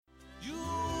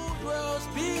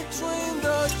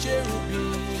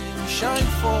cherubim shine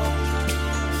forth.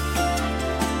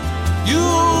 You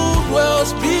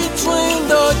dwells between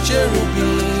the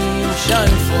cherubim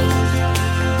shine forth.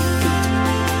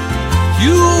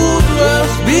 You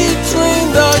dwells between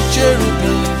the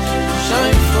cherubim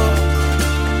shine forth.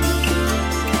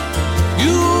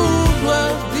 You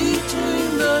dwells between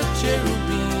the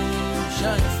cherubim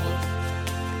shine forth.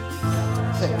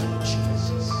 Thank you,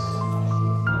 Jesus.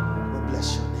 We bless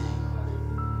your name.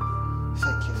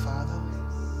 Thank you, Father,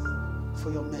 for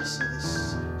your mercy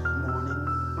this morning.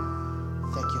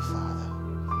 Thank you, Father,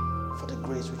 for the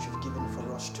grace which you've given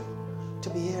for us to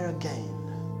be here again.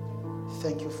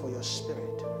 Thank you for your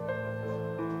spirit.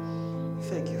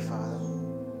 Thank you, Father,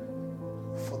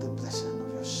 for the blessing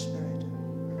of your spirit.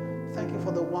 Thank you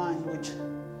for the wine which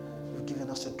you've given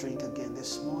us to drink again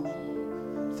this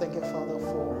morning. Thank you, Father,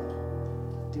 for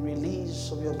the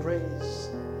release of your grace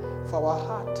for our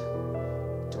heart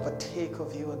to partake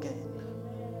of you again.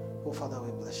 Oh, Father,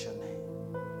 we bless your name.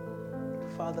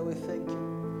 Father, we thank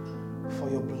you for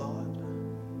your blood.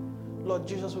 Lord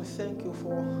Jesus, we thank you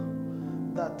for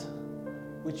that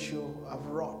which you have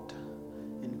wrought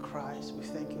in Christ. We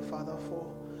thank you, Father, for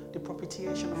the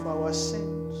propitiation for our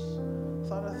sins.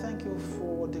 Father, thank you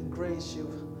for the grace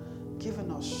you've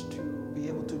given us to be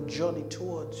able to journey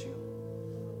towards you.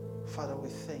 Father, we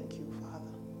thank you,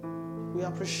 Father. We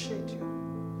appreciate you.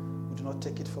 We do not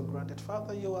take it for granted.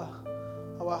 Father, you are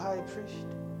our high priest.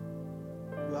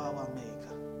 You are our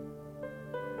maker.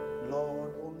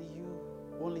 Lord,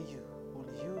 only you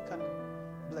can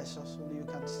bless us. Only you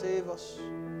can save us.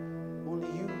 Only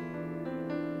you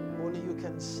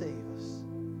can save us.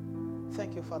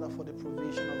 Thank you, Father, for the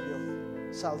provision of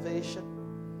your salvation.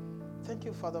 Thank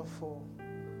you, Father, for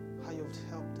how you've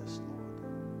helped us,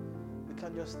 Lord. We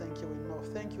can't just thank you enough.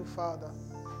 Thank you, Father,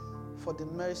 for the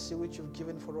mercy which you've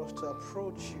given for us to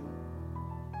approach you.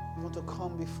 We want to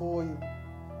come before you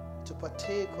to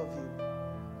partake of you,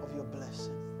 of your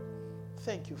blessing.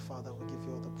 Thank you, Father. We give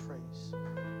you all the praise.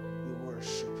 We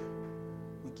worship you.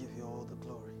 We give you all the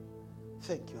glory.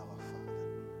 Thank you, our Father.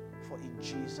 For in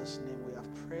Jesus' name we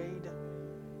have prayed.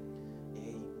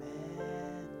 Amen.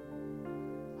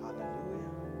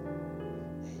 Hallelujah.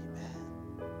 Amen.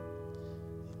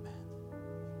 Amen.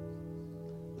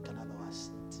 We can have our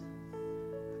seat.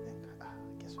 I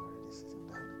guess we're already sitting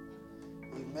down.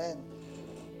 Amen.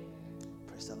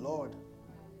 Praise the Lord.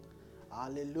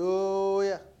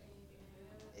 Hallelujah.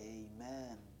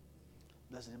 Amen.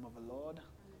 Bless the name of the Lord.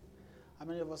 How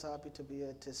many of us are happy to be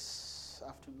here this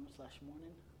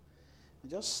afternoon/morning?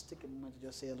 Just take a moment to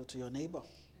just say hello to your neighbor.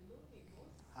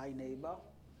 Hi, neighbor.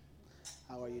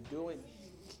 How are you doing?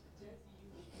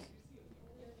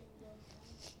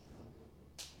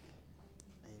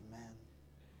 Amen.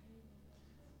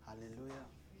 Hallelujah.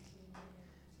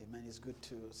 Amen. It's good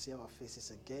to see our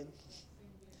faces again.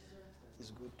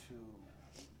 It's good to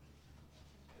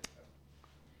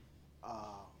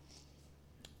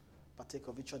partake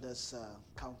of each other's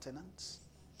countenance.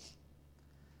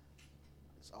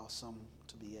 It's awesome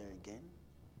to be here again.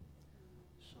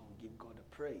 So we give God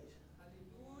a praise.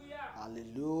 Hallelujah.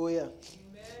 Hallelujah.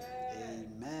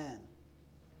 Amen. Amen.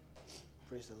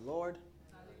 Praise the Lord.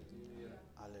 Hallelujah.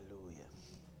 Hallelujah.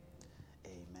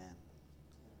 Amen.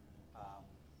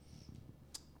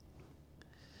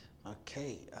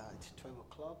 Okay, it's 12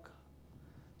 o'clock.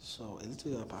 So a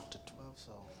little bit after 12,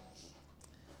 so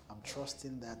I'm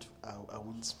trusting that I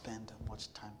won't spend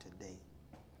much time today.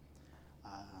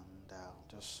 And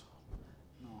just,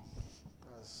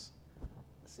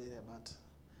 say about,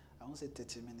 I won't say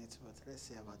 30 minutes, but let's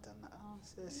say about an hour.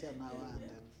 Let's say an hour and then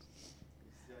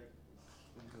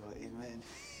go. Amen.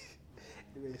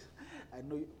 Anyways, I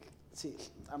know, see,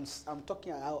 I'm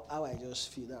talking how I just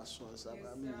feel. That's what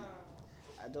I mean.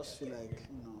 I just feel like,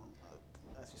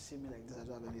 as you see me like this, I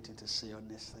don't have anything to say,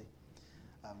 honestly.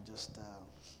 I'm just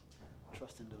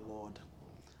trusting the Lord.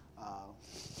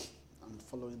 I'm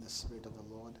following the Spirit of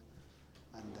the Lord.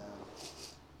 And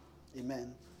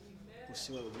amen. We'll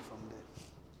see where we'll go from there.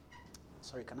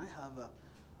 Sorry, can I have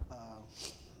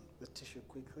the tissue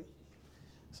quickly?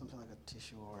 Something like a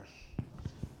tissue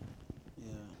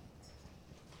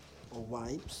or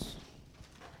wipes.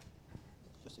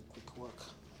 Just a quick work.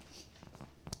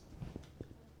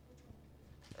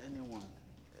 Anyone?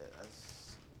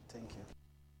 Thank you.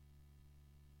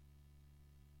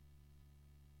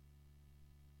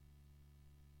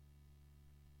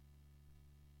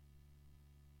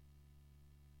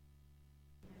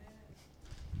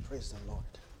 Praise the Lord.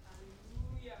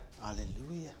 Hallelujah.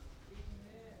 Hallelujah.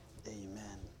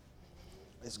 Amen.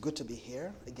 It's good to be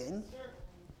here again.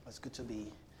 It's good to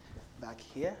be back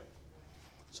here.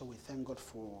 So we thank God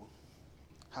for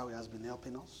how He has been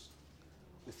helping us.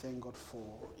 We thank God for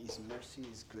His mercy,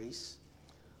 His grace.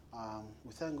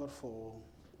 We thank God for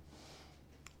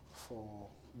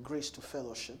grace to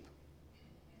fellowship.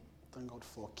 Thank God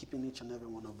for keeping each and every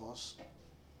one of us.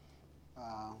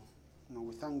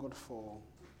 We thank God for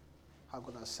how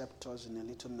God accepts us in a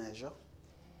little measure,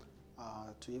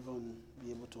 to even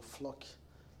be able to flock,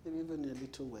 maybe even in a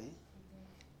little way.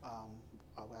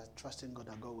 We are trusting God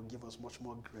that God will give us much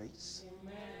more grace.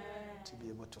 Amen. To be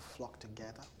able to flock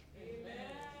together.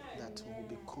 Amen. That we will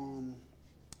become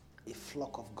a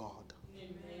flock of God.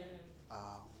 Amen.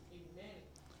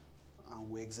 And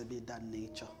we exhibit that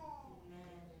nature.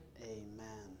 Amen.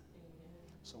 Amen.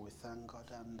 So we thank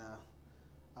God, and it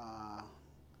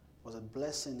was a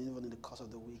blessing even in the course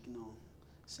of the week,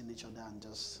 seeing each other and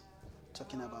just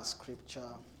talking about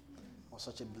scripture. It was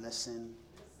such a blessing.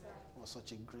 It was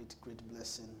such a great, great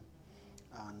blessing.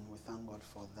 And we thank God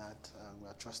for that. We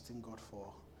are trusting God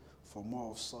for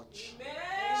more of such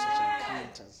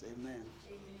encounters. Amen.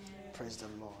 Amen. Praise the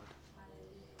Lord.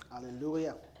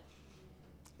 Hallelujah.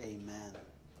 Amen.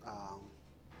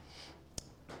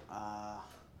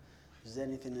 Is there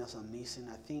anything else I'm missing?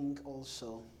 I think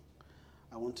also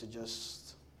I want to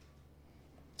just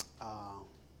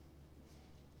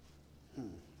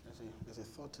there's a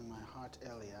thought in my heart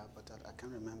earlier, but I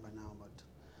can't remember now. But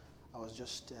I was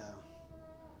just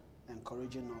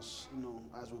encouraging us,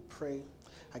 as we pray.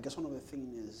 I guess one of the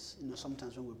things is,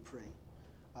 sometimes when we pray,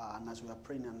 and as we are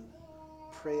praying and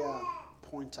prayer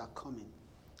points are coming,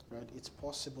 right? It's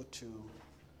possible to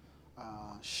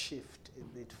shift a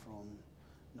bit from,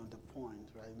 the point,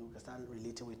 right? We can start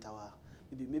relating with our,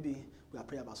 maybe we are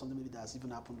praying about something maybe that's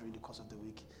even happened during the course of the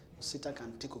week. Satan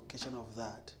can take occasion of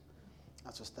that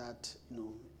as to start, if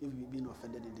we've been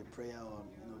offended in the prayer or,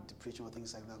 the preaching or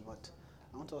things like that. But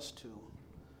I want us to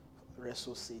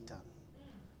wrestle Satan,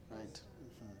 right?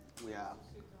 Mm-hmm.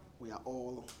 We are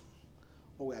all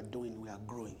we are doing, we are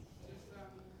growing.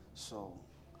 So,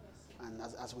 and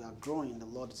as we are growing, the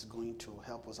Lord is going to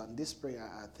help us. And this prayer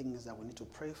are things that we need to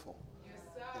pray for.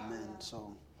 Amen.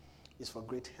 So, it's for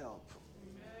great help.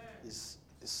 It's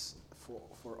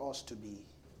for us to be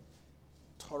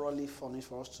thoroughly furnished,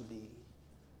 for us to be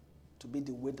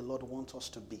the way the Lord wants us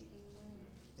to be.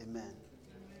 Amen.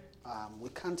 We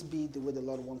can't be the way the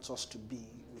Lord wants us to be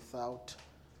without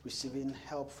receiving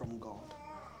help from God.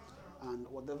 And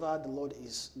whatever the Lord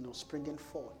is, springing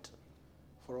forth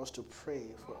for us to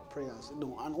pray for prayers. And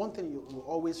one thing you will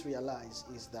always realize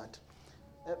is that,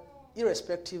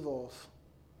 irrespective of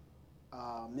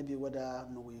maybe whether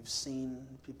we've seen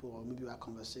people or maybe our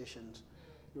conversations,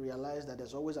 you realize that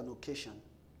there's always an occasion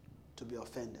to be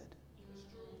offended,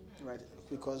 right?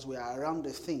 Because we are around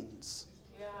the things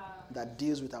that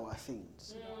deals with our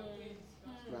things,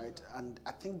 right? And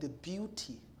I think the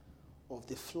beauty of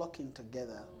the flocking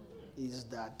together is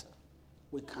that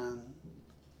we can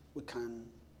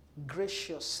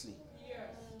graciously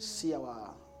see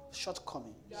our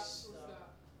shortcomings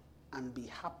and be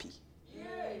happy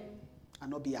and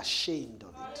not be ashamed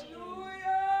of it,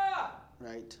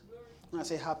 right? When I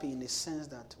say happy, in the sense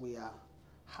that we are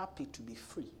happy to be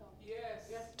free,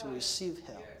 to receive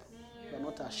help. We are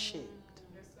not ashamed.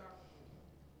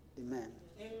 Amen.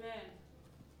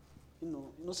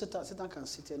 Satan can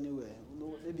sit anywhere,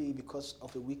 maybe because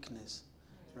of a weakness,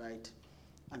 right?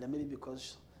 And then maybe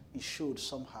because he showed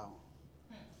somehow.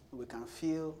 We can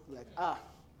feel like,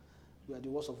 we are the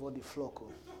worst of all the flock.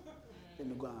 Let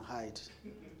me go and hide.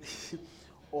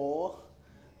 Or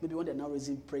maybe when they're now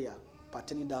raising prayer,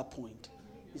 pertaining that point,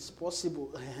 it's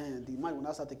possible the mind will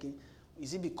now start thinking,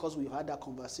 is it because we've had that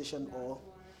conversation, or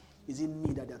is it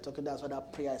me that they're talking, that's why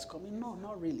that prayer is coming? No,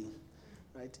 not really.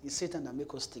 Right? It's Satan that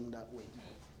makes us think that way.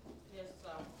 Yes,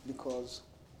 sir. Because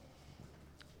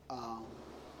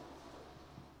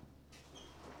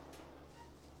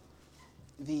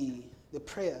the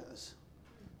prayers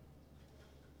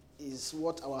is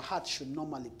what our heart should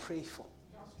normally pray for.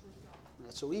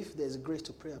 Right? So if there's grace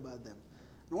to pray about them,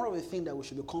 and one of the things that we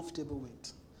should be comfortable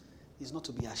with is not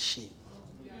to be ashamed.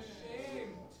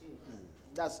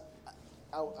 That's,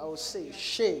 I would say,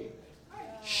 shame.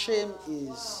 Shame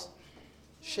is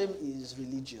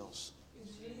religious.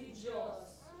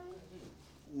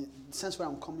 The sense where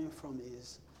I'm coming from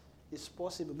is, it's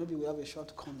possible, maybe we have a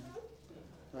shortcoming,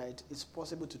 right? It's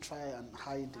possible to try and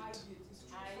hide it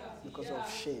because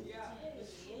of shame,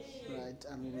 right?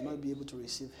 And we will not be able to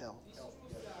receive help.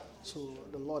 So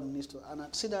the Lord needs to, and I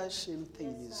see that shame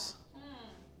thing is,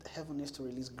 heaven needs to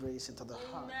release grace into the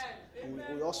heart. And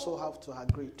we also have to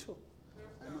agree too,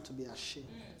 and not to be ashamed.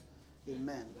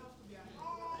 Amen.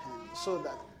 And so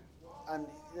that, and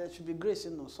there should be grace,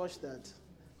 such that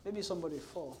maybe somebody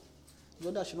fall. The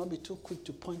other should not be too quick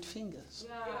to point fingers.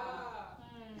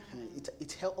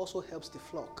 It also helps the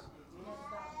flock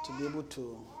to be able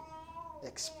to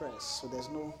express. So there's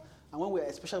no, and when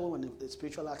especially when we're in a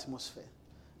spiritual atmosphere,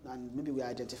 and maybe we're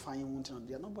identifying one thing or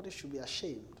the other, nobody should be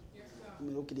ashamed. I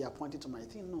mean, okay, they are pointing to my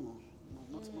thing. No,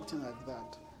 nothing like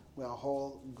that. We are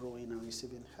all growing and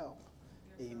receiving help.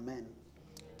 Amen.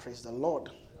 Praise the Lord.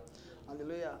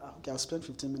 Hallelujah. Okay, I'll spend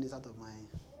 15 minutes out of my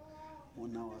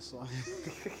 1 hour. So,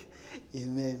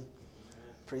 amen.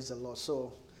 Praise the Lord.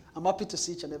 So, I'm happy to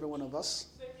see each and every one of us.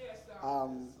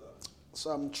 So,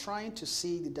 I'm trying to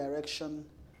see the direction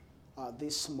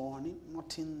this morning.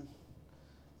 Nothing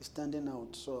is standing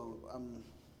out. So,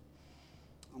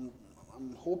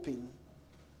 I'm hoping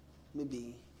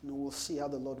maybe we'll see how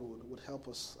the Lord would help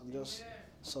us. I'm just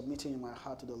submitting my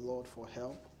heart to the Lord for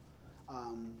help.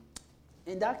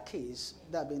 In that case,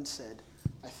 that being said,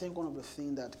 I think one of the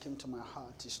things that came to my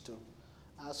heart is to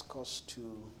ask us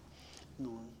to,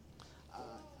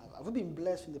 have we been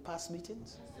blessed in the past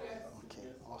meetings? Yes. Okay,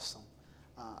 awesome.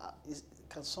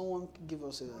 Can someone give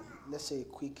us let's say, a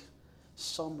quick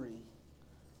summary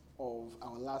of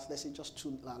our last, let's say, just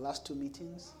our last 2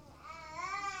 meetings?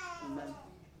 Amen.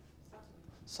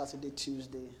 Saturday,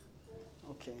 Tuesday.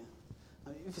 Okay.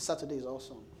 If it's Saturday, is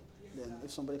awesome. Then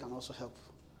if somebody can also help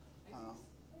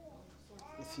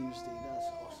with Tuesday, that's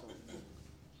awesome.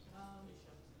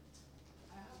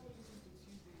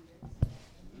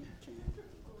 Okay.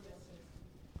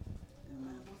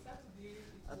 Amen.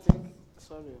 I think,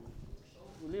 sorry,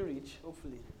 will you reach?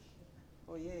 Hopefully.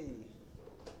 Oh, yay.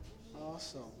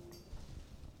 Awesome.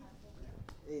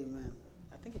 Amen.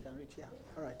 I think you can reach, yeah.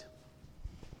 All right.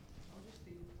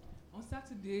 On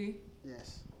Saturday,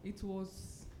 yes, it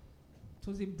was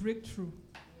a breakthrough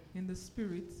in the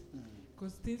spirit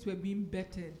because things were being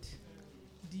bettered.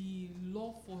 The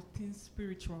love for things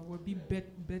spiritual were being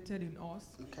bettered in us.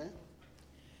 Okay.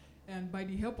 And by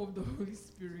the help of the Holy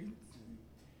Spirit,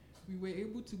 we were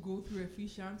able to go through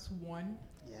Ephesians 1.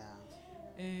 Yeah.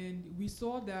 And we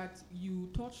saw that you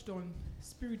touched on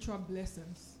spiritual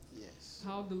blessings. Yes.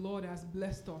 How the Lord has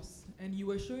blessed us. And you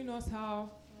were showing us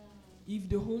how if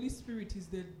the Holy Spirit is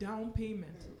the down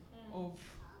payment of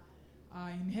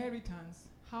our inheritance,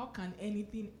 how can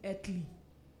anything earthly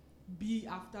be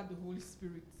after the Holy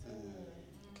Spirit? Okay.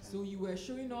 So you were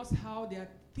showing us how there are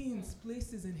things,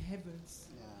 places in heavens,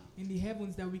 yeah, in the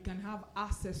heavens that we can have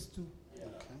access to.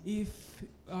 Okay. If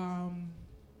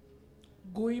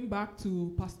going back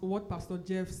to what Pastor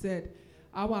Jeff said,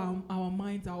 our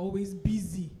minds are always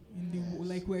busy in the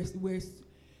like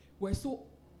we're so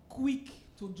quick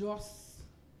to just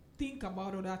think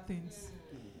about other things.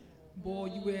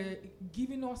 But you were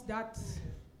giving us that,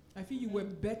 I feel you were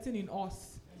betting in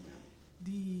us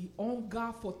the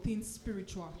hunger for things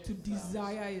spiritual, to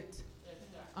desire it,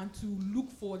 and to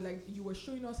look for, like you were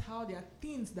showing us how there are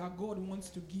things that God wants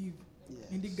to give.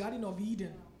 In the Garden of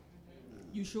Eden,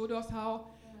 you showed us how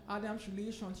Adam's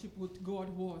relationship with God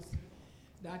was.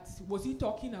 That was he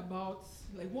talking about,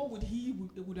 like what would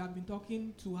have been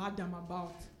talking to Adam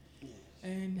about?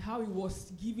 And how he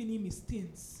was giving him his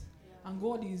things. And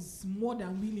God is more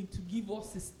than willing to give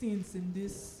us his things in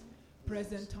this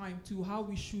present time, to how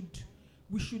we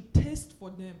should taste for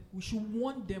them, we should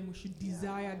want them, we should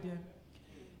desire them.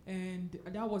 And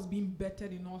that was being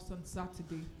bettered in us on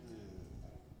Saturday.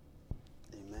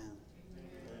 Amen.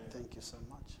 Thank you so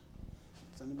much.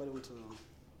 Does anybody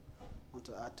want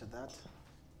to add to that?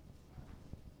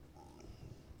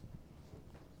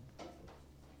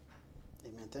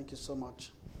 Amen. Thank you so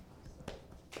much.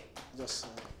 Just a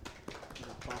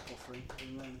clap offering.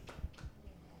 Amen.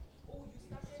 Oh,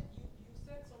 you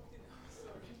said something.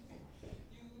 Sorry.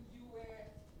 You were,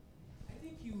 I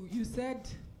think you said,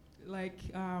 like,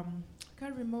 I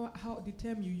can't remember how the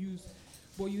term you used,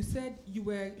 but you said you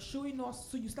were showing us,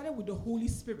 so you started with the Holy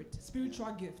Spirit,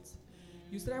 spiritual gifts.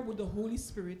 You started with the Holy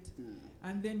Spirit,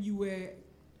 and then you were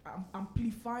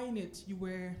amplifying it. You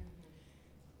were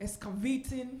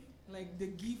excavating, like, the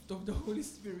gift of the Holy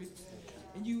Spirit.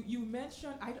 And you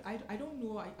mentioned, I don't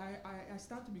know, I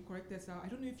stand to be corrected, so I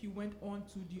don't know if you went on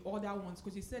to the other ones,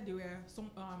 because you said there were some,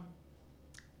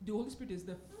 the Holy Spirit is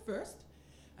the first,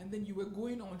 and then you were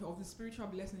going on of the spiritual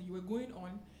blessing, you were going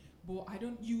on, but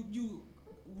you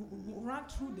ran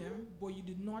through them, but you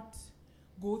did not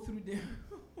go through them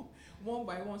one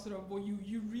by one, sort of, but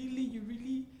you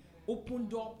really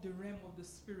opened up the realm of the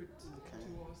Spirit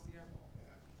to us, yeah.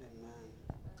 Amen.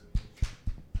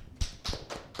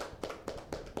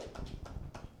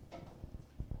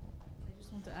 I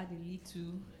just want to add a little to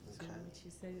what she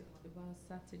said about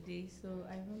Saturday. So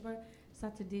I remember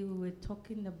Saturday we were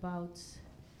talking about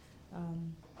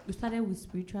we started with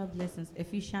spiritual blessings,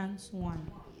 Ephesians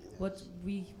 1. But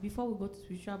before we go to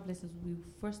spiritual blessings,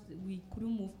 we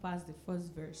couldn't move past the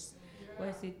first verse, where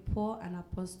it said, Paul, an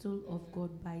apostle of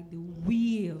God by the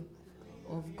will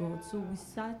of God. So we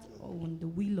start on the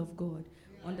will of God,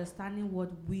 understanding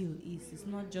what will is. It's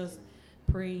not just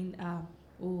praying,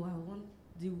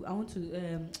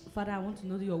 Father, I want to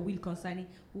know your will concerning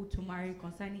who to marry,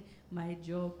 concerning my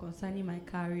job, concerning my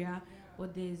career.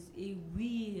 But there's a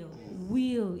will.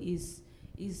 Will is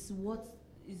what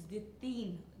is the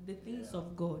things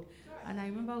of God. And I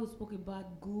remember we spoke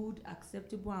about good,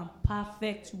 acceptable, and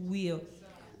perfect will.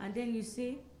 And then you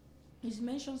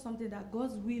mentioned something that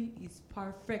God's will is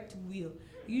perfect will.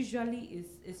 Usually it's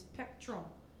a spectrum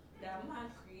that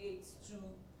man creates to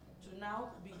now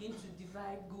begin to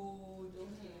divide good,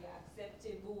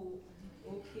 acceptable,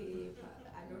 I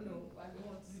don't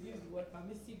want to use the word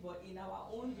permissive, but in our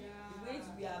own ways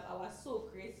we have, our soul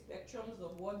creates spectrums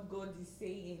of what God is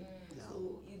saying. Yeah.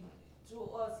 So to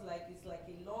us, it's like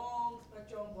a long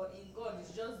spectrum, but in God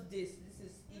it's just this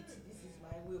is it, this is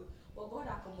my will. But God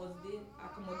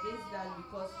accommodates that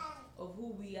because of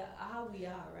who we are, how we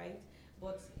are, right?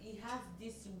 But He has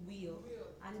this will,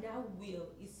 and that will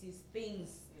is His things.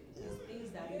 His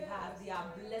things that He has, they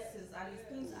are blessings, and His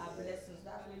things are blessings.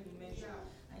 That's what you mentioned.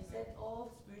 I said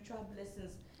all spiritual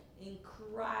blessings in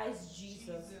Christ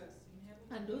Jesus.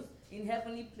 And those in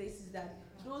heavenly places, that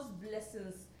those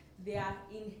blessings, they are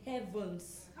in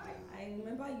heavens. I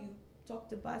remember you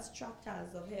talked about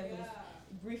structures of heavens.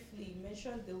 Briefly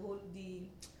mentioned the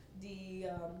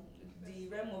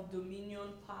realm of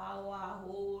dominion, power,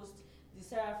 host, the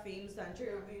seraphims and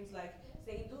cherubims,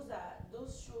 saying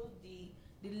those show the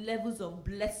levels of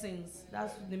blessings.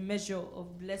 That's the measure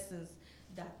of blessings.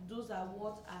 That those are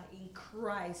what are in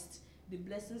Christ, the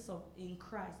blessings of in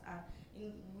Christ.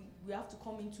 And we have to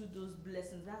come into those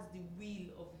blessings. That's the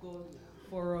will of God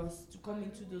for us, to come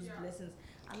into those blessings.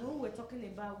 And when we're talking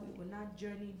about, we will not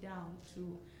journey down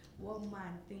to what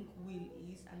man think will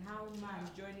is, and how man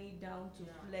journey down to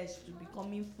flesh, to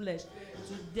becoming flesh,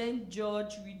 to then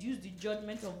judge, reduce the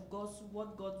judgment of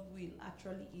what God's will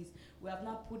actually is. We have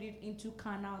not put it into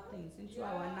carnal things, into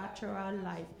our natural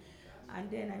life. And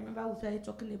then I remember we started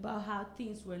talking about how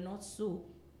things were not so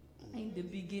in the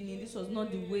beginning. This was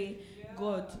not the way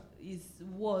God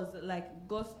was, like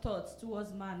God's thoughts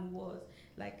towards man was.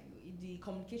 Like the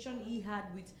communication He had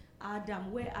with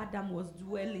Adam, where Adam was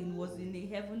dwelling, was in the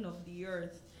heaven of the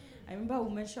earth. I remember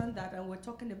we mentioned that, and we're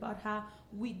talking about how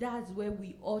that's where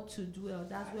we ought to dwell.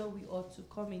 That's where we ought to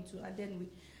come into. And then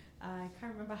I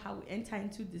can't remember how we enter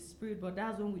into the spirit, but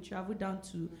that's when we travel down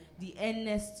to the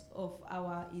earnest of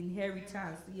our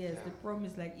inheritance. Yes, the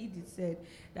promise, like Edith said,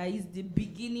 that is the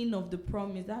beginning of the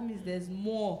promise. That means there's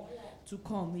more to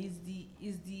come. There's the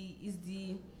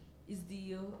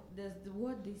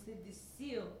word they say, the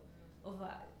seal of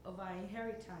our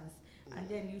inheritance. And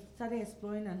then you started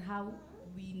exploring on how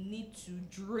we need to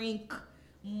drink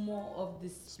more of the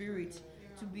Spirit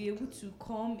to be able to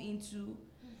come into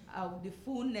the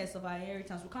fullness of our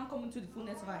inheritance. We can't come into the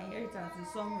fullness of our inheritance, in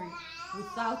summary,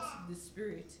 without the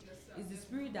Spirit. It's the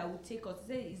Spirit that will take us.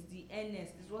 It's the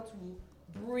earnest. It's what will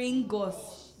bring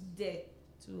us there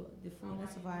to the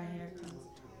fullness of our inheritance.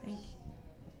 Thank you.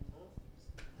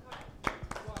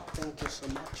 Thank you so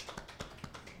much.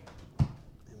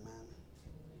 Amen.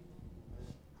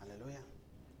 Hallelujah.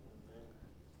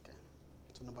 Okay.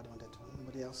 So nobody wanted to.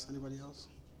 Anybody else? Anybody else?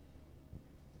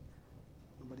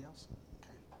 Nobody else?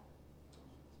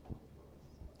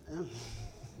 Okay.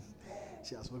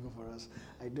 She has spoken for us.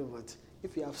 I do, but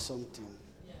if you have something,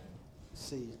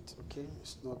 say it, okay?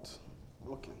 It's not,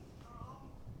 okay.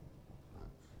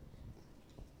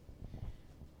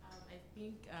 I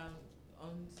think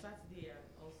on Saturday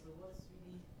also what's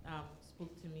really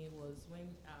spoke to me was when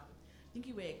I think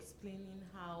you were explaining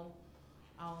how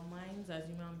our minds as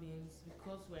human beings,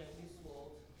 because we're in this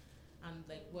world and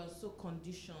like we're so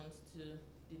conditioned to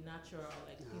the natural,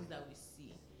 like things that we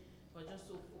see. We're just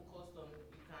so focused on,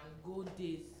 you can go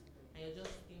days and you're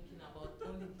just thinking about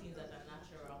only things that are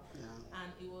natural. Yeah.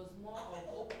 And it was more of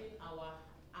opening my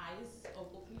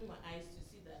eyes to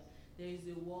see that there is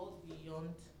a world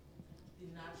beyond the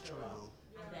natural,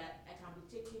 and that I can be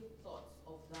taking thoughts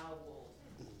of that world.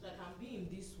 So I can be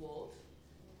in this world,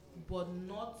 but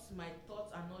my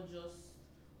thoughts are not just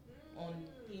on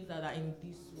things that are in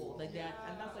this world. Like they are,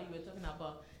 and that's what you were talking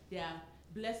about. There are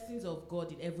blessings of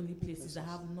God in heavenly places that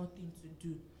have nothing to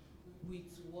do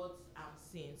with what I'm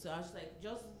saying. So I was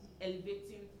just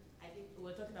elevating. I think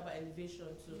we're talking about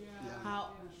elevation too.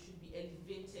 How we should be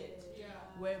elevated,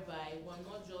 whereby we're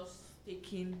not just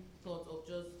taking thought of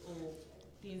just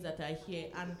things that are here.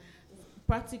 And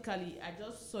practically, I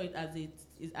just saw it as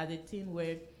a thing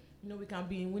where, we can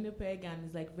be in Winnipeg and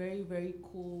it's like very, very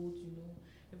cold,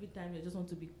 every time you just want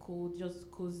to be cold, just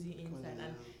cozy inside.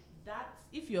 And that,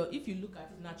 if you look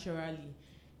at it naturally,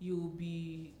 I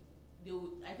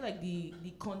feel like the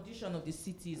condition of the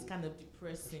city is kind of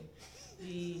depressing.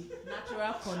 The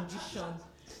natural conditions,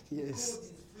 Yes. cold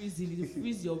is freezing, it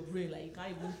freeze your brain, like you can't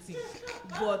even think.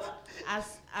 But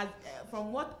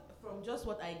from just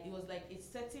what it was like it's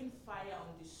setting fire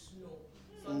on the snow,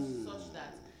 such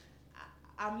that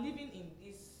I'm living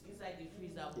inside the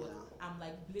freezer, but I'm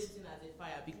like blazing as a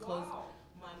fire because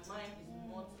my mind is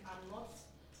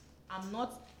I'm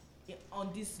not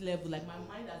on this level. Like my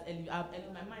mind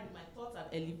my thoughts have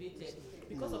elevated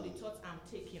because of the thoughts I'm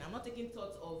taking. I'm not taking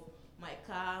thoughts of my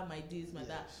car, my this, my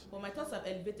that, but my thoughts have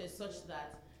elevated such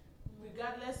that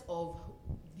regardless of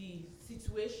the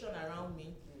situation around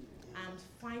me, I'm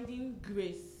finding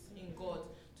grace in God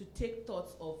to take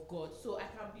thoughts of God. So I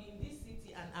can be in this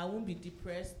city and I won't be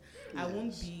depressed. I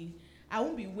won't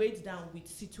be weighed down with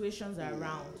situations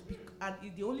around. And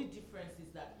the only difference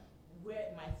is that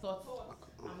where my thoughts,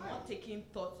 I'm not taking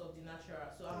thoughts of the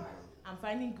natural. So I'm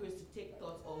finding grace to take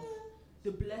thoughts of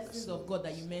the blessings of God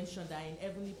that you mentioned that are in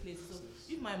heavenly places.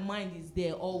 So if my mind is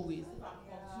there always, if I'm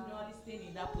continually staying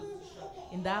in that position,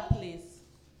 in that place,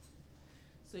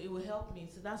 so it will help me.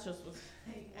 So that's just what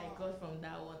I got from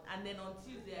that one. And then on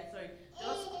Tuesday, I feel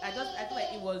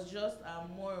like it was just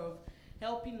more of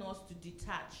helping us to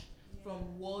detach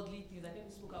from worldly things. I think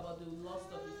we spoke about the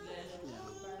lust of the flesh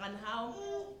and how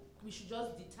we should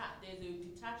just detach. There's a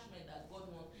detachment that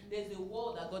God wants. There's a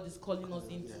world that God is calling us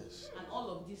into, and all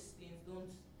of these things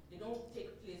don't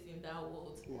take place in that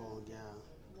world. World, yeah.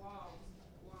 Wow.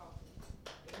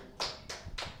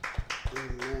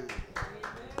 Amen.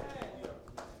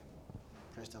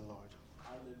 Praise the Lord.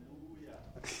 Hallelujah.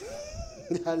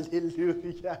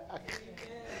 Hallelujah.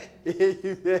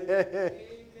 Amen.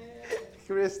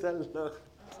 Praise the Lord.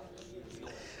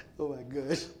 Oh my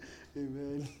God.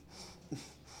 Amen.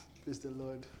 Praise the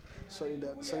Lord. Sorry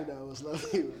that I was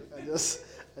laughing. I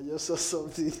just saw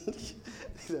something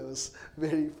that was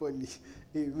very funny.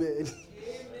 Amen.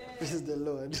 Praise the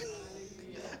Lord.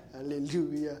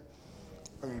 Hallelujah.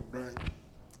 Amen.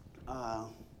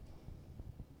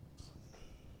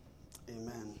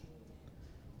 Amen.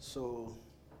 So,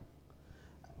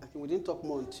 I think we didn't talk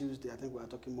more on Tuesday. I think we are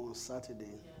talking more on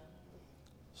Saturday.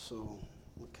 So,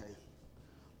 okay.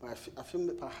 But I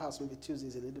feel perhaps maybe Tuesday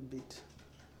is a little bit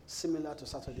similar to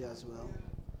Saturday as well,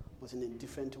 but in a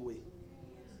different way.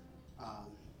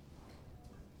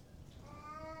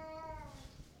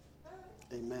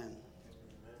 Amen.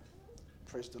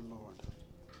 Praise the Lord.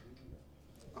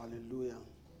 Hallelujah.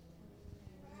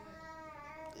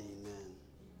 Amen.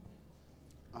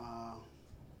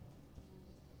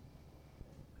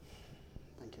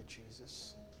 Thank you,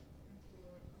 Jesus.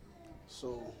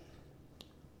 So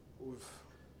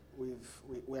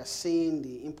we are seeing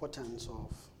the importance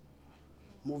of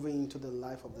moving into the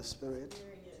life of the Spirit,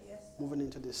 moving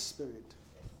into the Spirit,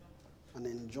 and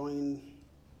enjoying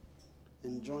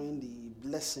the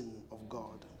blessing of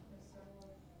God.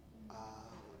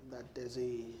 That there's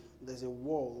a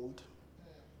world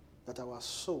that our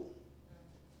soul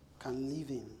can live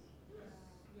in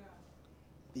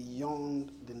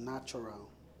beyond the natural,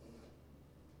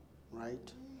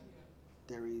 right?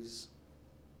 There is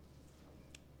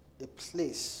a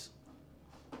place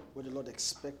where the Lord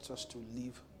expects us to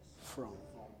live from.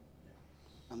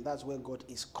 And that's where God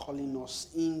is calling us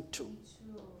into.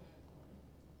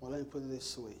 Well, let me put it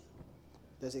this way.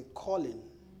 There's a calling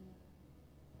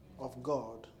of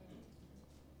God,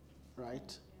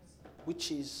 right?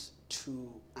 Which is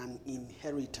to an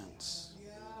inheritance.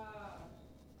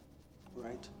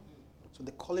 Right? So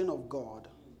the calling of God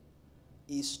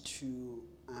is to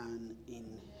an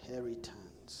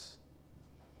inheritance.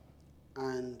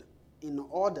 And in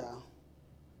order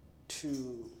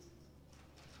to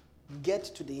get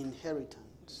to the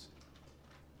inheritance,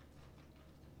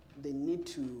 they need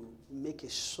to make a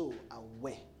soul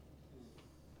aware,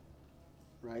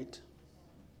 right,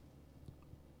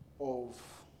 of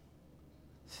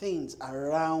things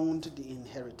around the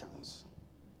inheritance.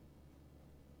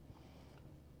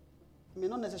 It may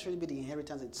not necessarily be the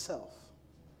inheritance itself,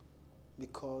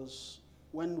 because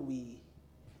when we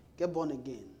get born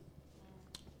again,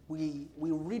 we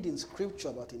read in Scripture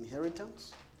about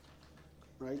inheritance,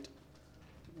 right?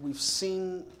 We've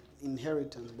seen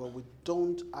inheritance, but we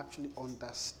don't actually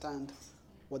understand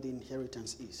what the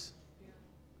inheritance is,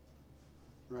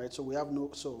 right? So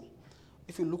so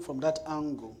if you look from that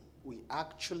angle, we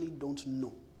actually don't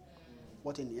know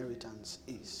what inheritance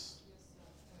is.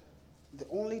 The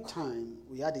only time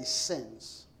we had a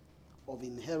sense of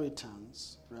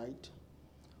inheritance, right,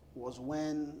 was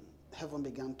when heaven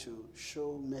began to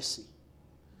show mercy.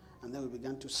 And then we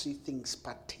began to see things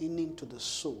pertaining to the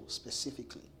soul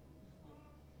specifically.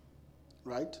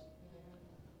 Right?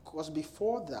 Because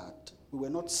before that, we were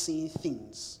not seeing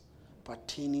things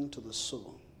pertaining to the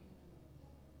soul.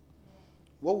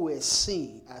 What we were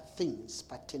seeing are things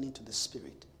pertaining to the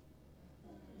spirit.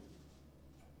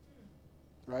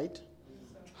 Right?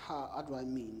 How do I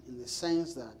mean? In the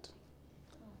sense that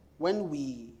when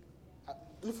we,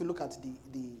 if you look at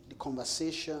the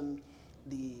conversation,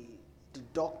 the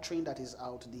doctrine that is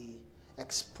out, the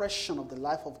expression of the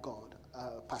life of God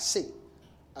per se,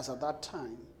 as at that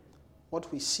time,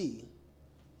 what we see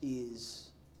is,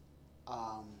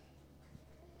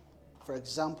 for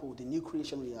example, the new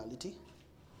creation reality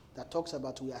that talks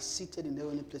about we are seated in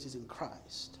heavenly places in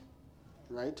Christ,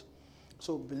 right?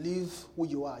 So believe who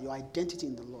you are, your identity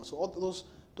in the Lord. So all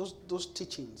those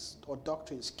teachings or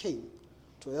doctrines came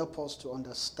to help us to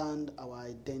understand our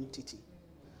identity.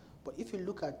 But if you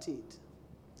look at it,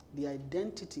 the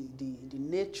identity, the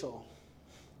nature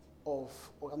of,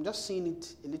 I'm just seeing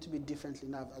it a little bit differently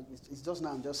now. It's just now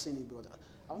I'm just seeing it, but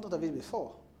I haven't thought of it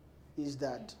before, is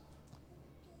that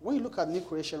when you look at new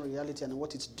creation reality and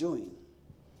what it's doing,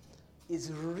 it's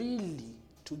really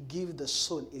to give the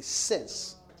soul a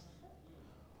sense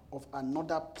of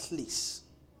another place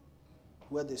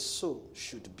where the soul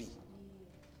should be.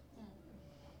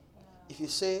 If you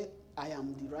say, I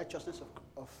am the righteousness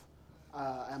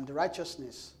I am the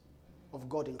righteousness of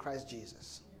God in Christ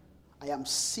Jesus, I am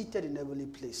seated in heavenly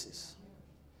places.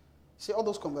 See, all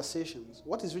those conversations,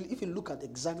 what is really, if you look at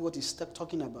exactly what he's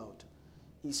talking about,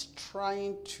 he's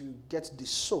trying to get the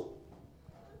soul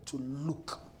to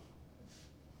look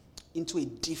into a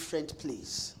different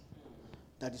place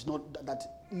that is not,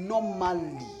 that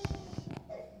normally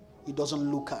it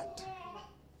doesn't look at.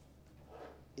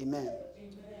 Amen.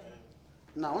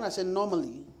 Now, when I say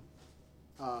normally,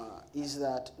 is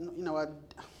that in our,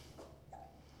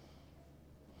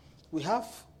 we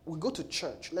go to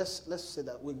church. Let's say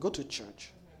that we go to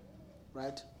church,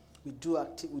 right? We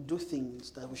do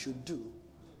things that we should do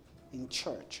in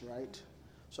church, right?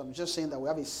 So I'm just saying that we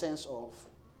have a sense of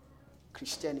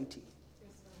Christianity.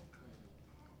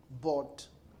 But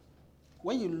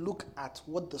when you look at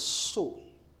what the soul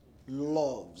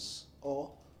loves,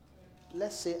 or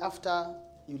let's say after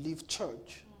you leave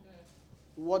church,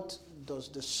 what does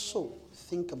the soul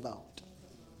think about?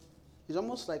 It's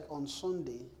almost like on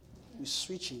Sunday, we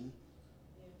switch in,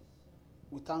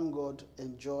 we thank God,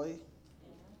 enjoy,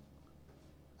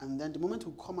 and then the moment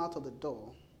we come out of the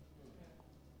door,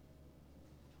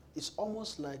 it's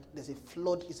almost like there's a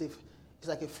flood, it's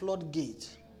like a floodgate,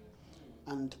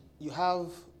 and you have,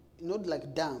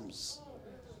 like dams,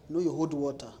 you hold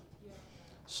water.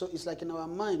 So it's like in our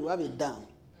mind, we have a dam.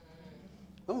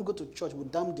 When we go to church, we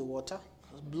dam the water,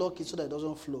 block it so that it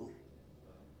doesn't flow.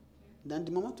 Then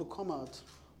the moment to come out,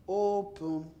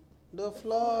 open the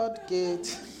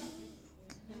floodgate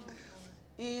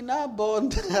in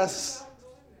abundance.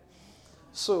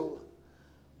 So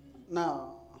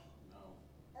now,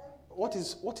 what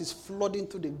is flooding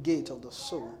through the gate of the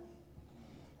soul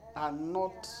are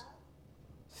not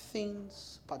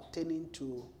things pertaining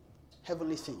to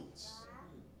heavenly things.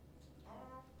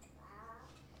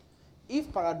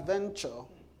 If peradventure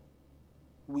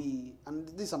and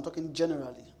this I'm talking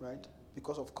generally, right?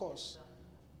 Because of course,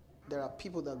 there are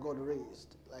people that God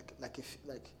raised, you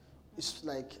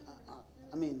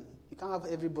can't have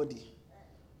everybody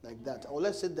like that. Or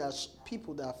let's say there's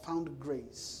people that have found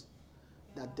grace,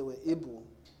 that they were able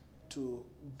to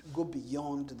go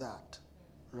beyond that,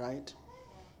 right?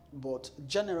 But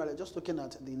generally, just looking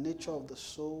at the nature of the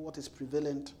soul, what is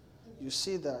prevalent, you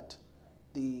see that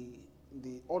the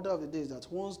order of the day is that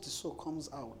once the soul comes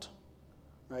out,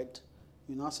 right,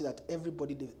 you now see that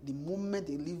everybody, the moment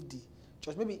they leave the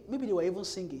church, maybe they were even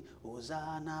singing,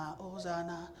 Hosanna,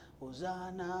 Hosanna,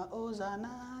 Hosanna,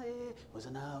 Hosanna,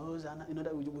 Hosanna, Hosanna.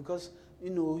 That because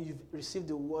you've received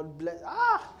the word blessed.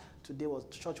 Today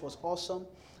church was awesome.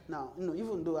 Now,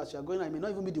 even though as you are going, it may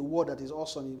not even be the word that is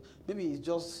awesome. Maybe it's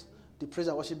just the praise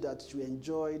and worship that you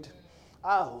enjoyed.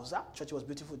 That church was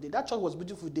beautiful. That church was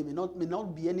beautiful. They may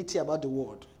not be anything about the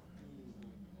word.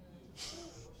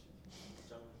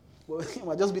 Well, it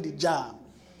might just be the jam.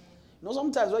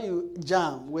 Sometimes when you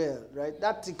jam well, right,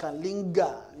 that thing can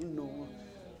linger,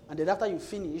 and then after you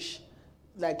finish,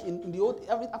 like in the old,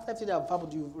 after everything that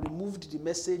happened, you've removed the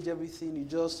message, everything, you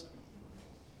just,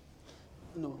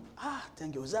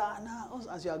 thank you, Hosanna,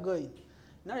 as you are going.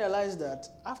 Now realize that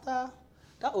after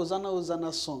that Hosanna,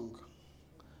 Hosanna song,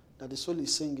 that the soul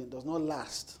is singing does not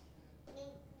last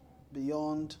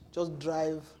beyond just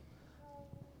drive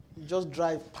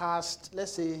past,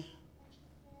 let's say,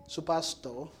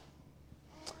 Superstore.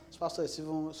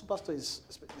 Superstore is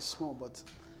small, but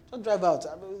just drive out.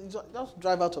 Just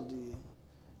drive out of the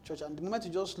church, and the moment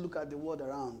you just look at the world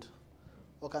around,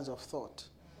 all kinds of thought.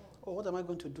 Oh, what am I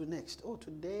going to do next? Oh,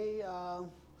 today I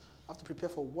have to prepare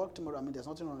for work tomorrow. I mean, there's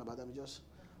nothing wrong about that. We just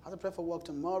have to prepare for work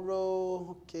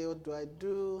tomorrow. Okay, what do I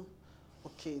do?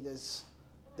 Okay,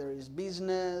 there is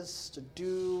business to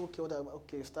do.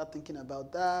 Okay, start thinking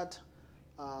about that.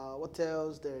 What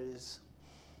else? There is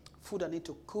food I need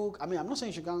to cook. I mean, I'm not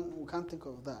saying we can't think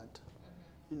of that,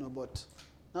 but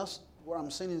that's what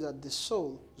I'm saying is that the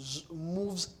soul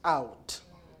moves out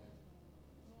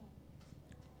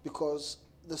because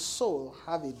the soul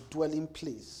have a dwelling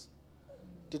place.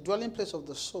 The dwelling place of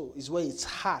the soul is where its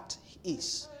heart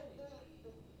is.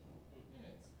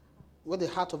 Where the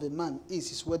heart of a man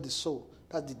is where the soul,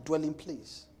 that's the dwelling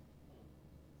place.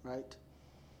 Right?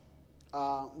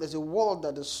 There's a world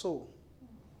that the soul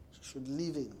should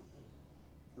live in.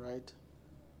 Right?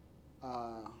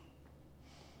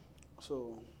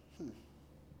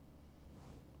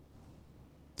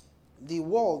 The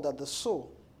world that the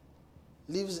soul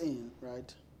lives in,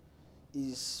 right,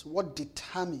 is what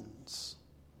determines.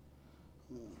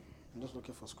 I'm just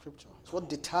looking for scripture. It's what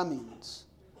determines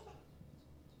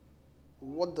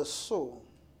what the soul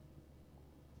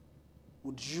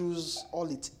would use all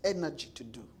its energy to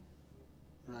do,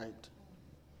 right?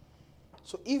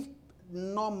 So if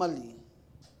normally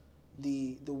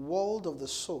the world of the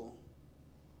soul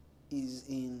is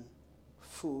in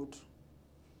food,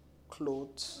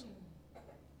 clothes,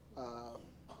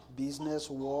 business,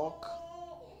 work,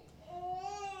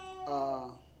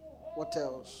 what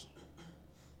else?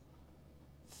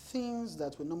 Things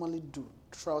that we normally do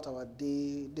throughout our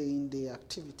day-in-day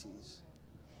activities.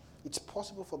 It's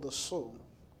possible for the soul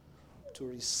to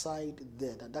reside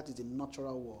there. That is the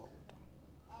natural world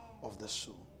of the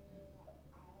soul.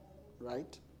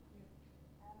 Right?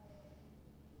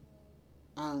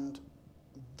 And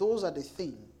those are the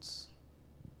things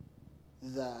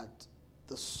that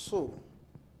the soul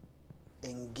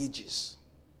engages.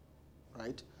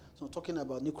 Right? So I'm talking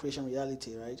about new creation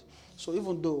reality, right? So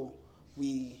even though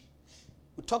we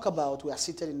talk about we are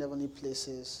seated in heavenly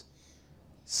places,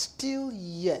 still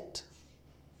yet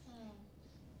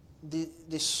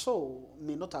the soul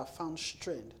may not have found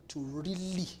strength to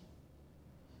really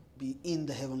be in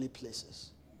the heavenly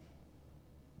places.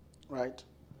 Right?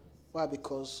 Why?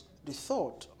 Because the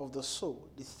thought of the soul,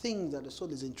 the thing that the soul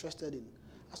is interested in,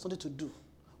 has nothing to do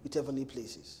with heavenly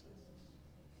places.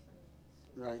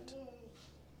 Right?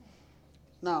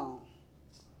 Now,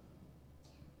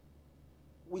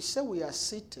 we say we are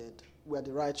seated, we are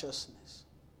the righteousness.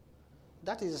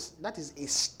 That is a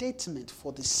statement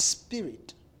for the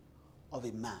spirit of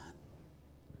a man.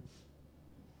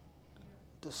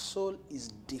 The soul is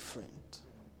different.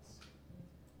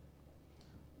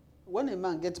 When a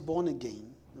man gets born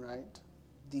again, right,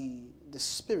 the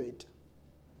spirit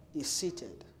is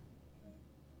seated.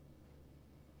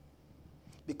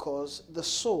 Because the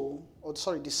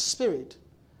spirit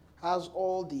has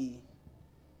all the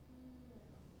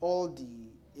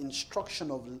instruction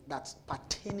of that's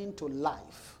pertaining to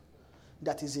life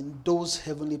that is in those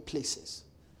heavenly places.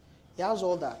 He has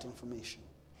all that information.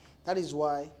 That is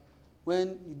why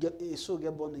when a soul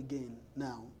get born again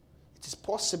now, it is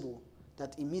possible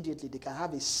that immediately they can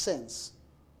have a sense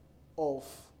of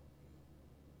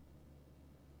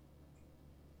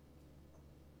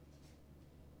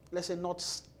let's say not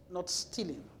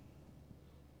stealing.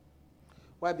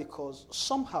 Why? Because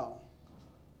somehow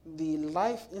the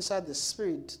life inside the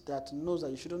spirit that knows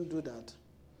that you shouldn't do that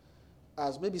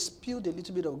has maybe spilled a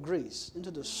little bit of grace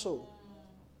into the soul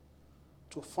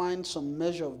to find some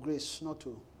measure of grace not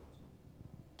to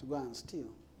go and steal,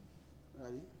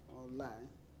 right? Or lie.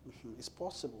 It's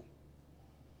possible.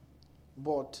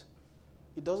 But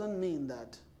it doesn't mean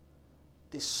that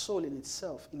the soul in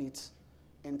itself, in its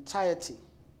entirety,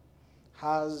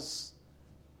 has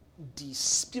the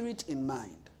spirit in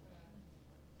mind.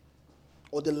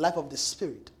 Or the life of the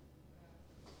spirit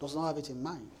does not have it in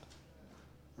mind.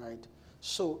 Right?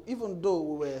 So even though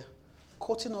we were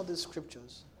quoting all these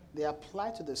scriptures, they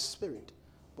apply to the spirit,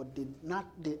 but they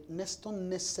don't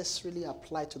necessarily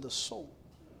apply to the soul.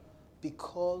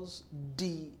 Because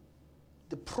the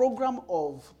program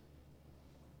of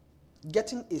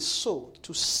getting a soul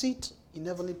to sit in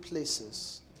heavenly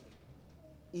places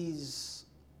is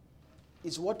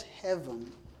what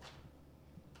heaven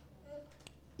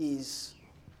is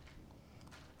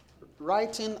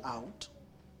writing out,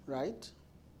 right?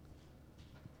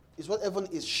 It's what heaven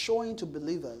is showing to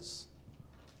believers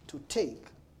to take,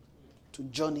 to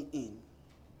journey in.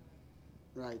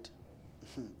 Right?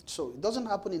 So it doesn't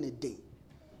happen in a day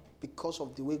because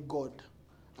of the way God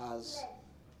has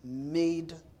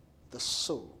made the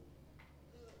soul.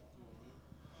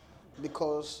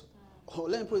 Because,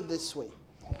 let me put it this way,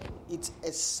 it's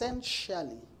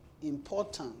essentially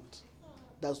important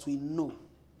that we know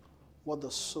what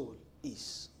the soul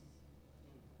is.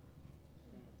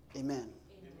 Amen.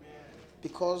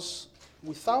 Because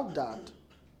without that,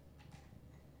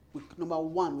 number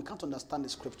one, we can't understand the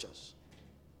scriptures.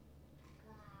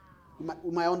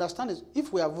 We might understand it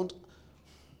if we haven't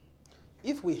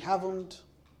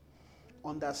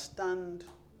understand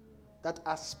that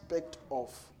aspect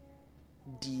of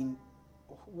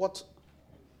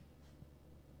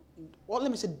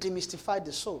let me say demystify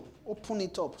the soul, open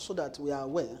it up so that we are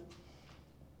aware,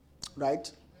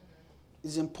 right?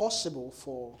 It's impossible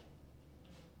for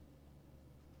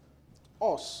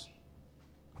us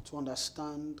to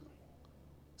understand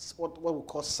what we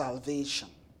call salvation.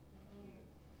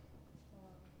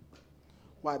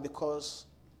 Why? Because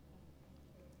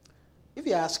if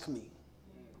you ask me,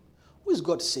 who is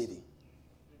God saving?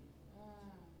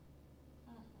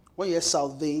 When you hear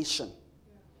salvation,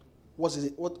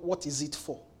 what is it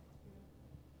for?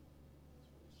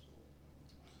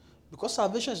 Because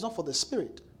salvation is not for the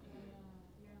spirit.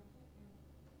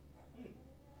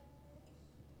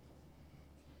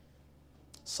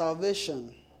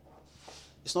 Salvation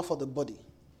is not for the body.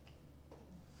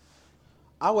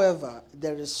 However,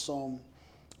 there is some,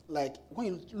 like when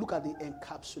you look at the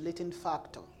encapsulating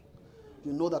factor,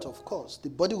 you know that of course the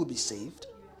body will be saved,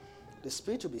 the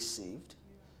spirit will be saved,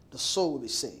 the soul will be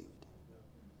saved.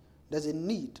 There's a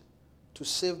need to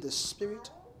save the spirit,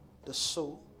 the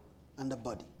soul, and the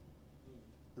body.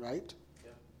 Right?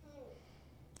 Yeah.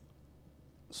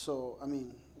 So,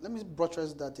 let me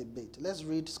buttress that a bit. Let's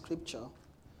read scripture.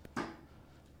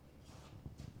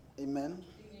 Amen.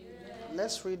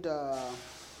 Let's read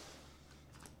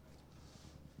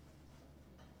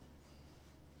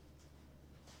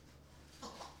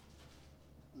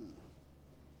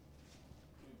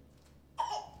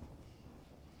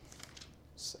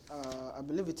I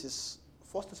believe it is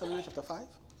 1 Thessalonians chapter 5.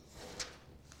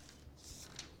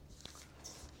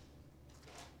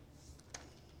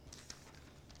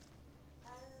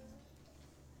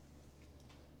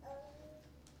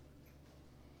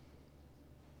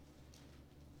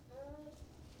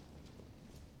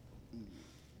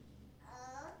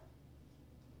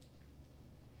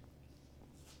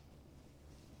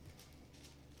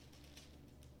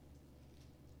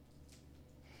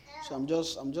 So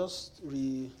I'm just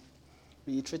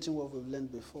reiterating what we've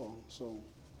learned before. So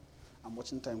I'm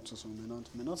watching time too, so we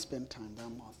may not spend time that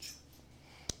much.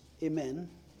 Amen.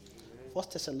 1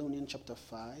 Thessalonians chapter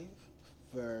 5,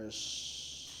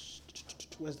 verse.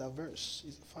 Where's that verse?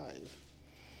 Is it 5?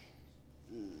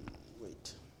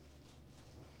 Wait.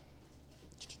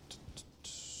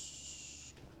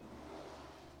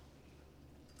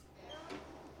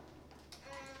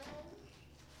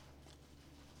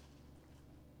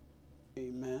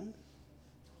 Amen.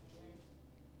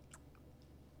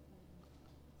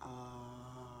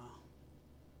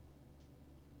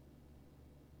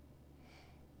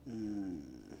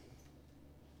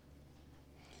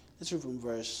 Let's read from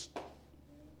verse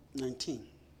 19.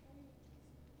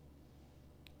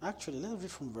 Actually, let's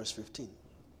read from verse 15. It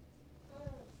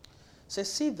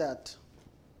says, see that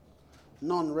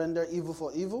none render evil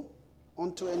for evil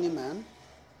unto any man,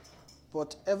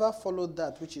 but ever follow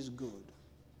that which is good,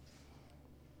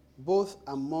 both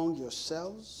among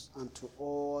yourselves and to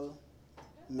all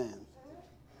men.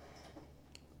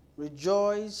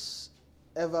 Rejoice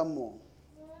evermore.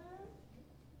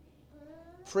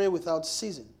 Pray without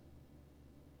ceasing.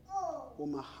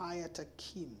 Omahayata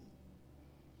Kim.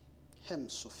 Hem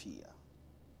Sophia.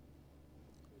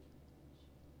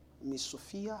 Miss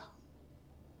Sophia.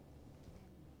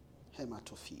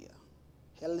 Hematophia.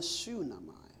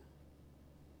 Helsunamai.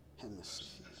 Hem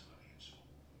Sophia.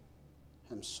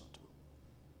 Hem Soto.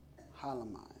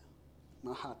 Halamai.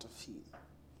 Mahatafim.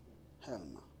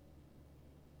 Helma.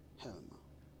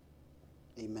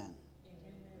 Amen.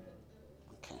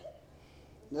 Okay.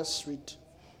 Let's read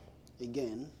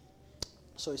again.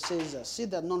 So it says, see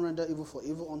that none render evil for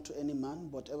evil unto any man,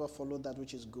 but ever follow that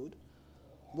which is good,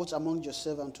 both among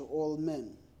yourselves and to all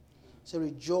men. Say,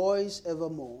 rejoice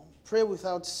evermore, pray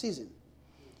without ceasing.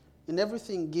 In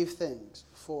everything give thanks,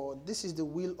 for this is the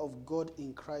will of God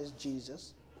in Christ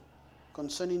Jesus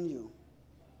concerning you.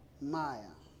 Maya,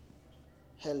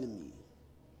 help me,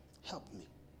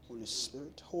 Holy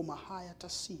Spirit. Homahaya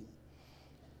tasim,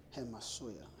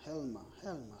 Hemasuya, Helma,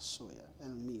 Soya,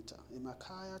 Elmita,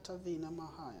 Imakaya Tavina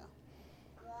Mahaya.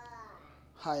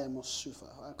 Haya Mosufa.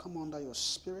 I come under your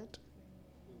spirit.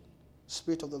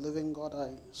 Spirit of the living God,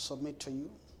 I submit to you.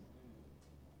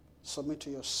 Submit to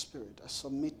your spirit. I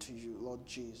submit to you, Lord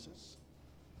Jesus.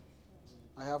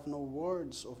 I have no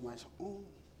words of my own.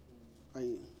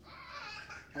 I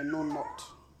know not.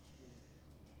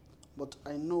 But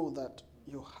I know that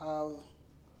you have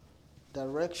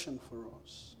direction for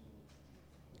us.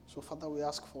 So, Father, we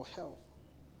ask for help.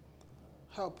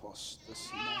 Help us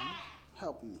this morning.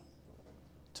 Help me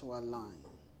to align.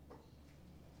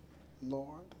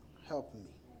 Lord, help me.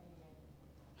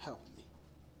 Help me.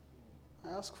 I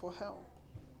ask for help.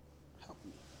 Help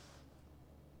me.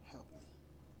 Help me.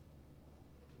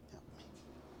 Help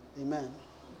me. Amen.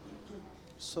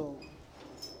 So,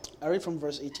 I read from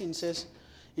verse 18. It says,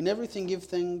 in everything give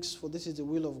thanks, for this is the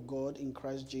will of God in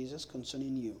Christ Jesus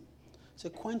concerning you. So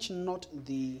quench not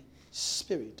the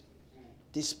spirit.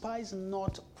 Despise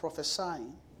not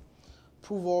prophesying.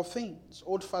 Prove all things.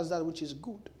 Hold fast that which is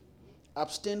good.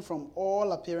 Abstain from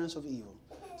all appearance of evil.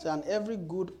 So and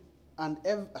the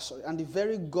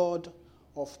very God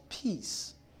of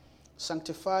peace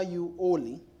sanctify you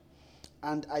wholly.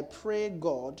 And I pray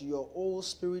God, your whole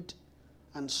spirit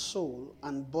and soul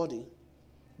and body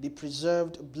be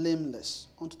preserved blameless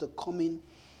unto the coming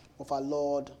of our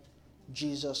Lord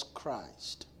Jesus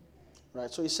Christ.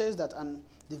 Right? So he says that, and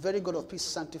the very God of peace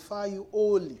sanctify you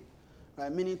wholly.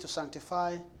 Right? Meaning to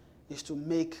sanctify is to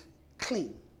make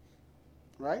clean.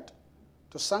 Right?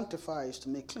 To sanctify is to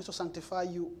make clean. To sanctify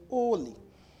you wholly.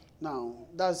 Now,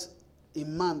 that's a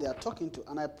man they are talking to.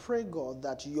 And I pray God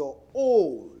that your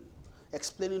whole,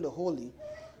 explaining the holy,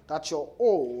 that your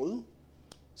whole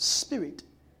spirit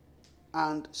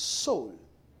and soul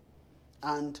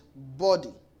and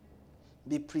body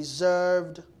be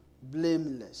preserved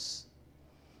blameless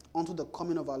unto the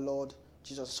coming of our Lord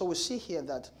Jesus. So we see here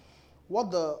that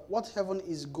what heaven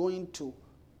is going to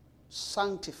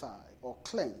sanctify or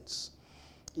cleanse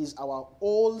is our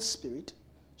whole spirit,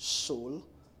 soul,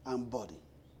 and body.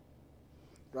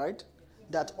 Right?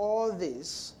 That all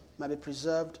this might be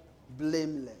preserved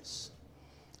blameless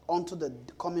unto the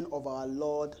coming of our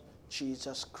Lord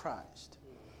Jesus Christ.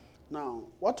 Now,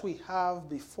 what we have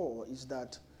before is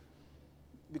that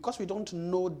because we don't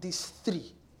know these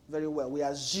three very well, we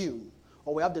assume,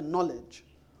 or we have the knowledge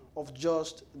of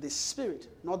just the spirit,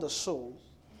 not the soul.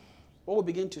 What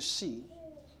we begin to see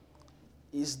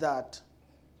is that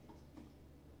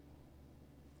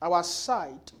our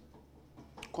sight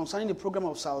concerning the program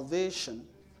of salvation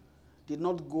did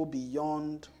not go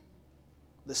beyond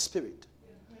the spirit.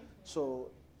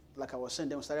 So, like I was saying,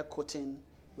 then we started quoting,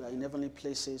 we are in heavenly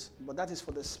places, but that is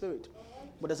for the spirit.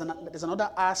 But there's another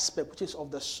aspect which is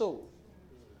of the soul.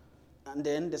 And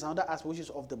then there's another aspect which is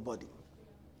of the body.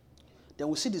 Then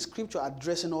we see the scripture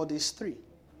addressing all these three.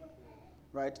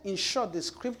 Right? In short, the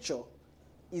scripture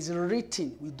is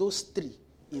written with those three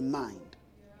in mind.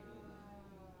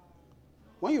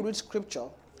 When you read scripture,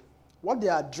 what they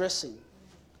are addressing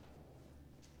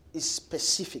is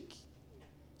specific.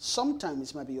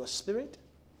 Sometimes it might be your spirit.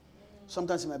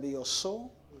 Sometimes it might be your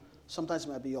soul. Sometimes it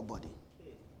might be your body.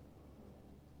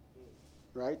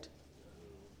 Right?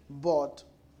 But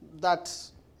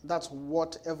that's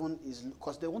what heaven is,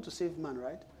 because they want to save man,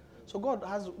 right? So God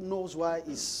knows why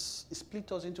he split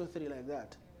us into three like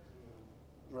that.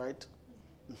 Right?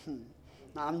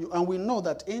 Mm-hmm. And we know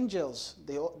that angels,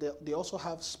 they also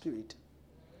have spirit.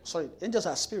 Sorry, angels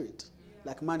are spirit,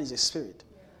 like man is a spirit.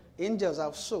 Angels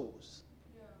have souls.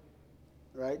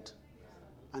 Right?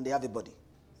 And they have a body.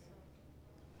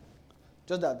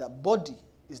 Just that the body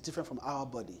is different from our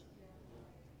body.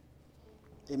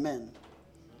 Amen.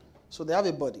 So they have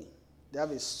a body, they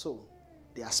have a soul,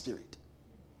 they are spirit.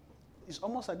 It's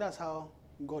almost like that's how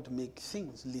God makes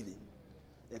things living,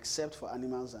 except for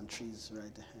animals and trees,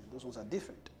 right? Those ones are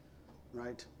different,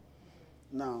 right?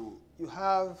 Now,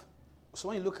 so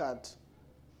when you look at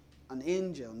an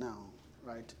angel now,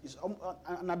 right,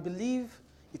 and I believe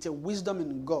it's a wisdom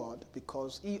in God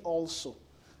because he also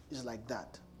is like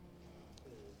that.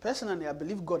 Personally, I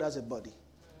believe God has a body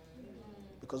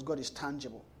because God is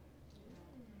tangible.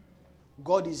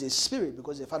 God is a spirit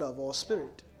because he's the Father of all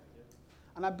spirit.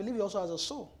 And I believe he also has a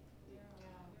soul.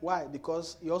 Why?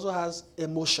 Because he also has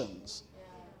emotions.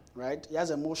 Right? He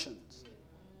has emotions.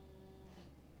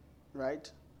 Right?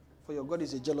 For your God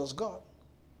is a jealous God.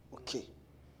 Okay.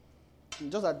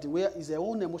 And just that the way his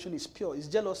own emotion is pure. His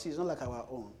jealousy is not like our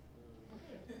own.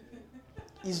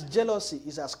 His jealousy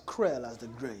is as cruel as the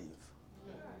grave.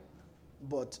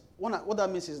 But what that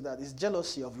means is that it's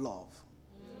jealousy of love.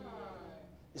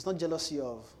 It's not jealousy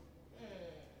of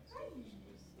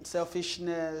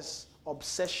selfishness,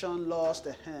 obsession, lust,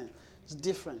 it's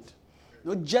different.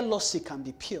 Jealousy can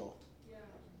be pure,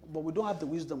 but we don't have the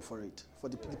wisdom for it, for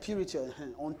the purity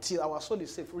until our soul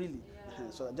is safe, really.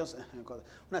 So I just,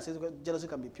 when I say jealousy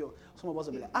can be pure, some of us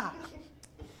will be like,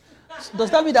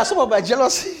 does that mean that some of my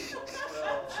jealousy?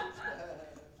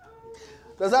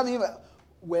 Does that mean that,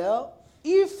 well,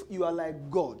 if you are like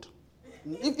God,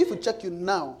 if we check you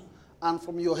now, and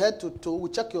from your head to toe, we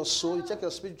check your soul, you check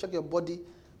your spirit, you check your body,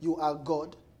 you are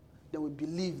God, then we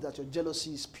believe that your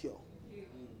jealousy is pure.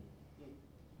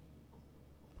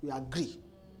 We agree.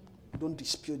 We don't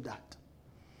dispute that.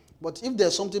 But if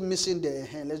there's something missing there,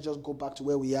 let's just go back to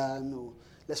where we are.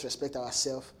 Let's respect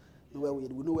ourselves. We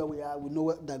know where we are. We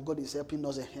know that God is helping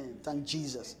us. Thank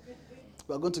Jesus.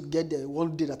 We are going to get there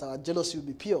one day that our jealousy will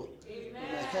be pure.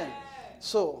 Amen.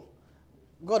 So,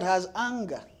 God has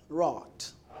anger,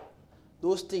 wrath.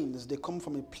 Those things, they come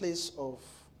from a place of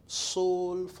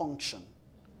soul function.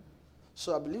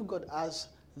 So I believe God has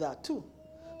that too.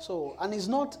 So, and it's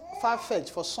not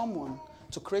far-fetched for someone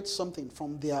to create something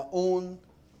from their own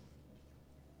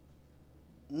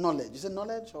knowledge. Is it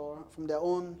knowledge or from their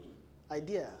own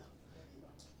idea?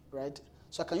 Right?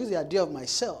 So I can use the idea of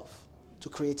myself to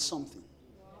create something.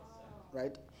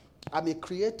 Right? I'm a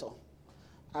creator.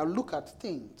 I look at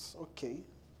things. Okay.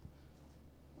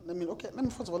 Let me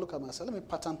first of all look at myself. Let me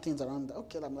pattern things around that.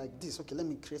 Okay, I'm like this. Okay, let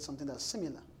me create something that's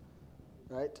similar.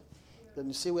 Right? Then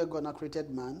you see where God now created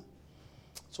man.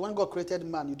 So when God created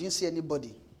man, you didn't see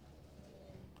anybody.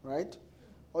 Right?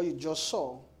 All you just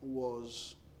saw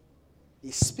was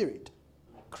a spirit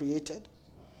created.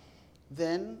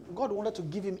 Then God wanted to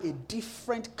give him a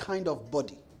different kind of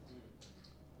body,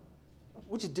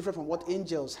 which is different from what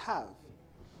angels have.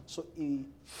 So he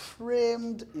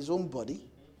framed his own body,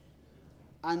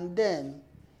 and then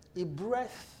he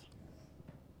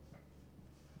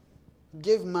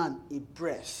gave man a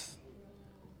breath,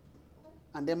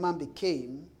 and then man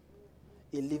became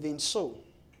a living soul.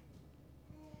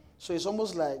 So it's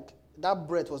almost like that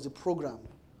breath was the program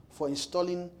for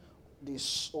installing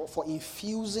this, or for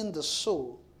infusing the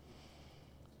soul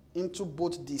into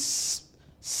both the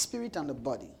spirit and the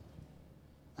body,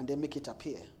 and then make it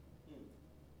appear.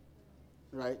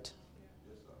 Right?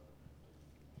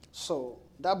 So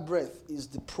that breath is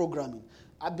the programming.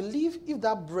 I believe if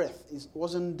that breath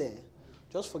wasn't there,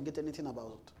 just forget anything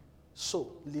about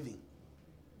soul living.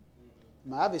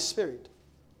 You might have a spirit,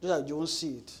 just like you won't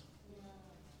see it.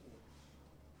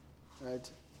 Right?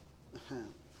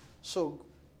 So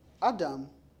Adam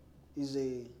is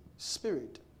a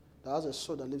spirit that has a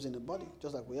soul that lives in the body,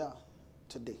 just like we are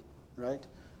today. Right?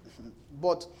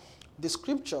 But the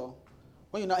scripture,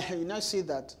 when you now see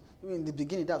that, in the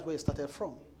beginning, that's where it started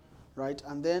from. Right?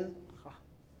 And then,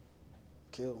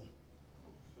 kill.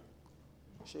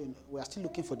 We are still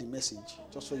looking for the message,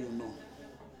 just so you know.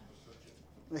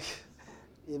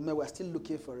 Amen. We are still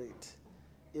looking for it.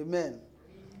 Amen.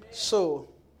 So,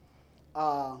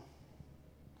 but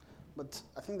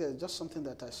I think there's just something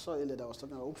that I saw earlier that I was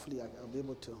talking about. Hopefully I'll be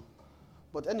able to.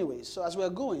 But anyway, so as we're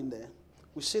going there,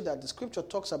 we see that the scripture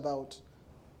talks about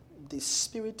the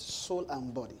spirit, soul,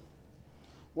 and body.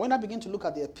 When I begin to look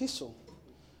at the epistle,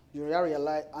 you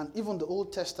realize, and even the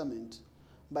Old Testament,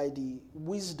 by the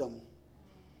wisdom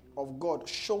of God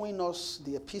showing us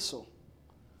the epistle,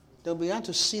 they'll begin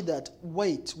to see that,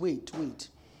 wait.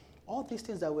 All these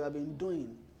things that we have been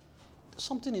doing,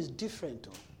 something is different.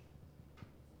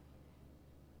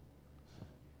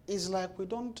 It's like we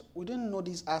didn't know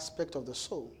this aspect of the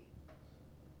soul.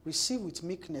 Receive with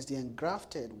meekness the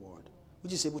engrafted word,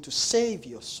 which is able to save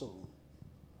your soul.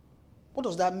 What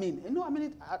does that mean?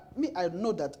 I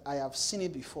know that I have seen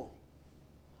it before.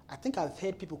 I think I've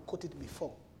heard people quote it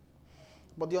before.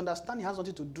 But the understanding has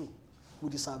nothing to do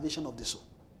with the salvation of the soul.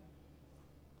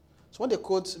 So when they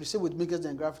quote, receive with meekness the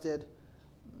engrafted,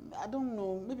 I don't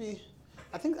know, maybe,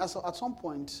 I think at some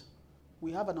point,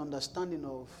 we have an understanding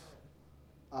of,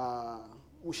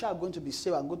 we are going to be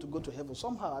saved and going to go to heaven.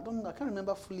 Somehow, I can't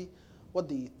remember fully what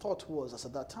the thought was as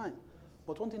at that time.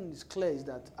 But one thing is clear is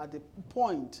that at the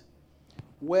point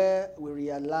where we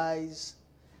realize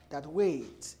that,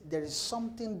 wait, there is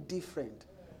something different.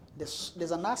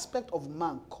 There's an aspect of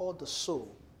man called the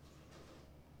soul.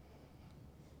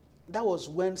 That was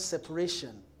when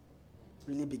separation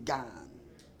really began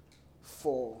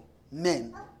for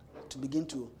men to begin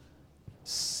to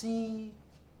see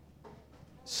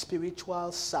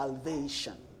spiritual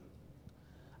salvation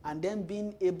and then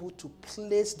being able to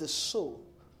place the soul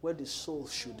where the soul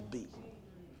should be.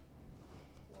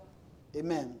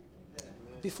 Amen.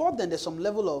 Before then, there's some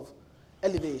level of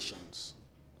elevations,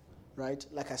 right?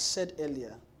 Like I said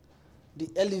earlier, the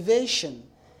elevation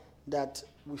that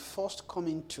we first come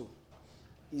into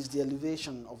is the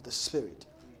elevation of the spirit,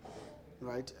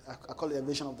 right? I call it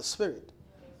elevation of the spirit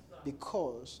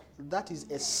because that is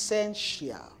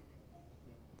essential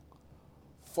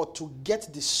for to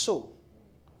get the soul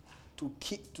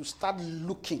to start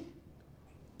looking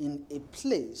in a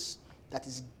place that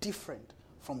is different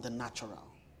from the natural.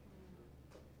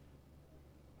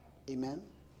 Amen?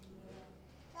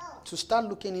 To start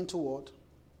looking into what?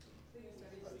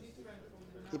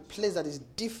 A place that is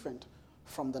different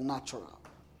from the natural.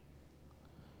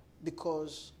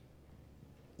 Because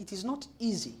it is not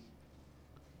easy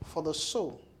for the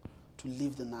soul to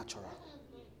leave the natural.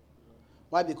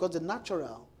 Why? Because the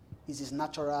natural is its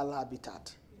natural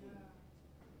habitat.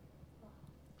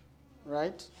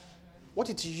 Right? What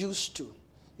it's used to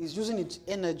is using its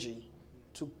energy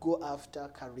to go after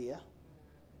career,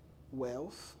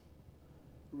 wealth,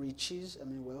 riches,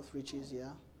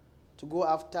 to go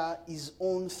after his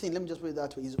own thing. Let me just put it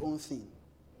that way, his own thing.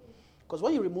 Because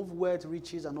when you remove wealth,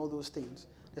 riches, and all those things,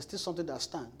 there's still something that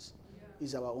stands,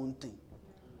 is our own thing.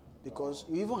 Because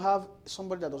you even have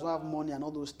somebody that doesn't have money and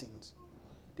all those things.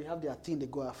 They have their thing they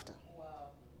go after.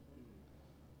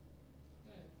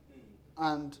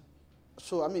 And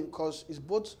so, because it's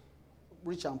both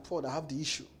rich and poor that have the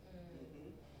issue.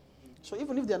 So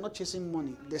even if they are not chasing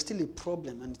money, there's still a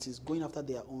problem and it is going after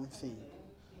their own thing.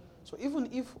 So even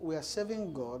if we are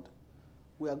serving God,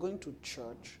 we are going to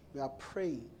church, we are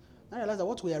praying, now realize that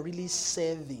what we are really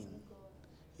serving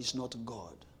is not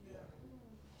God.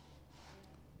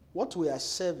 What we are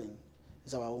serving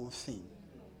is our own thing.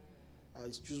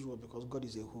 It's choose word because God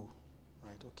is a who.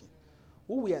 Right, okay.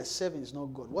 Who we are serving is not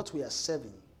God. What we are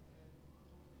serving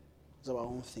is our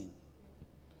own thing.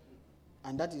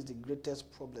 And that is the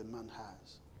greatest problem man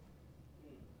has.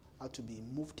 How to be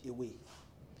moved away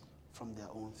from their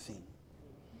own thing.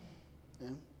 Yeah?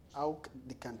 How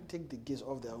they can take the gaze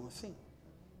off their own thing.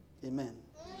 Amen.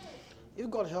 If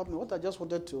God help me, what I just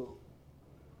wanted to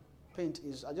paint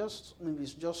is,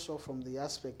 it's just so from the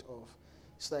aspect of,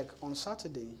 it's like on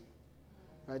Saturday,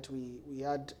 right, we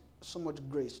had so much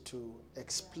grace to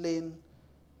explain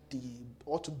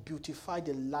or to beautify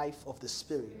the life of the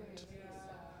Spirit.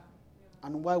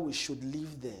 And why we should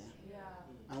live there.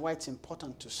 And why it's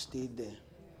important to stay there.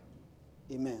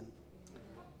 Amen.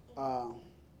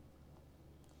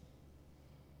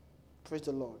 Praise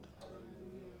the Lord.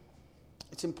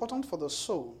 It's important for the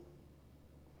soul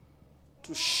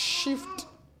to shift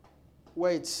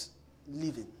where it's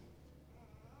living.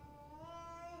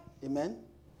 Amen.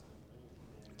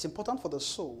 It's important for the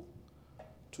soul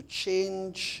to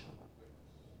change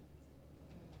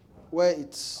where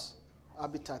its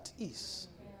habitat is.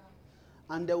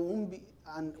 And there won't be,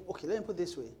 let me put it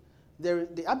this way.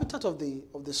 The habitat of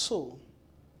the soul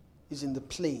is in the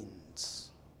plains.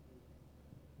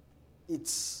 Let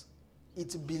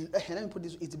me put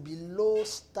this, it's below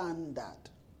standard.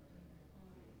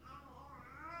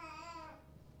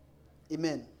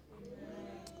 Amen.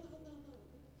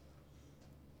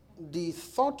 The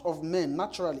thought of men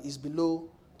naturally is below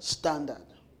standard.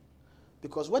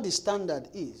 Because what the standard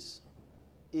is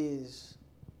it's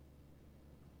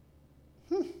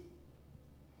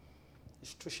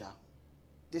Trisha.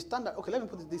 The standard, let me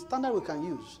put it, the standard we can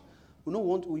use,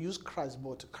 we use Christ,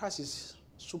 but Christ is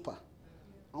super.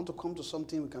 I want to come to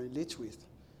something we can relate with.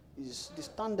 The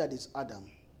standard is Adam.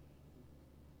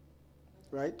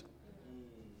 Right?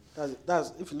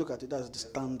 That's if you look at it, that's the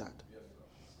standard.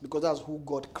 Because that's who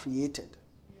God created.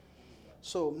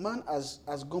 So man has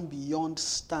gone beyond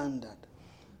standard.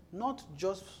 Not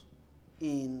just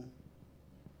in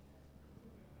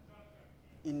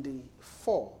the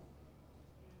fall,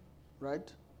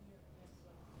 right?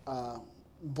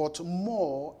 But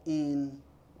more in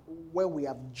where we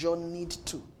have journeyed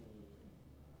to,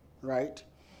 right?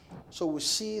 So we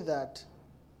see that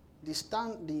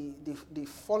the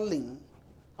falling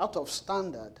out of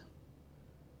standard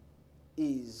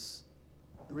is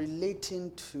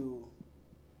relating to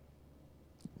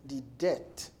the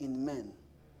death in men,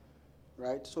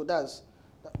 right? So the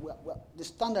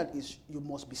standard is you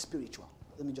must be spiritual.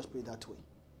 Let me just put it that way.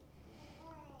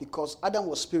 Because Adam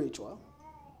was spiritual,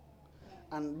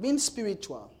 and being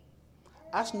spiritual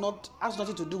has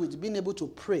nothing to do with being able to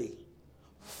pray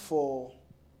for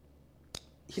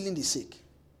healing the sick,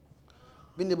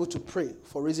 being able to pray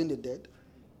for raising the dead,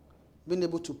 being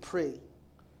able to pray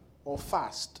or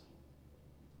fast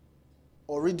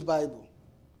or read Bible.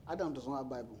 Adam does not have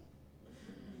Bible.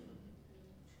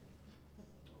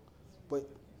 But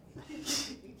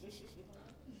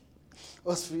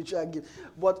or spiritual gift.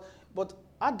 But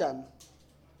Adam,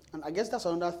 and I guess that's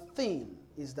another thing,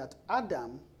 is that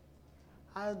Adam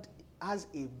had has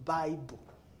a Bible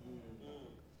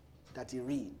that he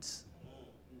reads.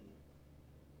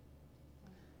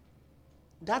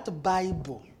 That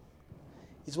Bible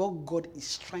is what God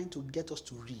is trying to get us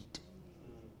to read.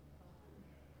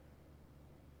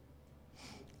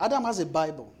 Adam has a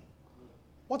Bible.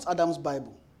 What's Adam's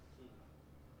Bible?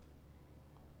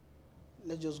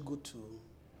 Let's just go to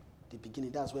the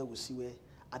beginning. That's where we see where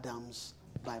Adam's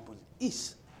Bible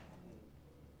is.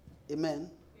 Amen.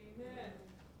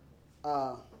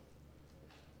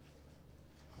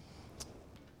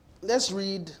 Let's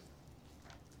read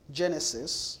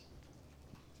Genesis.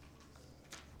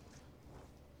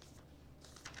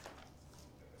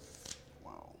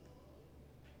 Wow.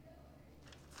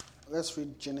 Let's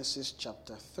read Genesis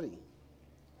chapter 3.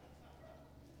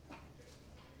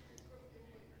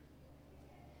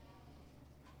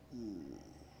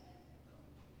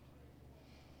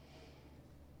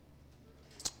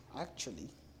 Actually,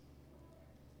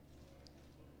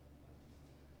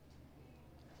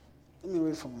 let me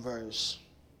read from verse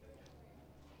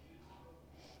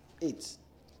 8. It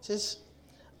says,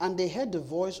 "And they heard the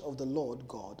voice of the Lord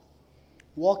God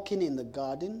walking in the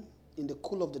garden in the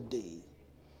cool of the day.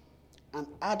 And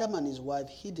Adam and his wife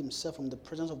hid himself from the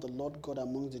presence of the Lord God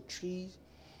among the trees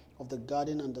of the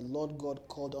garden. And the Lord God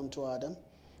called unto Adam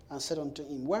and said unto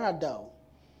him, Where art thou?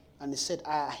 And he said,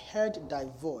 I heard thy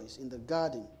voice in the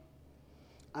garden,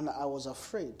 and I was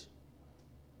afraid,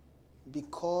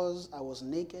 because I was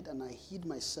naked and I hid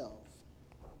myself."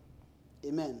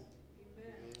 Amen.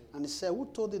 And he said, "Who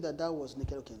told thee that thou was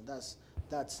naked?" Okay,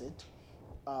 that's it.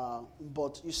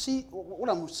 But you see, what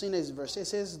I'm seeing is verse 8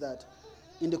 says that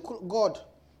in the cool, God,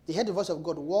 they heard the voice of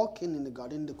God walking in the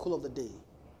garden in the cool of the day,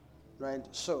 right?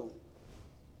 So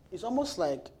it's almost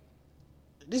like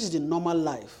this is the normal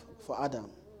life for Adam,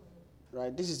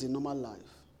 right? This is the normal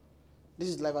life. This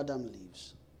is the life Adam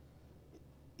lives.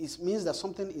 It means that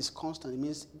something is constant. It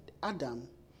means Adam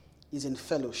is in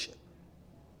fellowship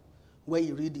where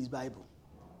he reads his Bible.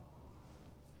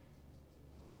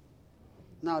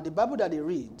 Now, the Bible that he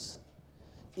reads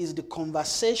is the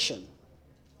conversation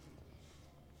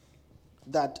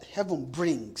that heaven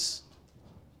brings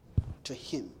to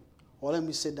him. Or let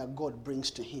me say that God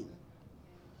brings to him.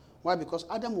 Why? Because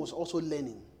Adam was also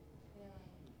learning.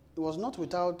 It was not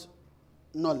without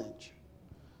knowledge.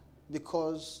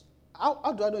 Because,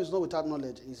 how do I know it's not without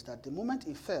knowledge? Is that the moment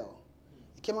he fell,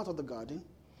 he came out of the garden,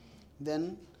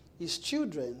 then his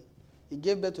children, he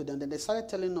gave birth to them, then they started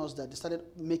telling us that they started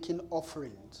making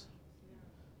offerings.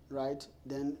 Right?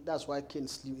 Then that's why Cain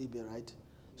slew Abel, right?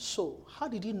 So, how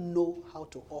did he know how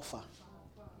to offer?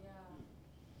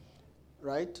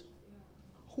 Right?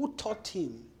 Who taught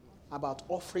him about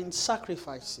offering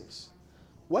sacrifices?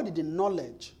 Where did the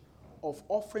knowledge of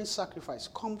offering sacrifice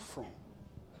come from?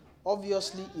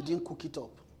 Obviously, he didn't cook it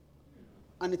up.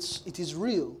 And it is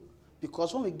real,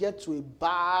 because when we get to a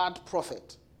bad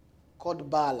prophet called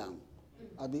Balaam,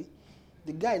 Abi,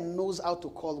 the guy knows how to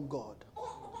call God.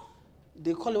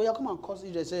 They call him, come and cause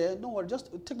Israel. Say, no worry, just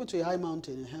take me to a high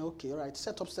mountain. Okay, all right,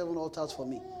 set up 7 altars for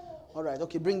me. All right,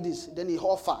 okay, bring this. Then he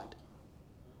offered.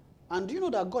 And do you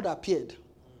know that God appeared?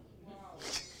 Wow.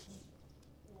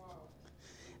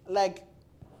 Like,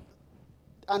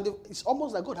 and it's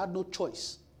almost like God had no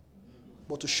choice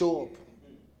but to show up.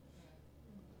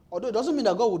 Although it doesn't mean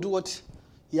that God will do what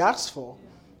he asked for,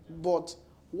 but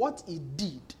what he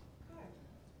did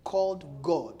called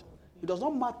God. It does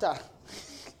not matter.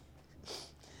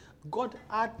 God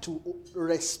had to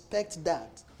respect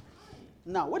that.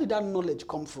 Now, where did that knowledge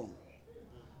come from?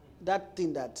 That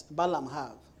thing that Balaam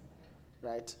have,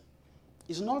 right?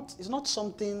 It's not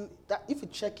something that if you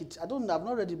check it, I've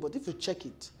not read it, but if you check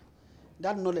it,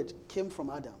 that knowledge came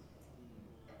from Adam.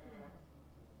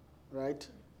 Right?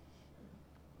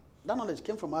 That knowledge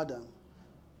came from Adam.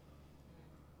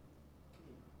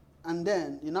 And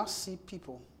then you now see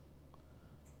people,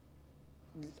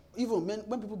 even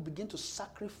when people begin to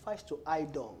sacrifice to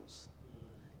idols,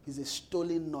 it's a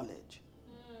stolen knowledge.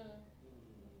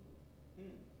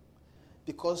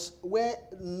 Because where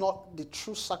not the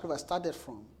true sacrifice started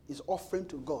from is offering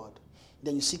to God.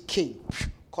 Then you see Cain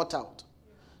cut out.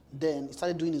 Then he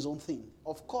started doing his own thing.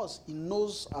 Of course, he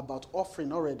knows about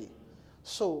offering already.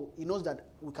 So he knows that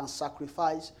we can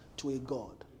sacrifice to a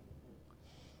God.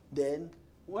 Then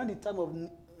when the time of,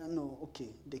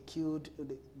 they killed,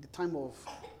 the time of,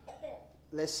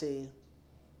 let's say,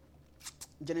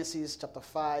 Genesis chapter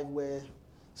 5, where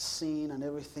sin and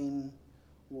everything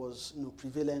was,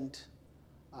 prevalent.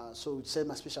 So it said,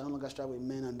 my speech shall no longer strive with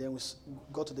men. And then we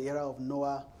got to the era of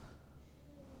Noah.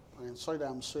 And I'm sorry that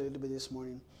I'm sorry a little bit this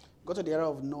morning. Got to the era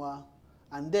of Noah.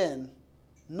 And then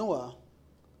Noah,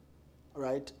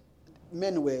 right,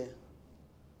 men were,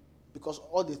 because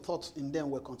all the thoughts in them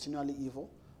were continually evil,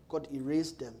 God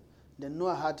erased them. Then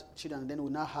Noah had children, and then we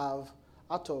now have,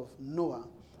 out of Noah,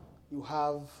 you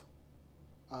have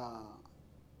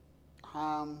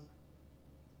Ham,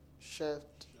 Shem,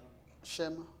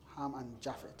 Ham, and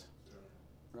Japheth.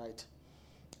 Right?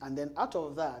 And then out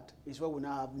of that is where we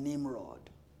now have Nimrod.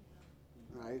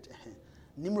 Right?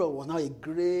 Nimrod was now a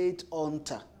great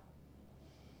hunter.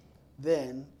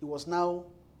 Then he was now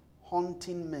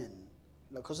hunting men.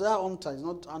 Because that hunter is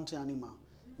not hunting animal.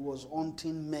 He was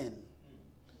hunting men.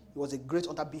 He was a great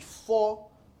hunter before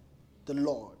the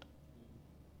Lord.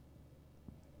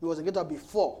 He was a great hunter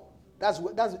before. That's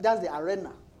the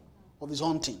arena of his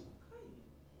hunting.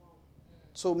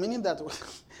 So meaning that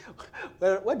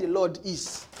where the Lord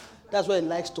is, that's where he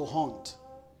likes to hunt.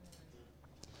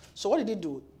 So what did he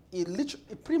do? He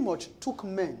pretty much took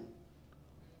men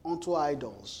onto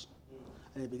idols.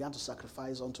 And he began to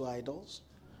sacrifice unto idols.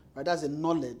 Right? That's the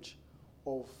knowledge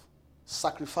of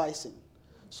sacrificing.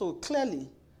 So clearly,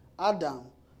 Adam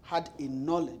had a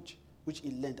knowledge which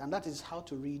he learned. And that is how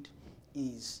to read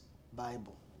his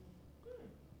Bible.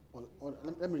 Or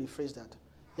let me rephrase that.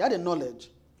 He had a knowledge.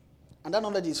 And that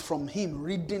knowledge is from him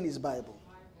reading his Bible.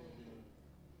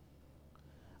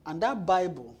 And that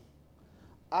Bible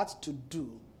had to do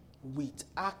with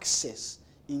access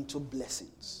into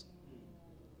blessings.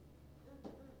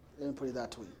 Let me put it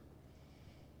that way.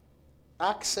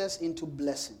 Access into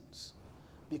blessings.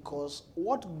 Because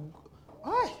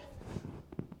why?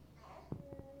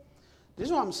 The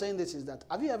reason why I'm saying this is that,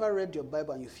 have you ever read your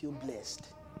Bible and you feel blessed?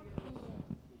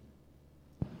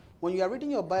 When you are reading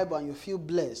your Bible and you feel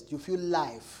blessed, you feel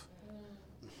life.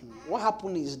 What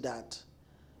happens is that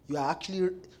you are actually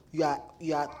you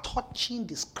are touching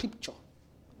the scripture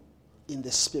in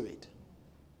the spirit.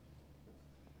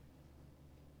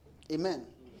 Amen.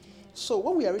 So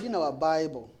when we are reading our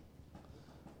Bible,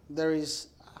 there is,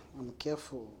 I'm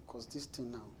careful because this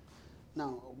thing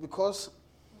now, because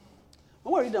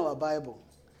when we're reading our Bible,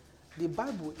 the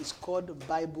Bible is called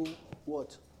Bible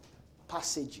what?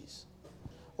 Passages.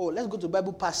 Oh, let's go to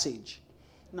Bible passage.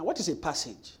 Now, what is a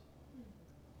passage?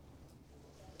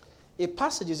 A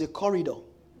passage is a corridor,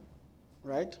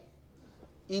 right?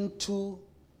 Into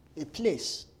a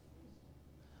place.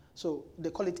 So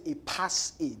they call it a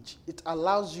passage. It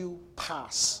allows you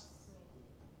pass.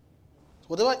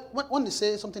 Whatever, when they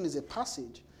say something is a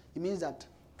passage, it means that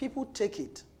people take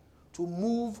it to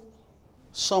move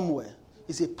somewhere.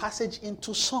 It's a passage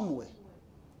into somewhere.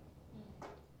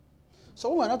 So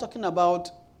when we're not talking about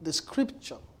the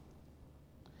scripture,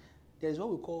 there is what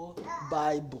we call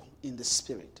Bible in the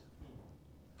spirit.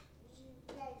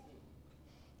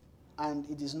 And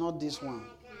it is not this one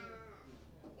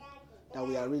that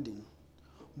we are reading.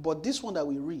 But this one that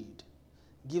we read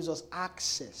gives us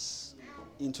access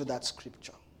into that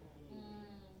scripture.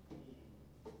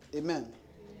 Amen.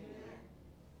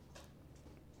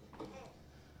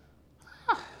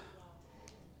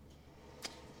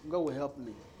 God will help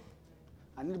me.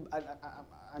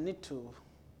 I need to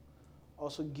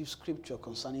also give scripture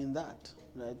concerning that,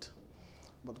 right?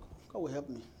 But God will help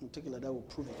me. We'll take it like that, we'll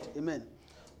prove it. Amen.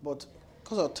 But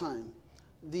because of time,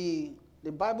 the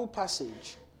Bible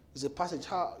passage is a passage.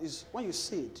 When you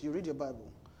see it, you read your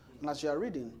Bible. And as you are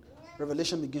reading,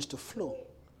 revelation begins to flow.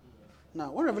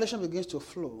 Now, when revelation begins to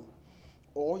flow,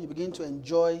 or you begin to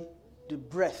enjoy the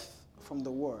breath from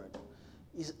the word,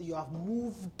 you have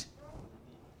moved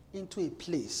into a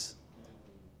place.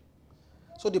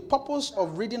 So the purpose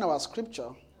of reading our scripture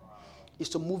is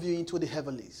to move you into the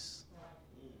heavenlies.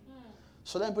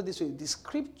 So let me put it this way. The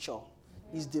scripture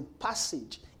is the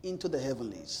passage into the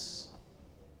heavenlies.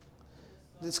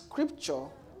 The scripture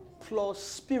plus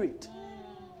spirit.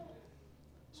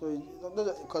 So,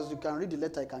 because you can read the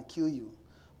letter, it can kill you.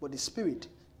 But the spirit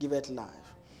giveth life.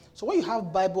 So when you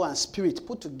have Bible and spirit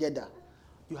put together,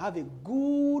 you have a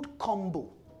good combo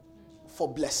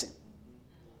for blessing.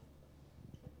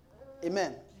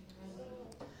 Amen.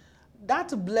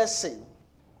 That blessing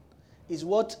is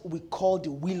what we call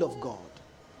the will of God.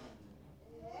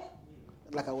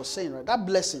 Like I was saying, right? That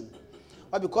blessing.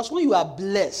 But because when you are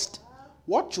blessed,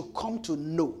 what you come to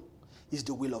know is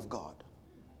the will of God.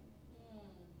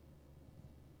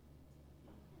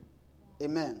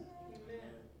 Amen.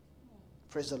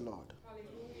 Praise the Lord.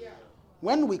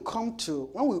 When we come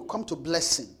to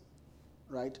blessing,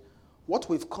 right? What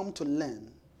we've come to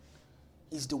learn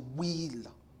is the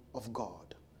will of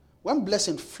God. When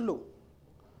blessing flow,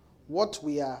 what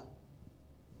we are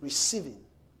receiving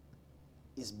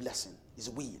is blessing, is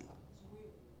will.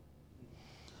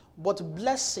 But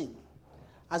blessing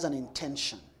has an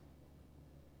intention.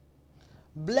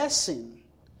 Blessing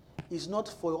is not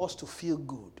for us to feel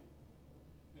good.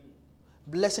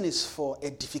 Blessing is for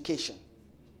edification.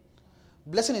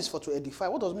 Blessing is for to edify.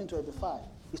 What does it mean to edify?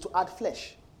 It's to add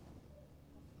flesh.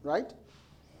 Right?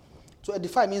 To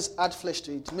edify means add flesh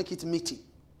to it, make it meaty.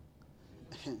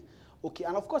 Okay,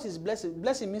 and of course it's blessing.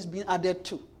 Blessing means being added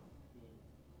to.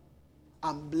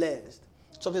 I'm blessed.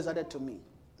 Something is added to me.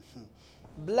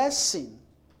 Blessing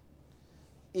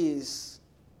is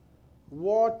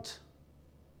what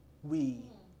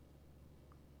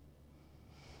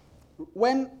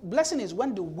blessing is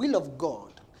when the will of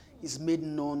God is made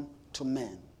known to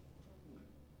men.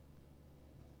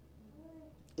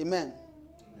 Amen.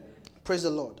 Praise the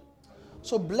Lord.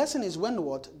 So blessing is when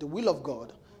what? The will of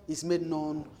God is made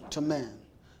known to men.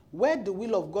 Where the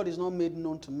will of God is not made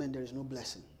known to men, there is no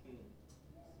blessing.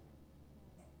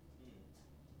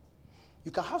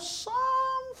 You can have some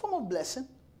form of blessing,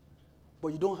 but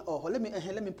you don't, let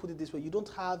me put it this way, you don't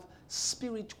have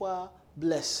spiritual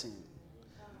blessing.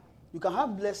 You can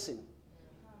have blessing,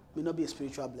 may not be a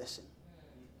spiritual blessing.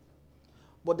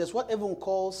 But there's what everyone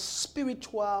calls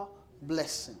spiritual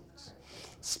blessings.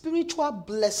 Spiritual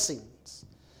blessings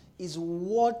is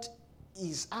what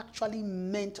is actually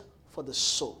meant for the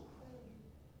soul.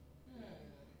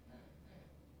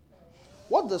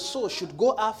 What the soul should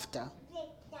go after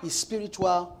is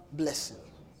spiritual blessing.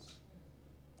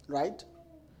 Right?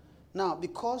 Now,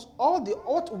 because what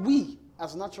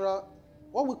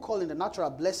we call in the natural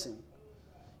blessing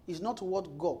is not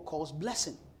what God calls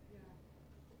blessing.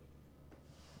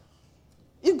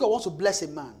 If God wants to bless a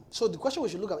man, so the question we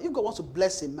should look at, if God wants to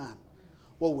bless a man,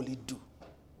 what will he do?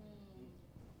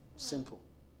 Simple.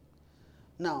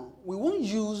 Now, we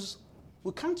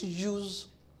can't use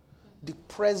the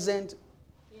present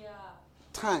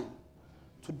time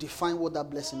to define what that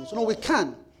blessing is. No, we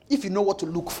can, if you know what to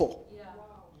look for. Yeah.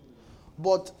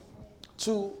 But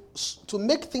to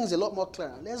make things a lot more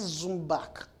clear, let's zoom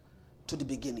back to the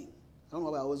beginning. I don't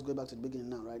know why I always go back to the beginning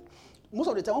now, right? Most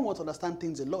of the time, when we want to understand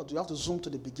things a lot, you have to zoom to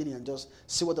the beginning and just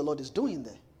see what the Lord is doing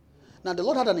there. Now, the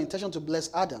Lord had an intention to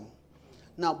bless Adam.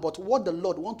 Now, but what the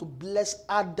Lord wants to bless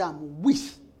Adam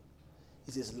with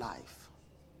is his life.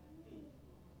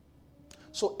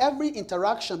 So every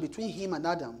interaction between him and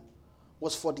Adam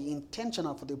was for the intention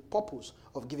and for the purpose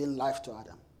of giving life to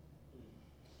Adam.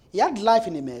 He had life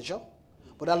in a measure,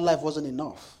 but that life wasn't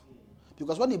enough.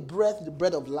 Because when he breathed the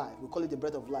breath of life, we call it the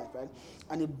breath of life, right?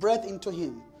 And he breathed into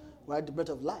him, right, the breath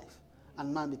of life,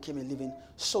 and man became a living.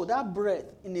 So that breath,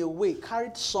 in a way,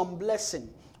 carried some blessing.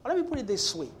 But let me put it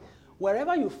this way.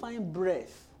 Wherever you find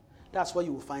breath, that's where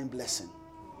you will find blessing.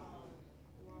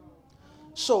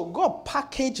 So God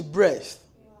packaged breath,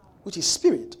 which is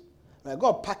spirit. Right?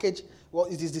 God packaged, well,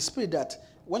 it is the spirit that,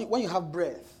 when you have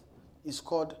breath, it's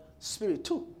called spirit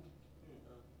too.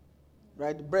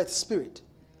 Right? Breath, spirit.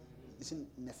 It's in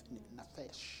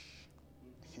nefesh.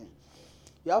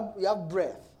 You have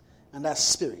breath, and that's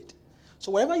spirit.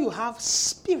 So wherever you have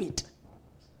spirit,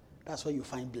 that's where you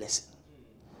find blessing.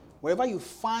 Wherever you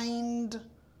find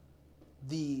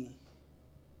the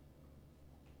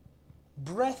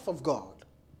breath of God,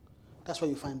 that's where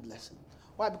you find blessing.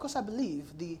 Why? Because I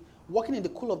believe the walking in the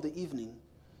cool of the evening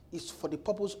is for the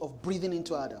purpose of breathing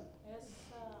into Adam.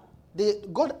 Yes, sir.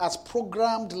 God has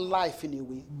programmed life in a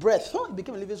way. Breath, he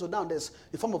became a living soul. Now there's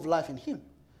a form of life in him.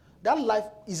 That life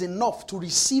is enough to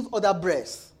receive other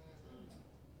breath.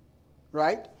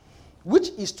 Right? Which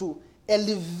is to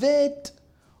elevate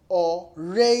or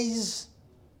raise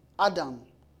Adam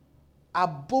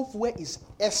above where his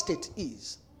estate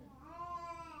is.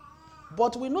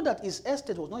 But we know that his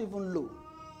estate was not even low.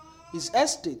 His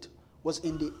estate was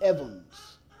in the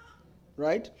heavens.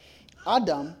 Right?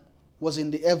 Adam was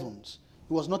in the heavens.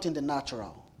 He was not in the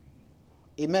natural.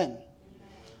 Amen.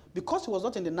 Because he was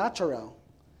not in the natural,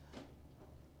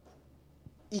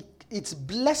 its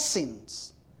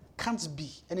blessings can't be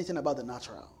anything about the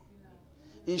natural.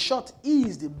 In short, he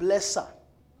is the blesser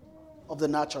of the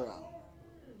natural.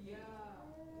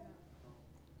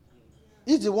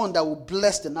 He's the one that will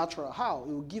bless the natural. How?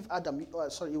 He will give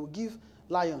he will give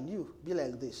lion, you be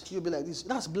like this, you be like this.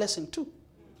 That's blessing too.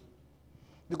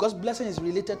 Because blessing is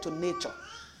related to nature.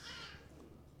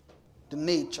 The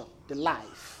nature, the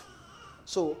life.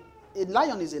 So a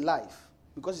lion is a life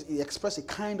because it expresses a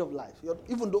kind of life.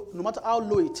 Even though, no matter how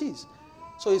low it is.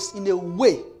 So it's in a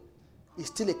way, it's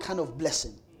still a kind of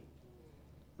blessing.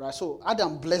 Right? So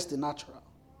Adam blessed the natural.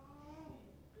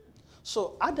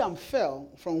 So Adam fell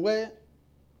from where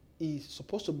he's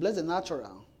supposed to bless the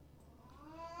natural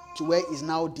to where he's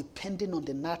now depending on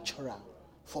the natural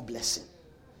for blessing.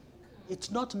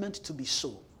 It's not meant to be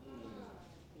so.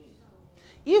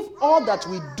 If all that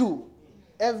we do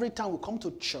every time we come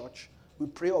to church, we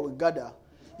pray or we gather,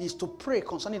 is to pray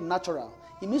concerning the natural.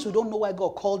 It means we don't know why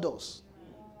God called us.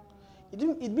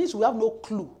 It means we have no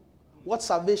clue what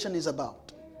salvation is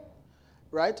about.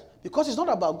 Right? Because it's not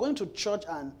about going to church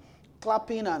and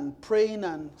clapping and praying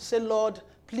and say, Lord,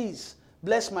 please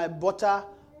bless my butter,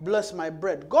 bless my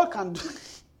bread. God can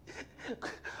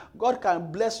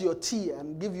bless your tea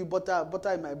and give you butter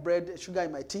in my bread, sugar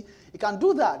in my tea. He can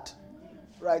do that.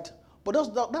 Right? But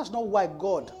that's not why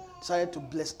God decided to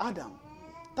bless Adam.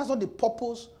 That's not the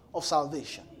purpose of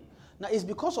salvation. Now, it's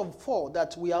because of fall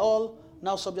that we are all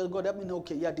now subject to God. That means,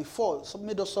 okay, yeah, the fall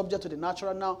made us subject to the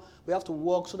natural now. We have to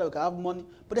work so that we can have money.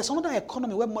 But there's another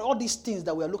economy where all these things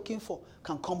that we are looking for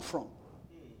can come from.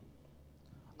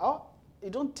 Oh, you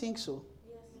don't think so?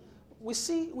 Yes. We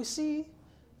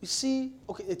see,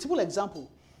 okay, a typical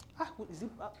example.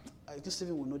 This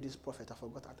Stephen will know this prophet, I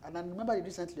forgot that. And I remember it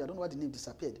recently, I don't know why the name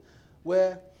disappeared,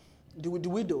 where the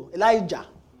widow, Elijah,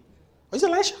 was it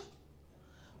Elisha?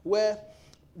 Where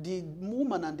the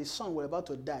woman and the son were about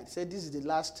to die. He said, this is the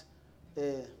last,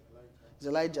 it's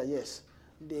Elijah, yes.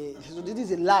 So this is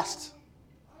the last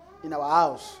in our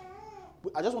house.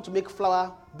 I just want to make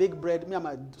flour, bake bread. Me and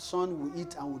my son will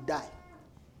eat and will die.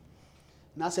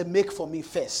 And I said, make for me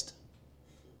first.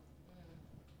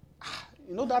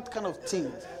 You know that kind of thing.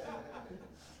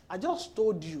 I just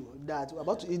told you that we're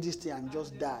about to eat this thing and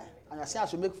just die. And I said I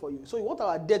should make for you. So you want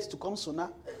our death to come sooner?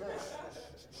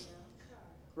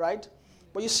 Right?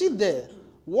 But you see there,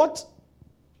 what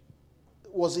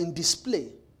was in display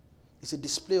is a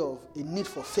display of a need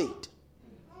for faith.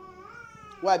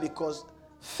 Why? Because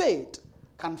faith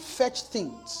can fetch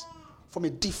things from a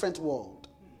different world.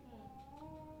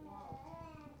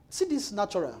 See this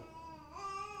natural.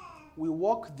 We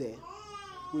walk there,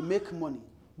 we make money.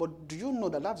 But do you know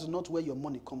that that's not where your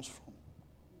money comes from?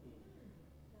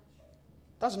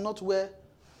 That's not where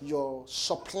your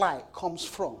supply comes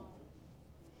from.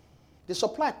 The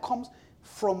supply comes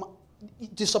from, let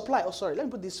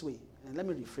me put it this way, and let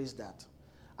me rephrase that.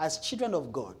 As children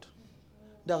of God,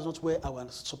 that's not where our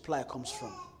supply comes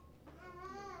from.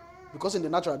 Because in the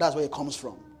natural, that's where it comes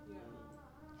from.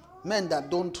 Men that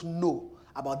don't know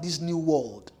about this new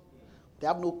world, they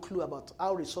have no clue about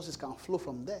how resources can flow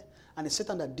from there. And it's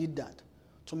Satan that did that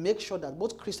to make sure that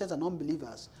both Christians and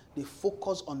unbelievers, they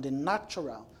focus on the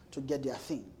natural to get their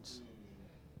things.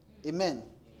 Amen.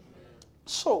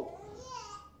 So,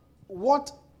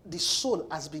 what the soul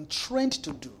has been trained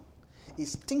to do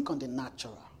is think on the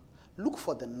natural. Look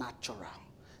for the natural.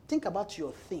 Think about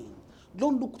your thing.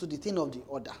 Don't look to the thing of the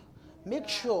other. Make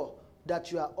sure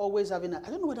that you are always having I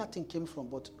don't know where that thing came from,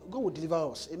 but God will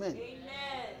deliver us. Amen. Amen.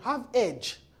 Have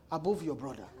edge above your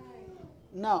brother.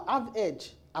 Now, have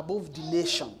edge above the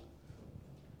nation.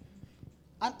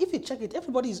 And if you check it,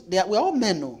 we're all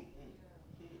men, no?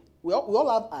 We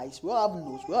all have eyes, we all have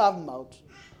nose, we all have mouth.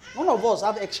 None of us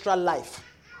have extra life.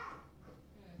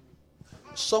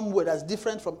 Somewhere that's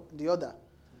different from the other.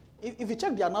 If you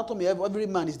check the anatomy, every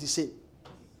man is the same.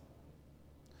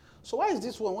 So why is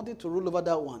this one wanting to rule over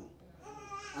that one?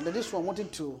 And then this one wanting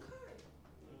to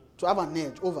have an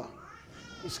edge over?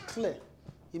 It's clear.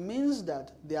 It means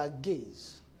that their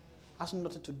gaze has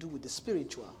nothing to do with the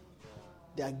spiritual.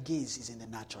 Their gaze is in the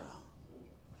natural.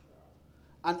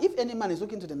 And if any man is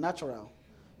looking to the natural,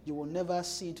 you will never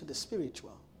see into the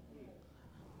spiritual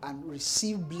and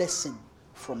receive blessing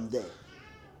from there.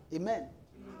 Amen.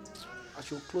 I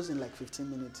should close in like 15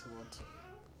 minutes.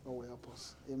 God will help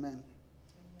us. Amen.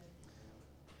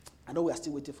 I know we are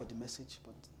still waiting for the message,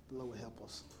 but the Lord will help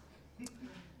us.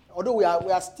 Although we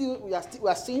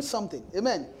are seeing something.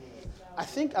 Amen. I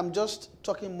think I'm just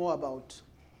talking more about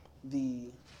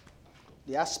the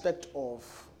aspect of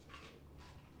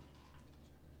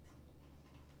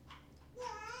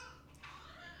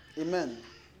Amen.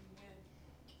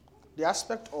 The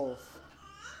aspect of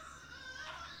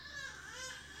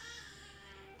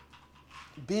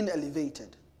being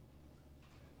elevated.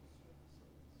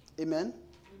 Amen.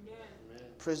 Amen.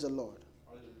 Praise the Lord.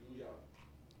 Hallelujah.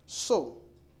 So,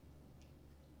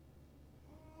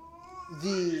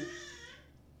 the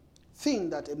thing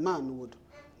that a man would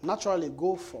naturally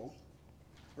go for,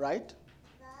 right,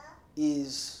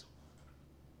 is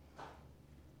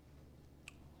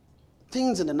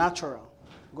things in the natural.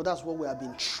 Because that's what we have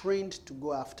been trained to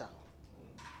go after,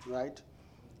 right?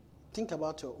 Think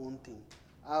about your own thing.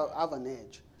 Have an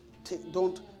edge.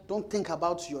 Don't think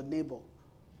about your neighbor.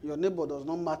 Your neighbor does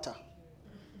not matter.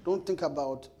 Don't think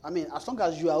about, as long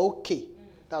as you are okay,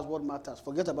 that's what matters.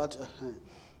 Forget about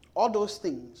all those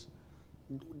things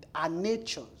are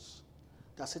natures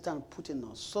that Satan put in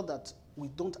us so that we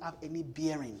don't have any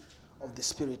bearing of the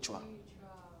spiritual.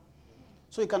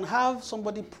 So you can have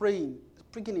somebody praying,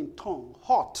 speaking in tongue,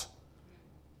 hot,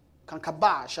 can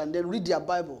kabash, and then read their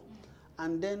Bible.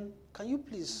 And then, can you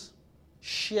please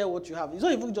share what you have? You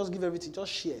don't even just give everything,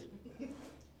 just share.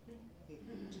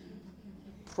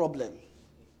 Problem.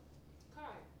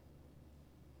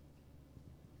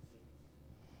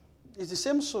 It's the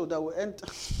same soul that will enter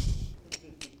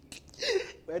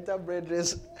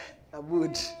brethren's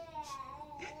abode.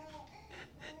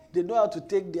 They know how to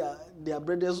take their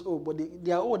brethren's own, but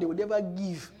their own they will never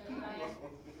give.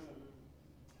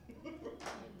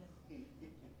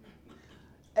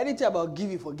 Anything about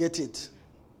giving, forget it.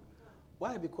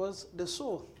 Why? Because the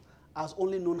soul has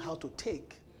only known how to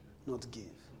take, not give.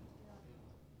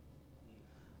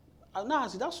 And now,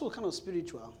 is that soul kind of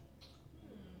spiritual?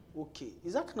 Okay.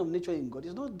 Is that kind of nature in God?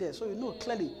 It's not there. So you know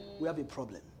clearly we have a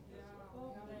problem.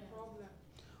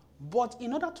 But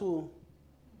in order to,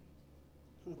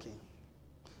 okay,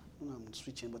 I'm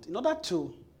switching. But in order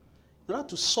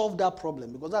to solve that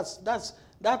problem, because that's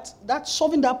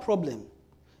solving that problem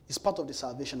is part of the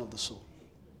salvation of the soul.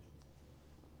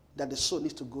 That the soul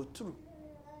needs to go through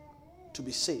to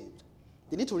be saved.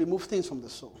 They need to remove things from the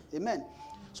soul. Amen.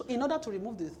 So in order to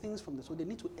remove the things from the soul, they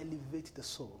need to elevate the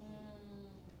soul.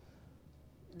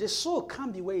 The soul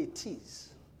can't be where it is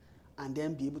and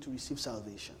then be able to receive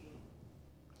salvation.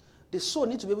 The soul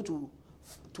needs to be able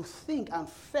to think and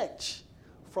fetch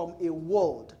from a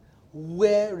world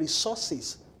where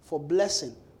resources for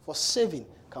blessing, for saving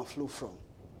can flow from.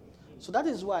 So that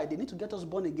is why they need to get us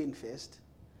born again first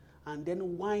and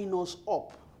then wind us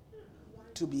up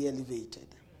to be elevated.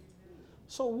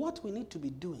 So what we need to be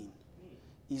doing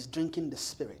is drinking the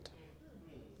Spirit.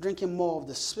 Drinking more of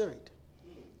the Spirit.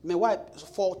 Why?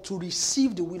 To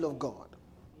receive the will of God.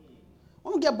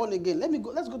 When we get born again,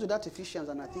 let's go to that Ephesians,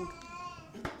 and I think,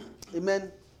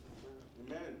 amen.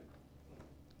 Amen.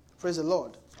 Praise the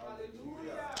Lord.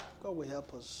 Hallelujah. God will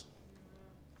help us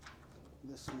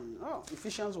this morning. Oh,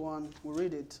 Ephesians 1, we'll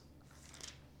read it.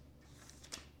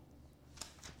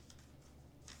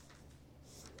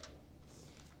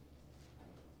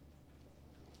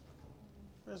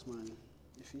 Where's my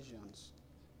Ephesians?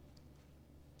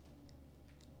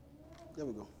 There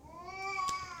we go.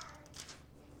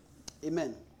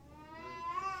 Amen.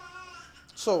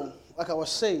 So, like I was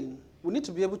saying, we need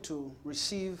to be able to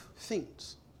receive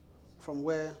things from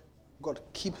where God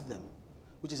keeps them,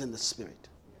 which is in the Spirit.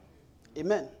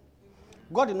 Amen.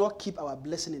 God did not keep our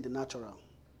blessing in the natural.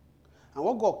 And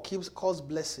what God calls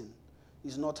blessing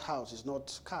is not house, is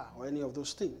not car, or any of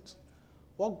those things.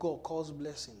 What God calls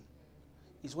blessing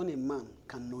is when a man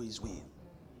can know his will.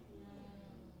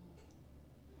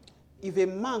 If a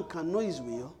man can know his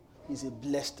will, he's a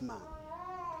blessed man.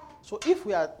 So if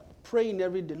we are praying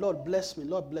every day, Lord bless me,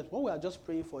 Lord bless me, what we are just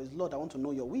praying for is, Lord, I want to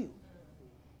know your will.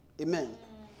 Amen.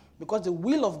 Because the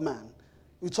will of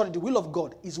the will of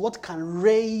God is what can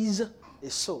raise a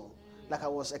soul. Like I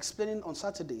was explaining on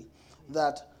Saturday,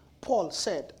 that Paul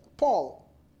said, Paul,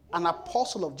 an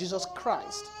apostle of Jesus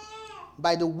Christ,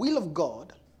 by the will of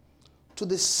God, to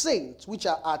the saints which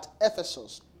are at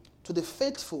Ephesus, to the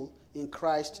faithful in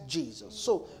Christ Jesus.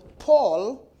 So,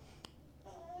 Paul,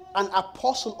 an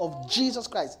apostle of Jesus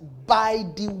Christ, by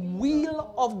the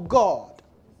will of God.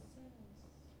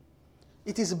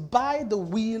 It is by the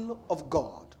will of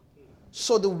God.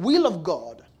 So, the will of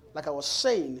God, like I was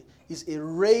saying, is a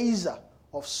raiser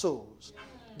of souls.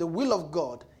 The will of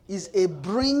God is a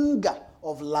bringer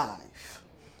of life.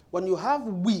 When you have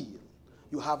will,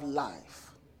 you have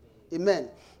life. Amen.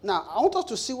 Now, I want us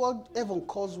to see what Evan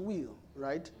calls will,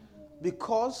 right?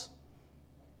 Because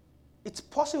it's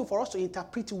possible for us to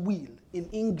interpret will in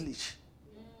English.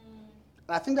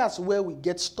 And I think that's where we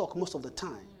get stuck most of the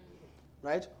time,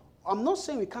 right? I'm not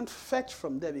saying we can't fetch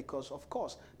from there because, of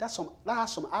course, that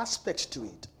has some aspects to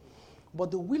it. But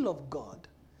the will of God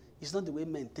is not the way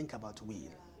men think about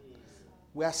will.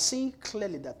 We are seeing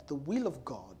clearly that the will of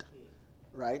God,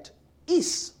 right,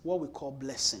 is what we call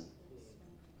blessing.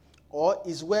 Or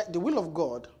is where the will of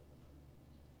God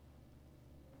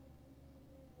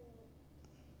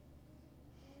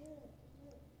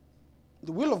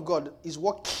is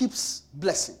what keeps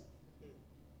blessing,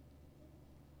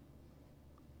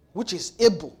 which is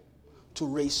able to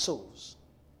raise souls.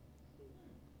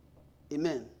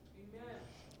 Amen.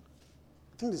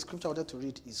 I think the scripture I wanted to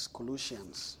read is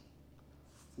Colossians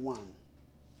 1,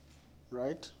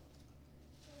 right?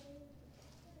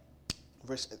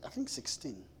 Verse, I think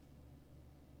 16.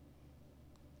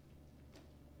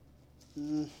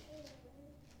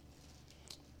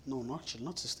 No, not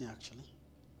 16 actually.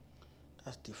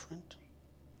 That's different.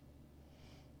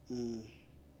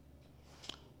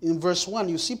 in verse 1,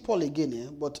 you see Paul again here,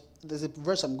 but there's a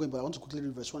verse I'm going, but I want to quickly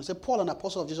read verse 1. It says, Paul, an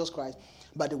apostle of Jesus Christ,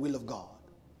 by the will of God.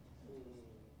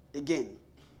 Again,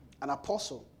 an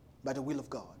apostle by the will of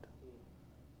God.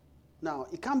 Now,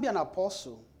 it can't be an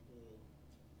apostle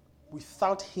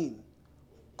without him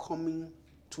coming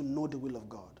to know the will of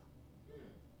God.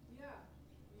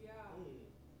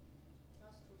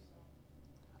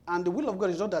 And the will of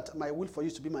God is not that my will for you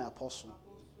is to be my apostle.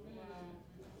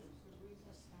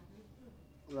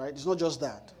 Right? It's not just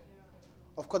that.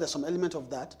 Of course, there's some element of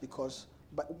that because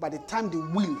by the time the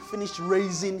will finished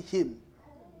raising him,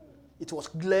 it was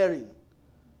glaring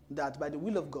that by the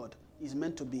will of God, he's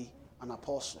meant to be an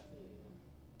apostle.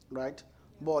 Right?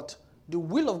 But the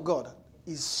will of God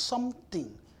is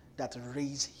something that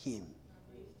raised him.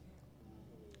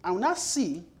 I will now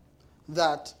see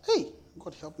that, hey,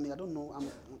 God help me, I don't know.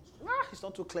 It's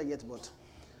not too clear yet, but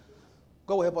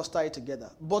God will help us tie it together.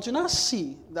 But you now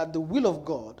see that the will of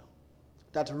God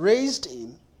that raised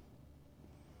him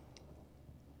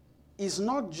is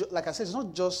not, like I said, it's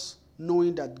not just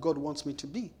knowing that God wants me to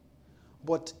be,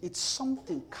 but it's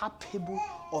something capable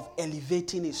of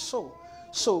elevating his soul.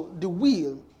 So the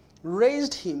will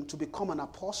raised him to become an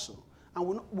apostle.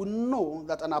 And we know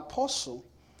that an apostle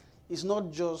is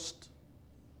not just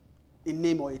a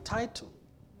name or a title.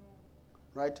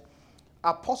 Right?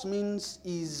 Apostle means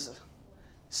is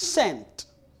sent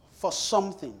for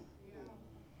something.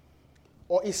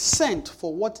 Or is sent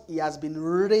for what he has been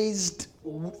raised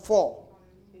for.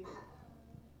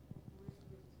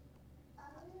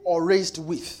 Or raised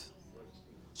with.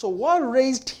 So what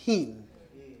raised him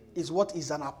is what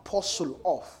is an apostle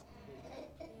of.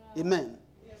 Amen.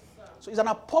 So he's an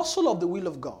apostle of the will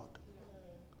of God.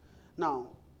 Now,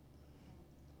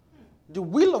 the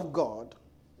will of God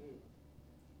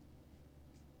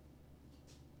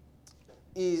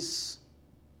is,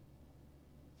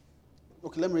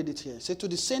 okay, let me read it here. Say to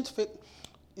the saint faith.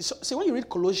 See, when you read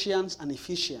Colossians and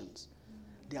Ephesians,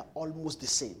 they are almost the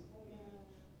same.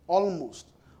 Almost.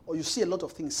 Or you see a lot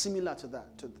of things similar to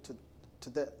that, to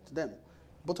them.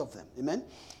 Both of them. Amen?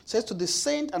 It says to the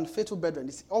saint and faithful brethren.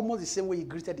 It's almost the same way he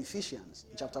greeted Ephesians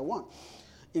in chapter 1.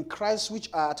 In Christ which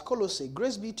are at Colossae,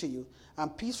 grace be to you,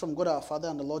 and peace from God our Father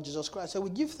and the Lord Jesus Christ. So we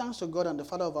give thanks to God and the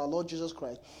Father of our Lord Jesus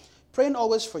Christ, praying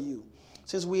always for you,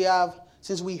 since we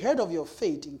heard of your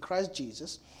faith in Christ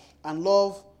Jesus, and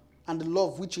the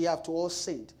love which you have to all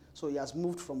saints. So he has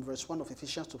moved from verse 1 of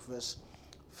Ephesians to verse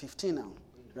 15 now,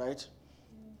 right?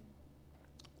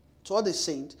 To all the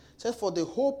saints, says, for the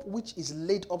hope which is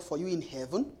laid up for you in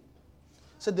heaven.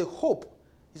 So the hope,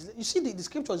 you see the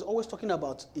scripture is always talking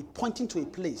about pointing to a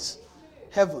place.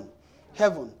 Heaven.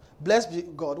 Blessed be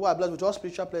God, who are blessed with all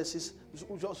spiritual places,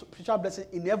 spiritual blessings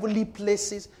in heavenly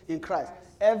places in Christ.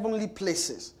 Heavenly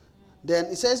places. Then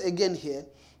it says again here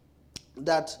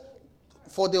that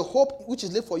for the hope which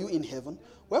is laid for you in heaven,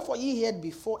 wherefore ye heard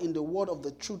before in the word of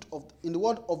the truth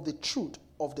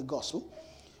of the gospel,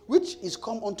 which is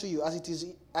come unto you as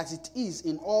it is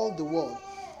in all the world,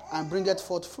 and bringeth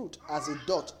forth fruit, as it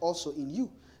doth also in you,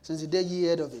 since the day ye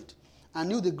heard of it, and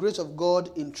knew the grace of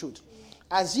God in truth.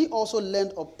 As ye also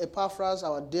learned of Epaphras,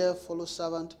 our dear fellow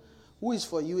servant, who is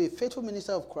for you a faithful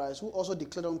minister of Christ, who also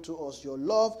declared unto us your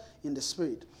love in the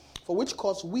Spirit, for which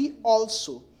cause we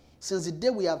also, since the day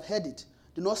we have heard it,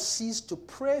 do not cease to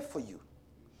pray for you,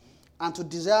 and to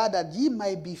desire that ye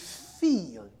might be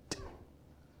filled.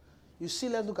 You see,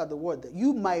 let's look at the word there.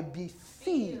 You might be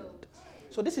filled.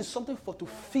 So this is something for to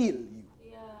fill you.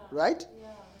 Yeah. Right? Yeah.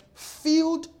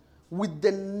 Filled with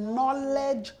the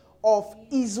knowledge of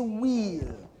his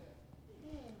will.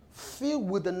 Filled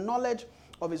with the knowledge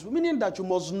of his will. Meaning that you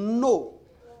must know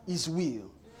his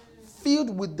will.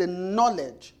 Filled with the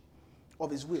knowledge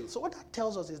of his will. So what that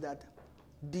tells us is that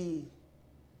the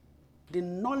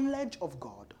knowledge of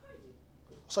God,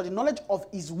 so the knowledge of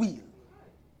his will,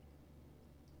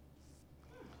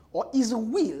 or his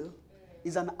will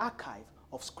is an archive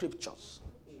of scriptures.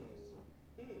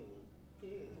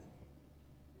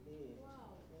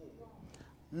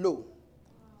 Lo,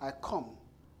 I come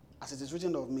as it is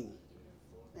written of me,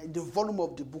 in the volume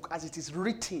of the book, as it is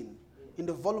written in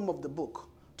the volume of the book,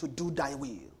 to do thy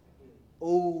will,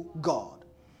 O God.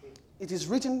 It is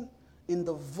written in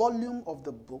the volume of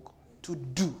the book to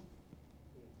do.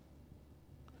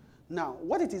 Now,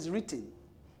 what it is written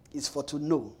is for to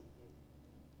know.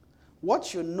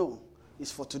 What you know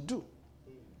is for to do,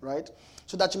 right?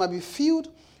 So that you might be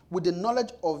filled with the knowledge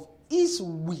of his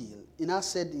will. And I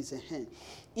said this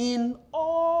in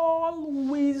all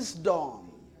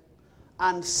wisdom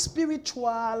and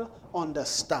spiritual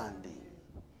understanding.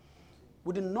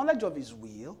 With the knowledge of his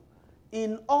will,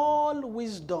 in all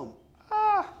wisdom.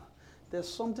 There's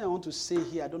something I want to say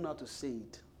here. I don't know how to say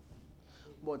it.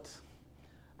 But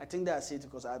I think that I say it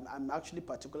because I'm actually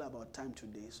particular about time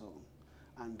today. So,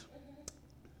 and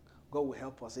God will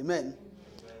help us. Amen.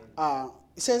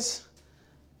 It says,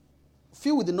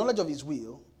 filled with the knowledge of his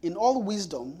will, in all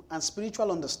wisdom and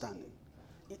spiritual understanding.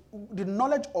 The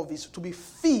knowledge of his, to be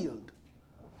filled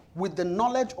with the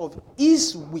knowledge of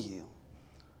his will,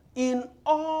 in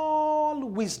all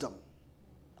wisdom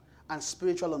and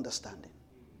spiritual understanding.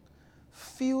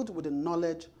 Filled with the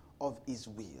knowledge of his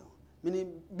will.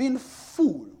 Meaning being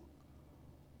full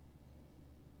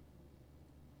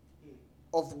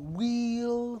of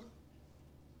will,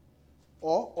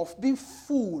 or of being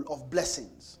full of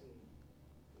blessings.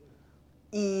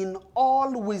 In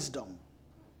all wisdom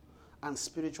and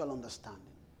spiritual understanding.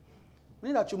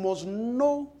 Meaning that you must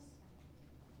know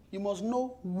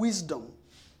wisdom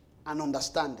and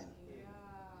understanding.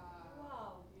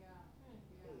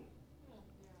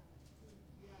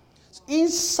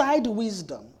 Inside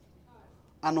wisdom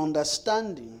and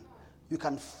understanding, you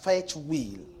can fetch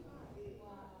will.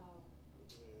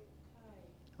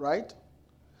 Right?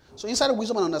 So inside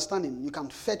wisdom and understanding, you can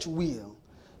fetch will.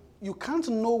 You can't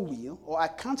know will, or I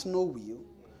can't know will,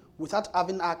 without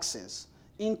having access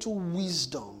into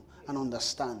wisdom and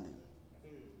understanding.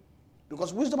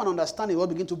 Because wisdom and understanding will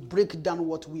begin to break down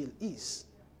what will is.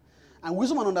 And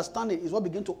wisdom and understanding is what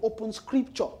begin to open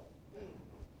scripture.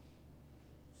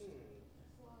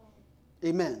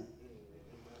 Amen.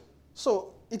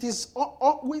 So it is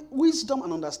wisdom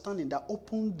and understanding that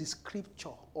open the scripture,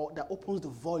 or that opens the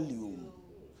volume.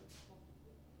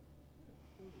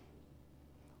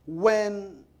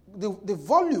 When the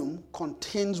volume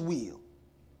contains will,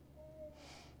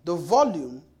 the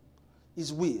volume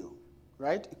is will,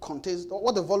 right? It contains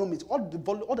what the volume is. All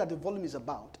that the volume is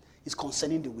about is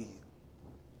concerning the will.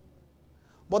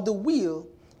 But the will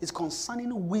is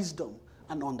concerning wisdom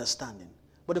and understanding.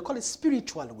 But they call it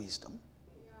spiritual wisdom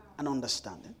and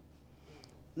understanding.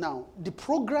 Now, the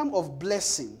program of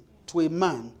blessing to a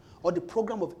man, or the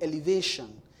program of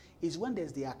elevation, is when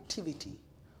there's the activity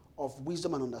of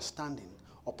wisdom and understanding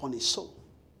upon a soul.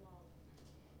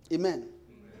 Amen.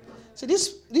 So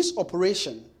this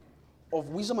operation of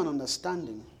wisdom and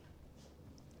understanding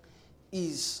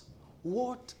is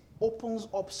what opens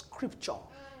up scripture.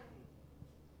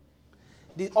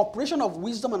 The operation of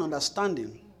wisdom and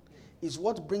understanding is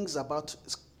what brings about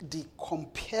the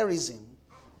comparison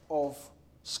of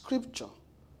scripture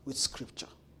with scripture.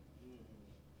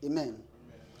 Amen.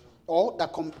 Or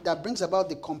that brings about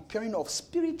the comparing of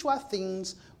spiritual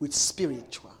things with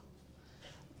spiritual.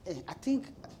 I think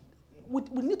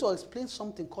we need to explain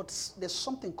something called, there's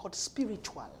something called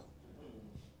spiritual.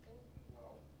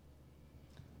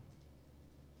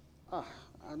 I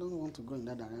don't want to go in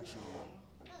that direction.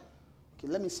 Okay,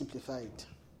 let me simplify it.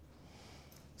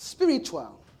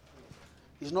 Spiritual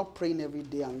is not praying every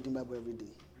day and reading the Bible every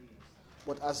day.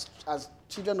 But as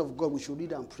children of God, we should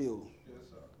read and pray.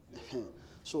 Yes, sir.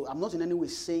 So I'm not in any way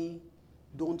saying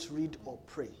don't read or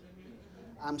pray.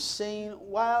 I'm saying,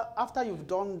 well, after you've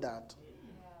done that,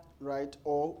 right,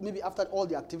 or maybe after all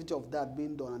the activity of that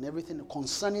being done and everything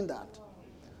concerning that,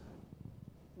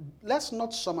 let's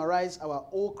not summarize our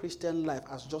whole Christian life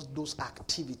as just those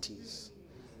activities.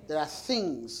 There are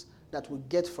things that we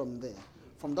get from there.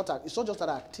 From that, it's not just that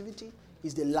activity,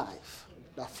 it's the life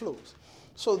that flows.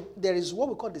 So there is what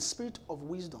we call the spirit of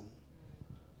wisdom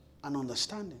and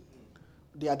understanding.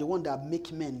 They are the ones that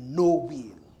make men know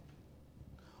will,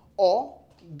 or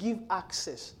give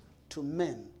access to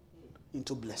men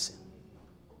into blessing.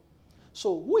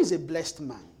 So who is a blessed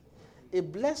man? A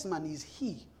blessed man is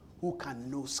he who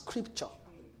can know scripture.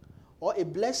 Or a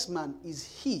blessed man is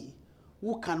he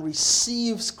who can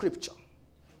receive scripture.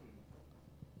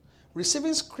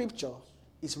 Receiving scripture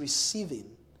is receiving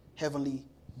heavenly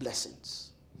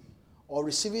blessings. Or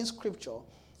receiving scripture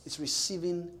is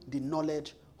receiving the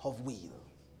knowledge of will.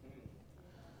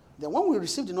 Then when we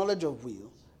receive the knowledge of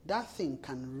will, that thing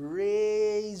can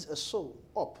raise a soul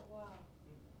up. Wow.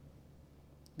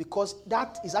 Because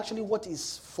that is actually what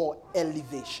is for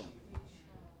elevation.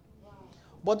 Wow.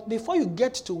 But before you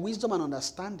get to wisdom and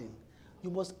understanding, you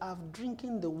must have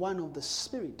drinking the wine of the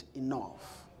Spirit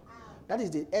enough. That is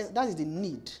the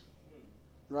need,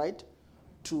 right?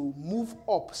 To move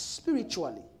up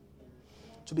spiritually,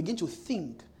 to begin to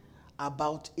think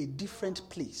about a different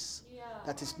place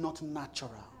that is not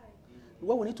natural.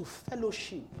 Where we need to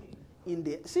fellowship in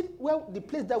the the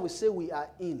place that we say we are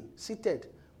in, seated,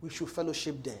 we should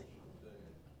fellowship there.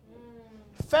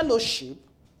 Fellowship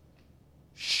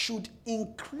should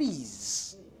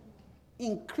increase.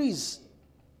 Increase.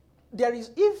 There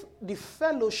is, if the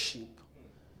fellowship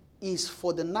is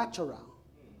for the natural.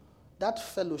 That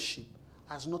fellowship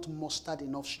has not mustered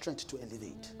enough strength to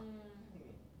elevate.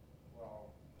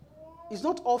 It's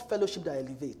not all fellowship that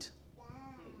elevate.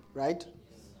 Right?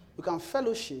 You can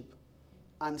fellowship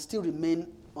and still remain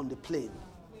on the plane.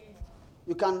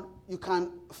 You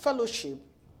can fellowship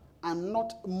and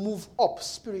not move up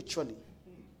spiritually.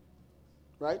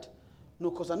 Right? No,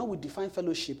 because I know we define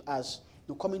fellowship as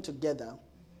coming together,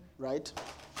 right?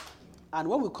 And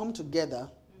when we come together,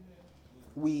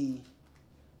 I'm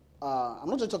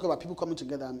not just talking about people coming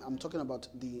together. I'm talking about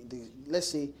the let's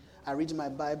say I read my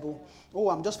Bible. Oh,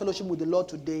 I'm just fellowship with the Lord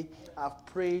today. I've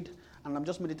prayed and I'm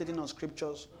just meditating on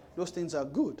scriptures. Those things are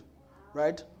good,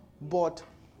 right? But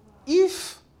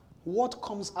if what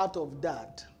comes out of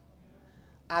that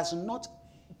has not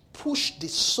pushed the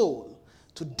soul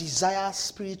to desire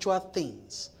spiritual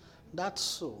things, that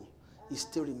soul is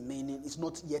still remaining, it's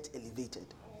not yet elevated.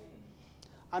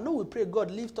 I know we pray,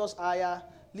 God, lift us higher,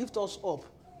 lift us up.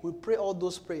 We pray all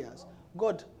those prayers.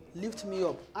 God, lift me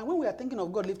up. And when we are thinking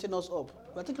of God lifting us up,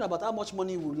 we are thinking about how much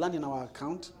money will land in our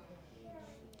account.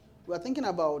 We are thinking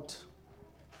about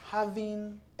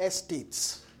having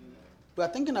estates. We are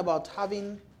thinking about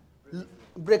having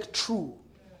breakthrough.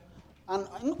 And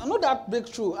I know that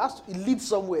breakthrough has to lead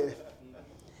somewhere.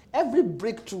 Every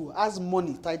breakthrough has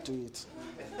money tied to it.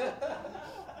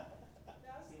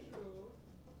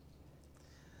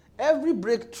 Every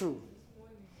breakthrough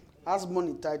has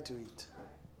money tied to it.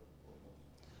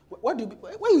 When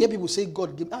you hear people say,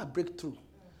 God, give me breakthrough.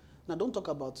 Now, don't talk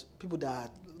about people that are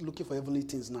looking for heavenly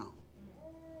things now.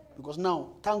 Because now,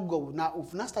 thank God, we've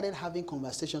now started having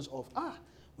conversations of,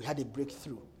 we had a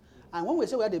breakthrough. And when we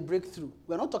say we had a breakthrough,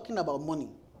 we're not talking about money.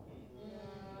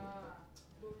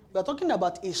 We're talking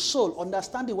about a soul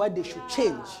understanding why they should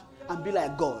change and be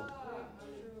like God.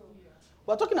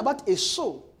 We're talking about a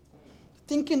soul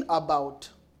thinking about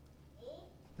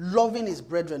loving his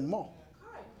brethren more.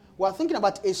 We're thinking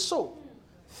about a soul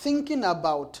thinking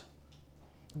about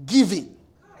giving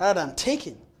rather than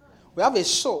taking. We have a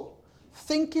soul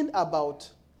thinking about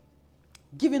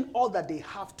giving all that they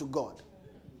have to God.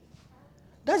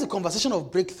 That's a conversation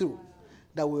of breakthrough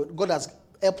that God has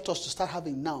helped us to start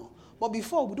having now. But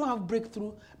before, we don't have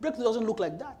breakthrough. Breakthrough doesn't look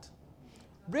like that.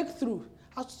 Breakthrough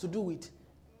has to do with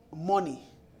money.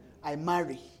 I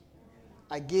marry.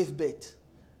 I gave birth.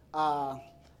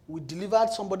 We delivered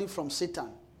somebody from Satan,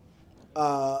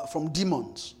 from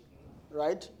demons.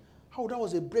 Right? Oh, that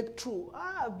was a breakthrough.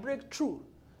 Breakthrough.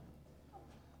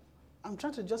 I'm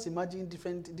trying to just imagine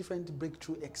different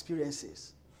breakthrough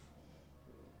experiences.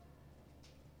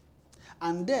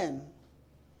 And then,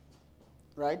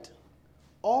 right,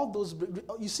 all those,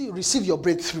 you see, receive your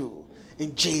breakthrough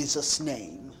in Jesus'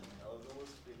 name.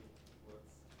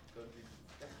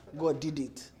 God did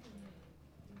it.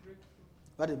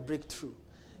 We had a breakthrough.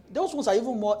 Those ones are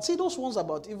even more, see those ones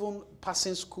about even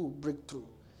passing school breakthrough.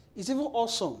 It's even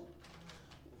awesome.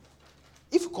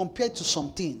 If you compare it to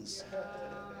some things,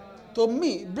 to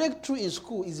me, breakthrough in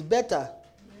school is better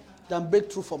than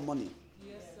breakthrough for money.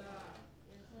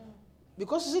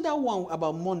 Because you see that one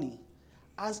about money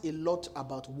has a lot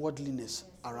about worldliness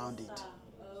around it.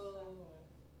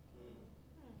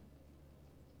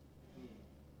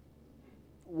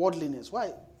 Worldliness.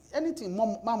 Why? Anything,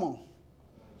 mammon.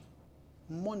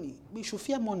 Money. We should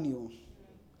fear money.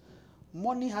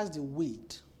 Money has the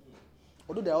weight.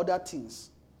 Although there are other things.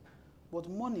 But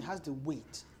money has the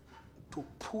weight to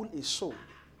pull a soul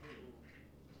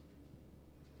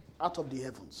out of the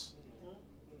heavens.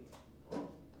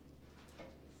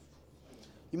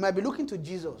 You might be looking to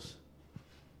Jesus.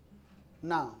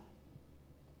 Now,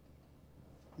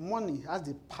 money has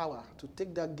the power to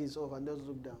take that gaze off and just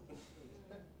look down.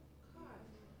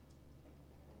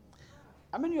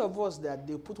 How many of us that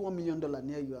they put $1 million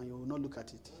near you and you will not look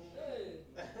at it?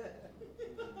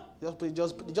 Just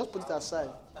put it aside.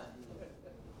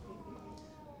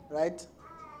 Right?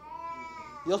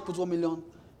 Just put 1 million.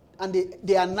 And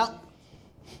they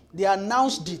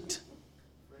announced it.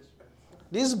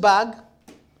 This bag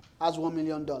has $1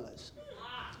 million.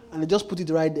 And they just put it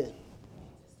right there.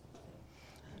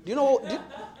 Do you know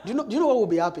what will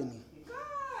be happening?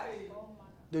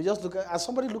 They just look at, as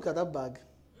somebody look at that bag.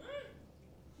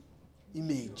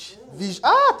 Image.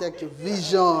 Thank you.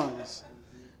 Visions.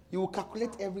 You will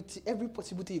calculate every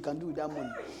possibility you can do with that money.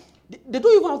 They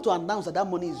don't even have to announce that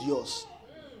money is yours.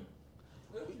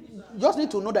 You just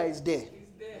need to know that it's there.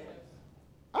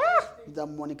 That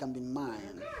money can be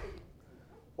mine.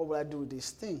 What will I do with this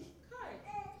thing?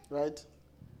 Right?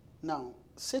 Now,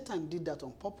 Satan did that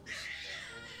on purpose.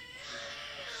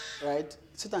 Right?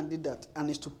 Satan did that, and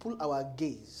it's to pull our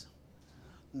gaze.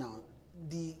 Now,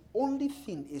 the only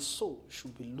thing a soul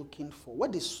should be looking for, where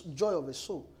the joy of a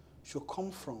soul should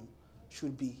come from,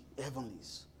 should be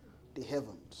heavenlies. The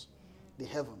heavens. The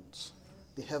heavens.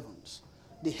 The heavens.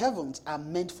 The heavens are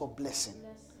meant for blessing.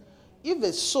 If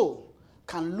a soul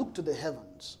can look to the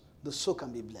heavens, the soul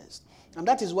can be blessed. And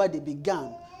that is why they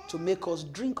began to make us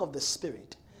drink of the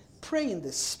Spirit, pray in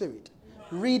the Spirit,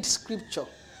 read Scripture.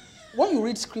 When you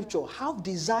read Scripture, have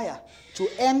desire to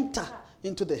enter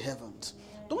into the heavens.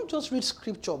 Don't just read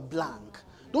Scripture blank.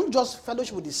 Don't just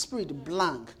fellowship with the Spirit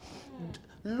blank.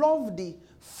 Love the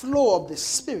flow of the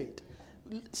Spirit.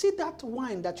 See that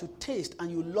wine that you taste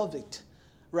and you love it,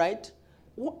 right?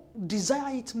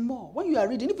 Desire it more. When you are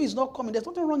reading, if it's not coming, there's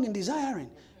nothing wrong in desiring.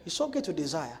 It's okay to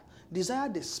desire. Desire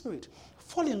the Spirit.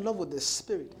 Fall in love with the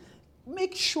Spirit.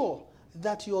 Make sure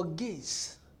that your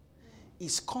gaze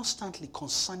is constantly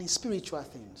concerning spiritual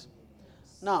things.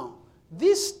 Now,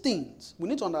 these things, we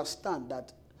need to understand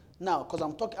that now, because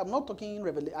I'm not talking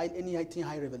anything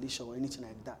high revelation or anything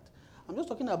like that. I'm just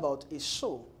talking about a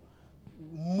soul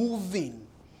moving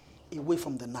away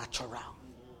from the natural.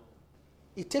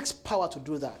 It takes power to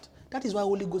do that. That is why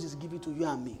Holy Ghost is given to you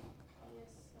and me.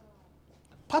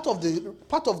 Part of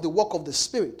the work of the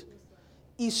Spirit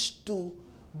is to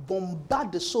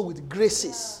bombard the soul with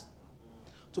graces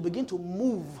to begin to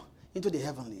move into the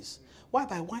heavenlies. Why?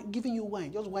 By giving you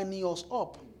wine, just winding us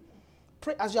up.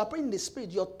 Pray, as you are praying in the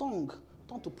Spirit, your tongue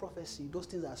turn to prophecy. Those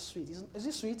things are sweet. Is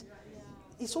it sweet?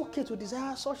 It's okay to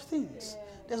desire such things.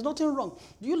 There's nothing wrong.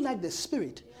 Do you like the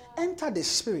Spirit? Enter the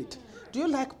Spirit. Do you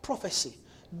like prophecy?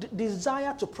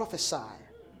 Desire to prophesy.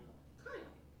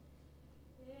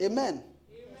 Amen.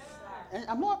 And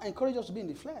I'm not encouraging us to be in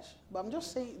the flesh, but I'm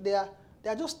just saying there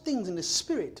are just things in the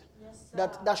Spirit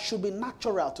that should be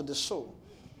natural to the soul.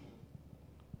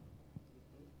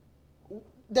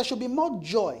 There should be more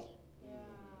joy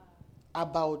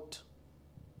about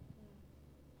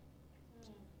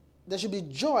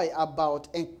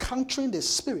encountering the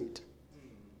Spirit.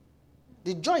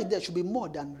 The joy there should be more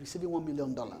than receiving $1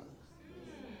 million.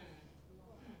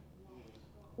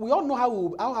 We all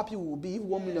know how happy we will be if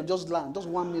 1 million just land, just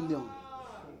 1 million.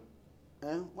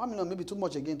 1 million may be too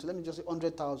much again. So let me just say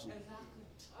 100,000.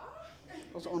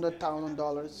 That's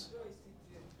 $100,000,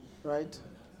 right?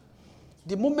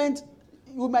 The moment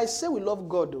we might say we love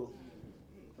God, though,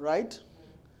 right?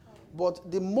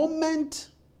 But the moment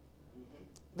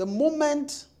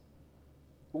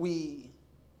we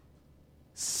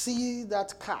see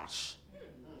that cash,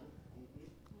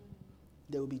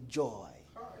 there will be joy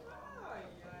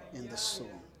in the soul.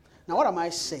 Now, what am I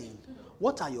saying?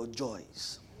 What are your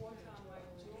joys?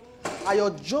 Are your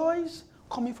joys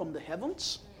coming from the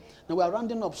heavens? Now, we are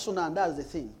rounding up soon, and that's the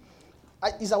thing.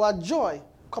 Is our joy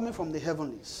coming from the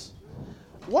heavenlies?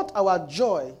 What our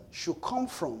joy should come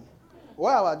from,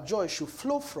 where our joy should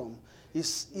flow from,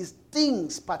 is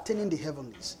things pertaining to the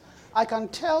heavenlies. I can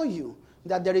tell you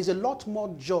that there is a lot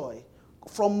more joy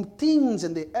from things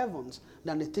in the heavens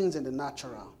than the things in the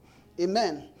natural.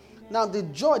 Amen. Now, the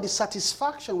joy, the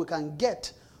satisfaction we can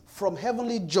get from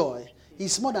heavenly joy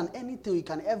is more than anything we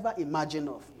can ever imagine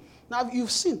of. Now,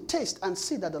 you've seen, taste and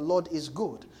see that the Lord is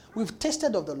good. We've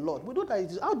tasted of the Lord. We know that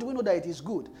it is. How do we know that it is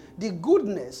good? The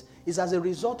goodness is as a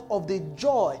result of the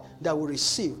joy that we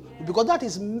receive. Because that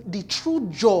is the true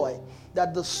joy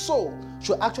that the soul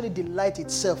should actually delight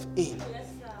itself in.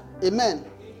 Amen.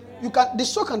 The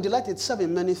soul can delight itself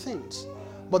in many things.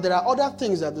 But there are other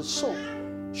things that the soul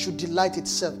should delight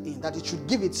itself in, that it should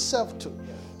give itself to.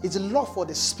 It's a love for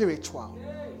the spiritual.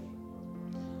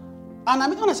 And I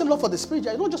mean, when I say love for the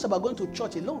spiritual, it's not just about going to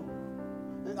church alone.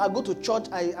 I go to church,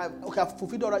 I've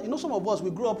fulfilled all right. You know, some of us,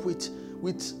 we grew up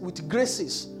with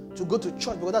graces to go to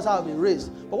church because that's how I've been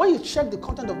raised. But when you check the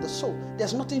content of the soul,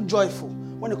 there's nothing joyful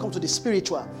when it comes to the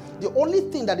spiritual. The only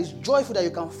thing that is joyful that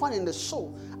you can find in the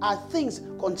soul are things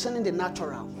concerning the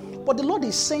natural. But the Lord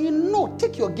is saying, no,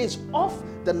 take your gaze off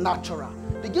the natural.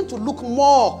 Begin to look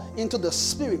more into the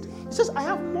Spirit. He says, I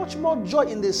have much more joy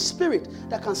in the Spirit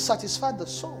that can satisfy the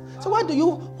soul. So why do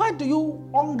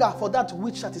you hunger for that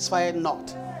which satisfieth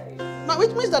not? Now,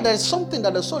 it means that there is something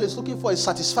that the soul is looking for is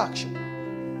satisfaction.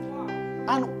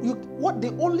 And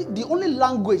the only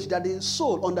language that the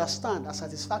soul understands as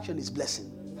satisfaction is blessing.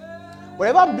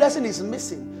 Wherever blessing is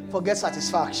missing, forget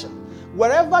satisfaction.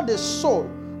 Wherever the soul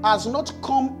has not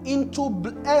come into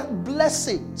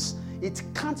blessings, it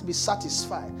can't be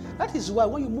satisfied. That is why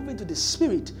when you move into the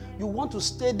Spirit, you want to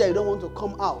stay there, you don't want to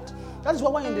come out. That is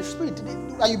why when you're in the Spirit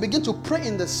and you begin to pray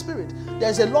in the Spirit,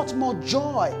 there's a lot more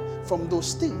joy from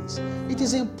those things. It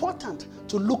is important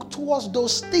to look towards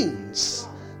those things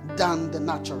than the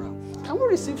natural. Can we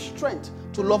receive strength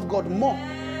to love God more?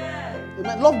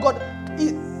 Amen. Love God.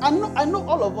 I know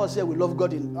all of us here, we love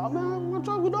God. We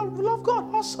love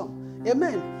God. Awesome.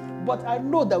 Amen. But I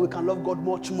know that we can love God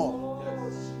much more.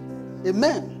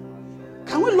 Amen.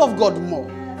 Can we love God more?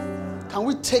 Can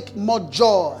we take more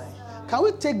joy? Can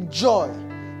we take joy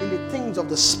in the things of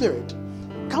the Spirit?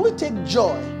 Can we take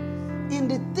joy in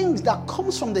the things that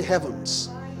comes from the heavens?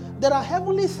 There are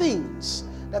heavenly things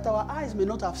that our eyes may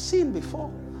not have seen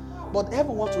before, but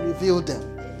heaven wants to reveal them.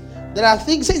 There are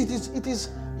things, it is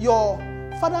your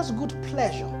Father's good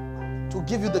pleasure to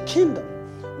give you the kingdom.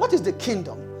 What is the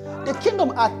kingdom? The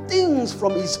kingdom are things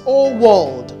from His own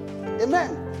world.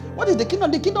 Amen. What is the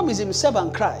kingdom? The kingdom is Himself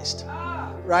and Christ.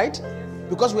 Right?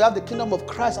 Because we have the kingdom of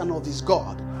Christ and of His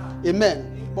God.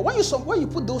 Amen. But when you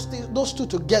put those two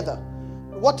together,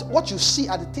 what you see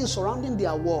are the things surrounding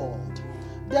their world.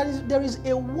 There is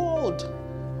a world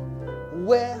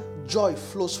where joy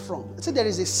flows from. I say there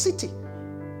is a city.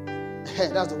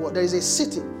 That's the word. There is a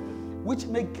city which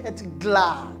maketh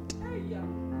glad.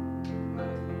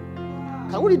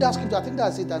 Can we read that scripture? I think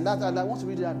that's it. And I want to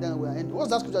read it, and then we're ending. What's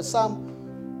that scripture? Psalm.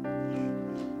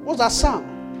 What's that psalm?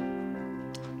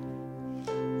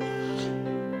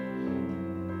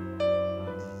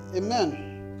 Amen.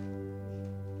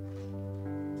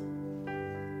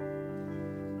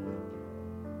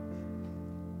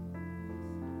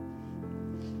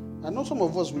 I know some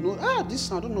of us will know. This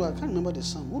psalm. I don't know. I can't remember the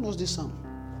psalm. Who knows this psalm?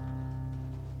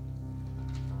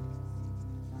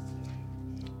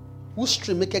 Whose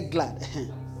stream make it glad?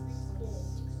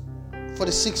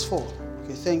 46:4.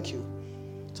 Okay, thank you.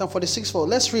 Psalm 46:4.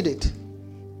 Let's read it.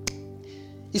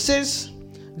 It says,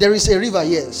 there is a river,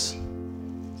 yes.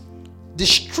 The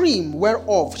stream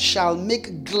whereof shall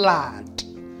make glad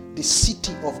the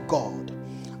city of God,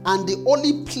 and the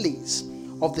holy place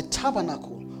of the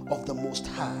tabernacle of the Most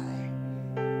High.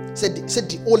 Said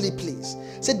the holy place.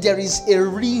 Said there is a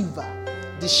river,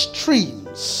 the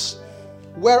streams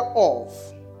whereof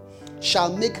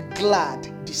shall make glad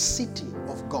the city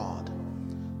of God.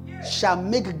 Shall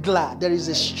make glad. There is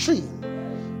a stream.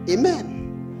 Amen.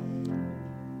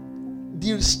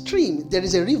 The stream, there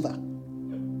is a river.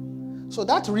 So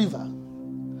that river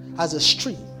has a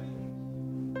stream.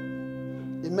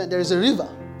 Amen. There is a river.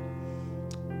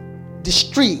 The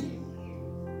stream.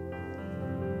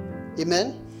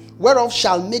 Amen. Whereof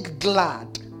shall make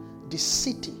glad the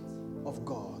city of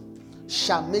God.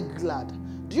 Shall make glad.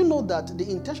 Do you know that the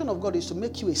intention of God is to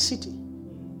make you a city?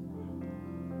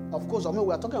 Of course,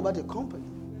 we are talking about a company.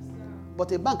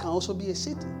 But a bank can also be a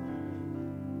city.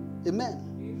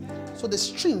 Amen. So the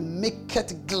stream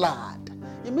maketh glad.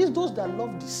 It means those that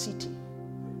love the city,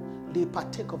 they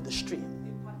partake of the stream.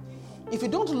 If you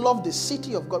don't love the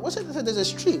city of God, what's it? There's a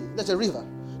stream, there's a river.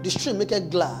 The stream maketh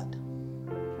glad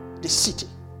the city.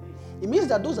 It means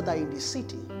that those that are in the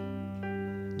city,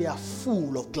 they are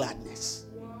full of gladness.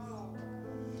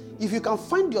 If you can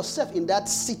find yourself in that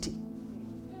city,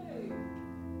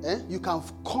 you can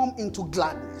come into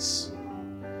gladness.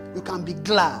 You can be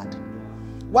glad.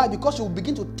 Why? Because you will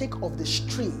begin to take of the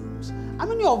streams. How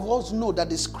many of us know that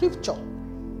the scripture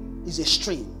is a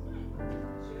stream?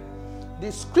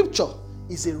 The scripture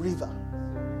is a river.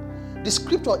 The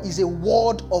scripture is a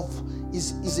word of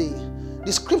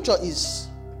the scripture is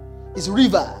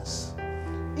rivers.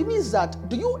 It means that,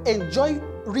 do you enjoy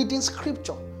reading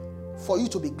scripture for you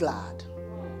to be glad?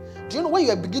 Do you know when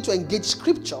you begin to engage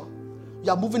scripture, you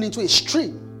are moving into a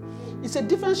stream? It's a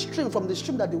different stream from the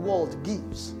stream that the world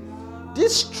gives.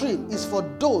 This stream is for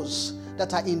those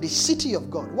that are in the city of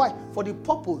God. Why? For the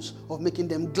purpose of making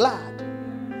them glad.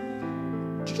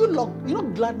 Do you know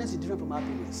gladness is different from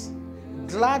happiness?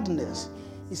 Gladness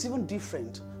is even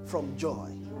different from joy.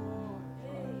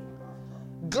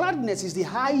 Gladness is the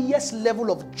highest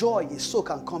level of joy a soul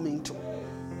can come into.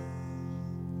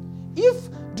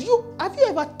 Have you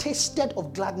ever tasted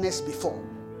of gladness before?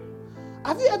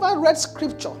 Have you ever read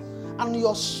scripture and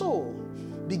your soul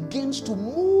begins to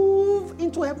move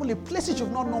into heavenly places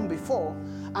you've not known before,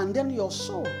 and then your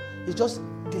soul is just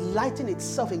delighting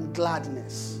itself in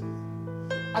gladness,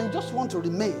 and you just want to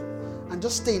remain and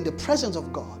just stay in the presence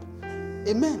of God?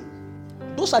 Amen.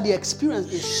 Those are the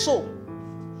experiences a soul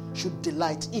should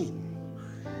delight in.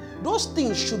 Those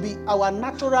things should be our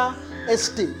natural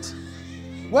estate.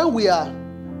 When we are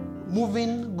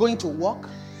moving, going to work,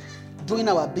 doing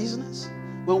our business,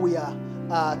 when we are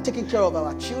taking care of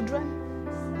our children,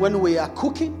 when we are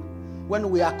cooking, when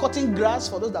we are cutting grass,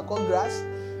 for those that cut grass,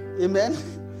 amen,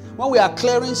 when we are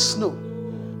clearing snow.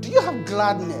 Do you have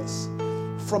gladness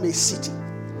from a city?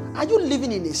 Are you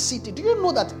living in a city? Do you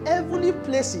know that heavenly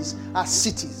places are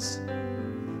cities?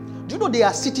 Do you know they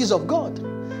are cities of God?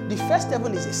 The first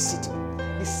heaven is a city.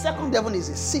 The second heaven is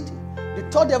a city. The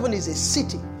third heaven is a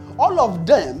city. All of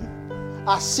them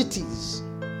are cities.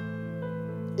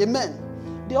 Amen.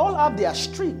 They all have their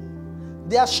stream.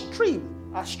 Their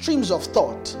stream are streams of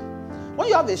thought. When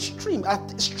you have a stream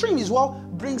is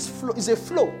what brings flow, is a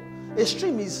flow. A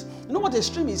stream is, you know what a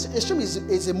stream is? A stream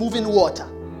is a moving water.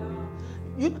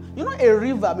 You know a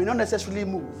river may not necessarily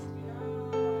move.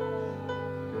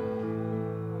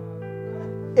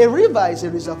 A river is a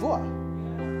reservoir.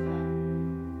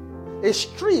 A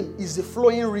stream is a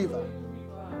flowing river.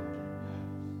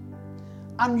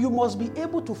 And you must be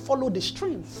able to follow the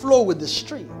stream, flow with the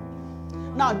stream.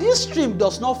 Now, this stream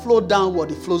does not flow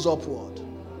downward, it flows upward.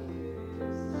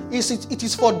 It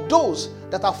is for those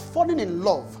that are falling in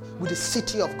love with the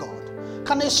city of God.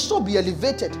 Can a soul be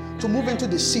elevated to move into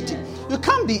the city? You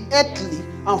can't be earthly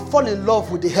and fall in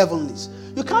love with the heavenlies.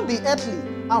 You can't be earthly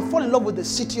and fall in love with the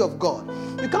city of God.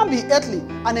 You can't be earthly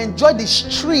and enjoy the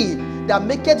stream that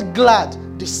maketh glad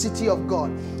the city of God.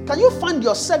 Can you find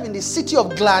yourself in the city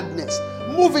of gladness?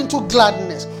 Move into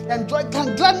gladness. Enjoy.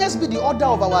 Can gladness be the order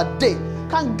of our day?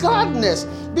 Can gladness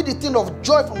be the thing of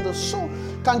joy from the soul?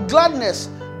 Can gladness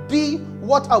be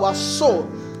what our soul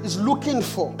is looking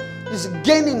for, is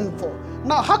gaining for?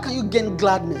 Now, how can you gain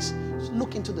gladness?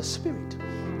 Look into the Spirit.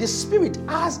 The Spirit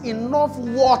has enough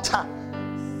water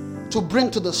to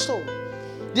bring to the soul.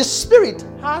 The Spirit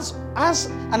has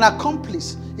an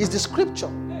accomplice, is the Scripture.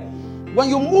 When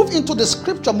you move into the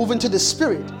Scripture, move into the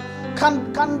Spirit.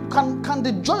 Can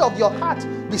the joy of your heart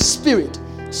be Spirit?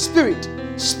 Spirit.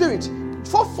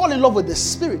 Fall in love with the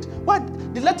Spirit. What?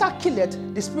 The letter killeth,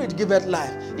 the Spirit giveth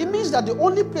life. It means that the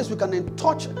only place we can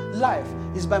touch life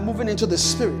is by moving into the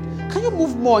Spirit. Can you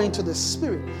move more into the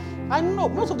Spirit? I know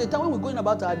most of the time when we're going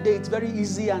about our day, it's very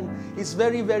easy and it's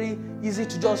very, very easy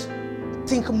to just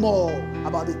think more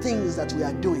about the things that we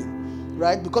are doing,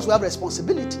 right? Because we have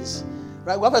responsibilities,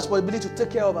 right? We have responsibility to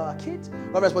take care of our kids.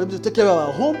 We have responsibility to take care of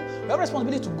our home. We have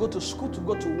responsibility to go to school, to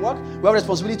go to work. We have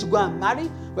responsibility to go and marry.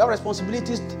 We have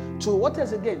responsibilities to, what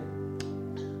else again?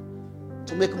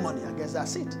 To make money. I guess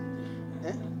that's it.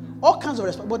 All kinds of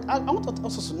responsibilities. But I want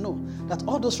also to know that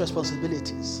all those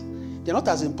responsibilities, they're not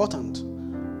as important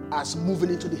as moving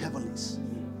into the heavenlies.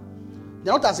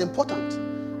 They're not as important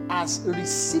as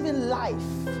receiving life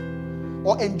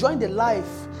or enjoying the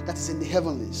life that is in the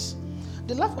heavenlies.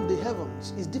 The life of the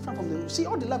heavens is different from the... See,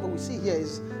 all the life that we see here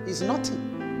is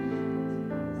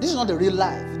nothing. This is not the real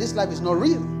life. This life is not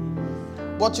real.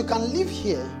 But you can live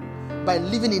here by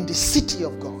living in the city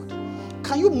of God.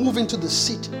 Can you move into the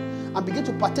city and begin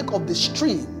to partake of the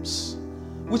streams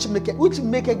which make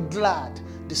it glad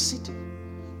the city?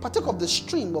 Partake of the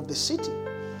stream of the city.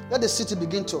 Let the city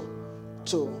begin to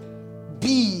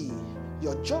be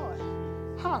your joy.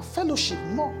 Have fellowship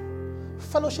more.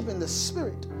 Fellowship in the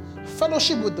Spirit.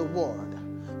 Fellowship with the Word.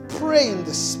 Pray in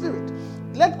the Spirit.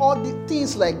 Let all the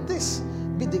things like this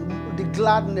be the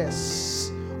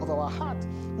gladness of our heart.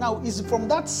 Now, it's from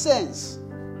that sense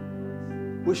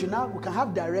we can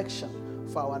have direction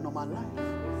for our normal life.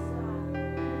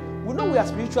 We know we are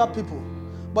spiritual people,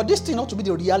 but this thing ought to be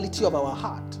the reality of our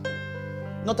heart,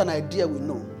 not an idea we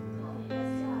know.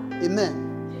 Amen.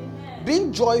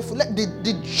 Being joyful,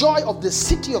 the joy of the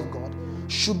city of God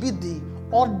should be the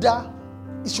order,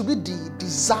 it should be the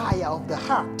desire of the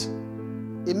heart.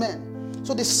 Amen.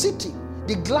 So the city,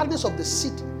 the gladness of the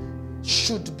city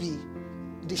should be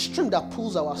the stream that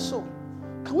pulls our soul.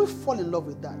 Can we fall in love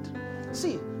with that?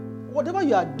 See, whatever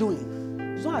you are doing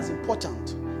is not as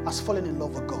important as falling in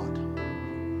love with God.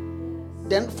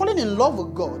 Then falling in love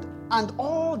with God and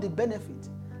all the benefits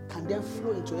can then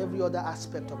flow into every other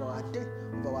aspect of our day,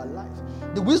 of our life.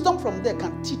 The wisdom from there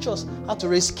can teach us how to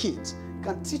raise kids,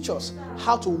 can teach us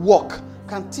how to walk,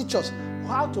 can teach us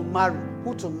how to marry,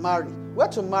 who to marry, where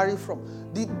to marry from.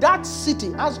 That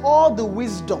city has all the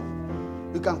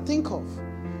wisdom you can think of.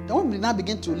 Then when we now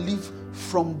begin to live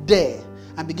from there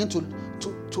and begin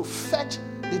to fetch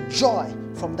the joy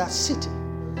from that city,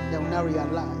 then we now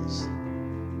realize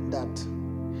that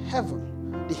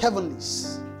heaven, the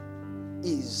heavenlies,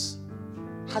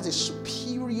 has a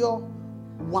superior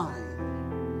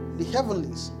wine. The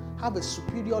heavenlies have a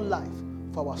superior life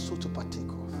for our soul to partake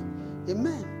of.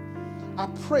 Amen. I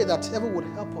pray that heaven would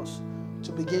help us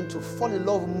to begin to fall in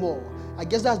love more. I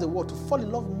guess that's the word, to fall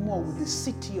in love more with the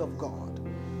city of God.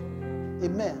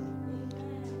 Amen.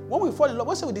 When we fall in love,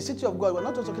 when we say with the city of God, we're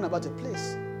not just talking about a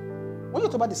place. When you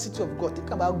talk about the city of God, think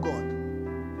about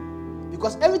God.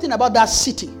 Because everything about that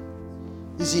city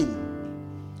is Him.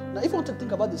 Now, if you want to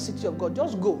think about the city of God,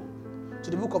 just go to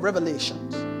the book of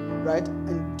Revelations, right?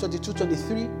 In 22,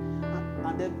 23,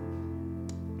 and then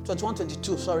 21,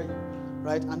 22, sorry,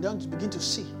 right? And then begin to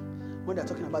see when they're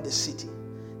talking about the city.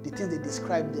 the things they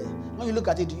describe there. When you look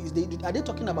at it, are they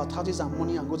talking about houses and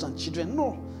money and goods and children?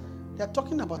 No. They are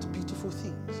talking about beautiful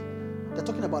things. They're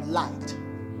talking about light.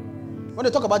 When they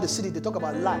talk about the city, they talk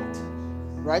about light,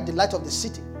 right? The light of the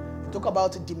city. They talk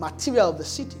about the material of the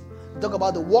city. They talk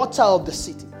about the water of the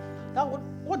city.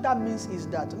 What that means is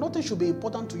that nothing should be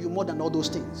important to you more than all those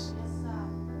things.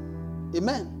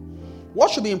 Amen.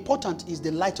 What should be important is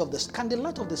the light of the city. Can the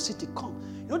light of the city come?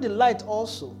 You know, the light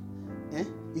also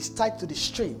is tied to the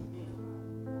stream.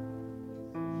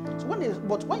 So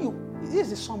here's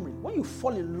the summary. When you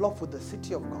fall in love with the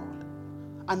city of God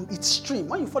and its stream,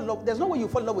 when you fall in love, there's no way you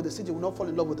fall in love with the city, you will not fall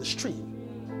in love with the stream.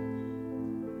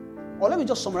 Or let me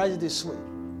just summarize it this way.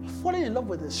 Falling in love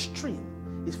with the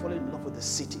stream is falling in love with the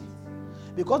city.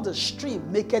 Because the stream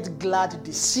maketh glad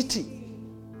the city.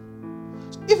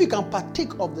 So if you can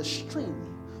partake of the stream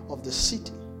of the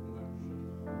city,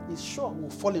 it's sure we'll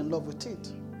fall in love with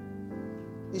it.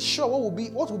 It's sure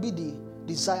what will be the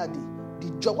desire, the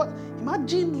joy.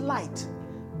 Imagine light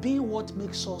being what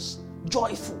makes us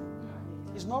joyful.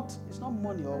 It's not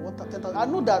money or what. I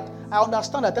know that, I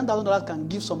understand that $10,000 can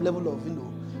give some level of,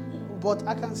 but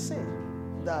I can say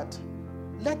that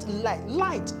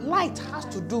light has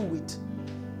to do with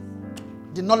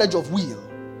the knowledge of will,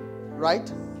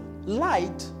 right?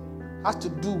 Light has to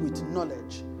do with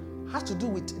knowledge, has to do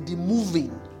with the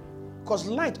moving, because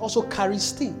light also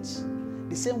carries things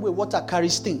the same way water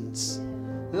carries things.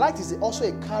 Light is also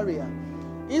a carrier.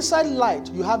 Inside light,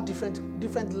 you have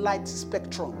different light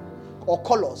spectrum or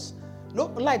colors.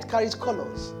 Light carries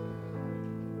colors,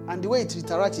 and the way it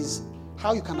interacts is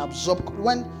how you can absorb.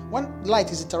 When light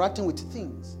is interacting with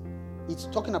things, it's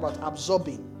talking about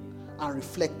absorbing and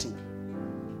reflecting.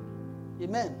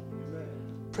 Amen.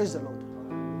 Praise the Lord.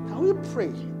 Can we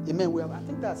pray? Amen. I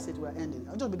think that's it. We're ending.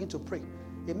 I'll just begin to pray.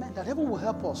 Amen. That heaven will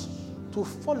help us to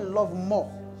fall in love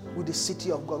more with the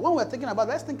city of God. When we're thinking about,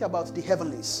 let's think about the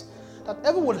heavenlies. That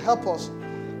heaven will help us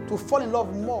to fall in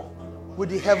love more with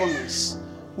the heavenlies,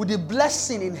 with the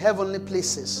blessing in heavenly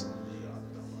places.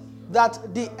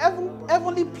 That the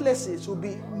heavenly places will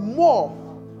be more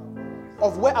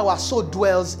of where our soul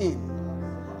dwells in.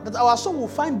 That our soul will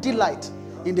find delight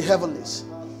in the heavenlies.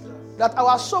 That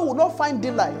our soul will not find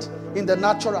delight in the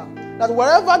natural. That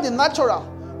wherever the natural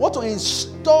want to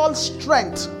install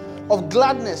strength of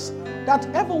gladness, that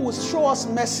heaven will show us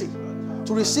mercy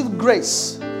to receive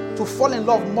grace, to fall in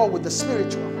love more with the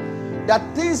spiritual.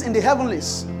 That things in the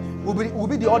heavenlies will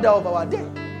be the order of our day,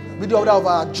 will be the order of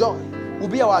our joy, will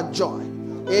be our joy.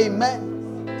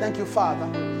 Amen. Thank you, Father.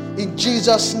 In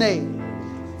Jesus' name.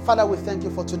 Father, we thank you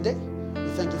for today. We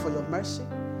thank you for your mercy.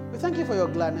 We thank you for your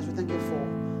gladness. We thank you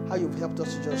for how you've helped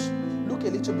us to just look a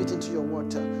little bit into your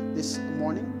word this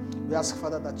morning. We ask,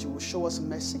 Father, that you will show us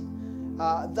mercy,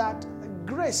 that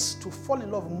grace to fall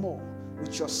in love more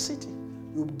with your city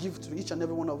you will give to each and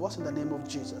every one of us in the name of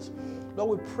Jesus.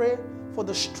 Lord, we pray for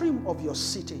the stream of your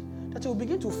city, that it will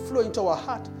begin to flow into our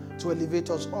heart to elevate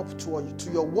us up to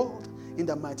your world in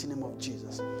the mighty name of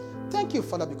Jesus. Thank you,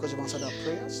 Father, because you've answered our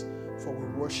prayers, for we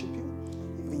worship you.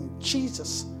 In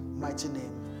Jesus' mighty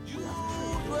name, we have prayed.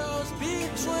 Dwells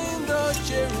between the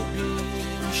cherubim,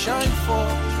 shine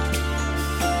forth.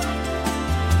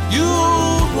 You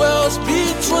dwells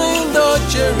between the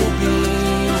cherubim,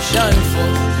 shine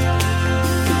forth.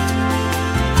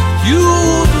 You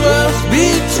dwells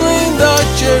between the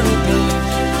cherubim,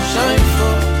 shine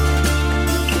forth.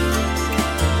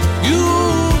 You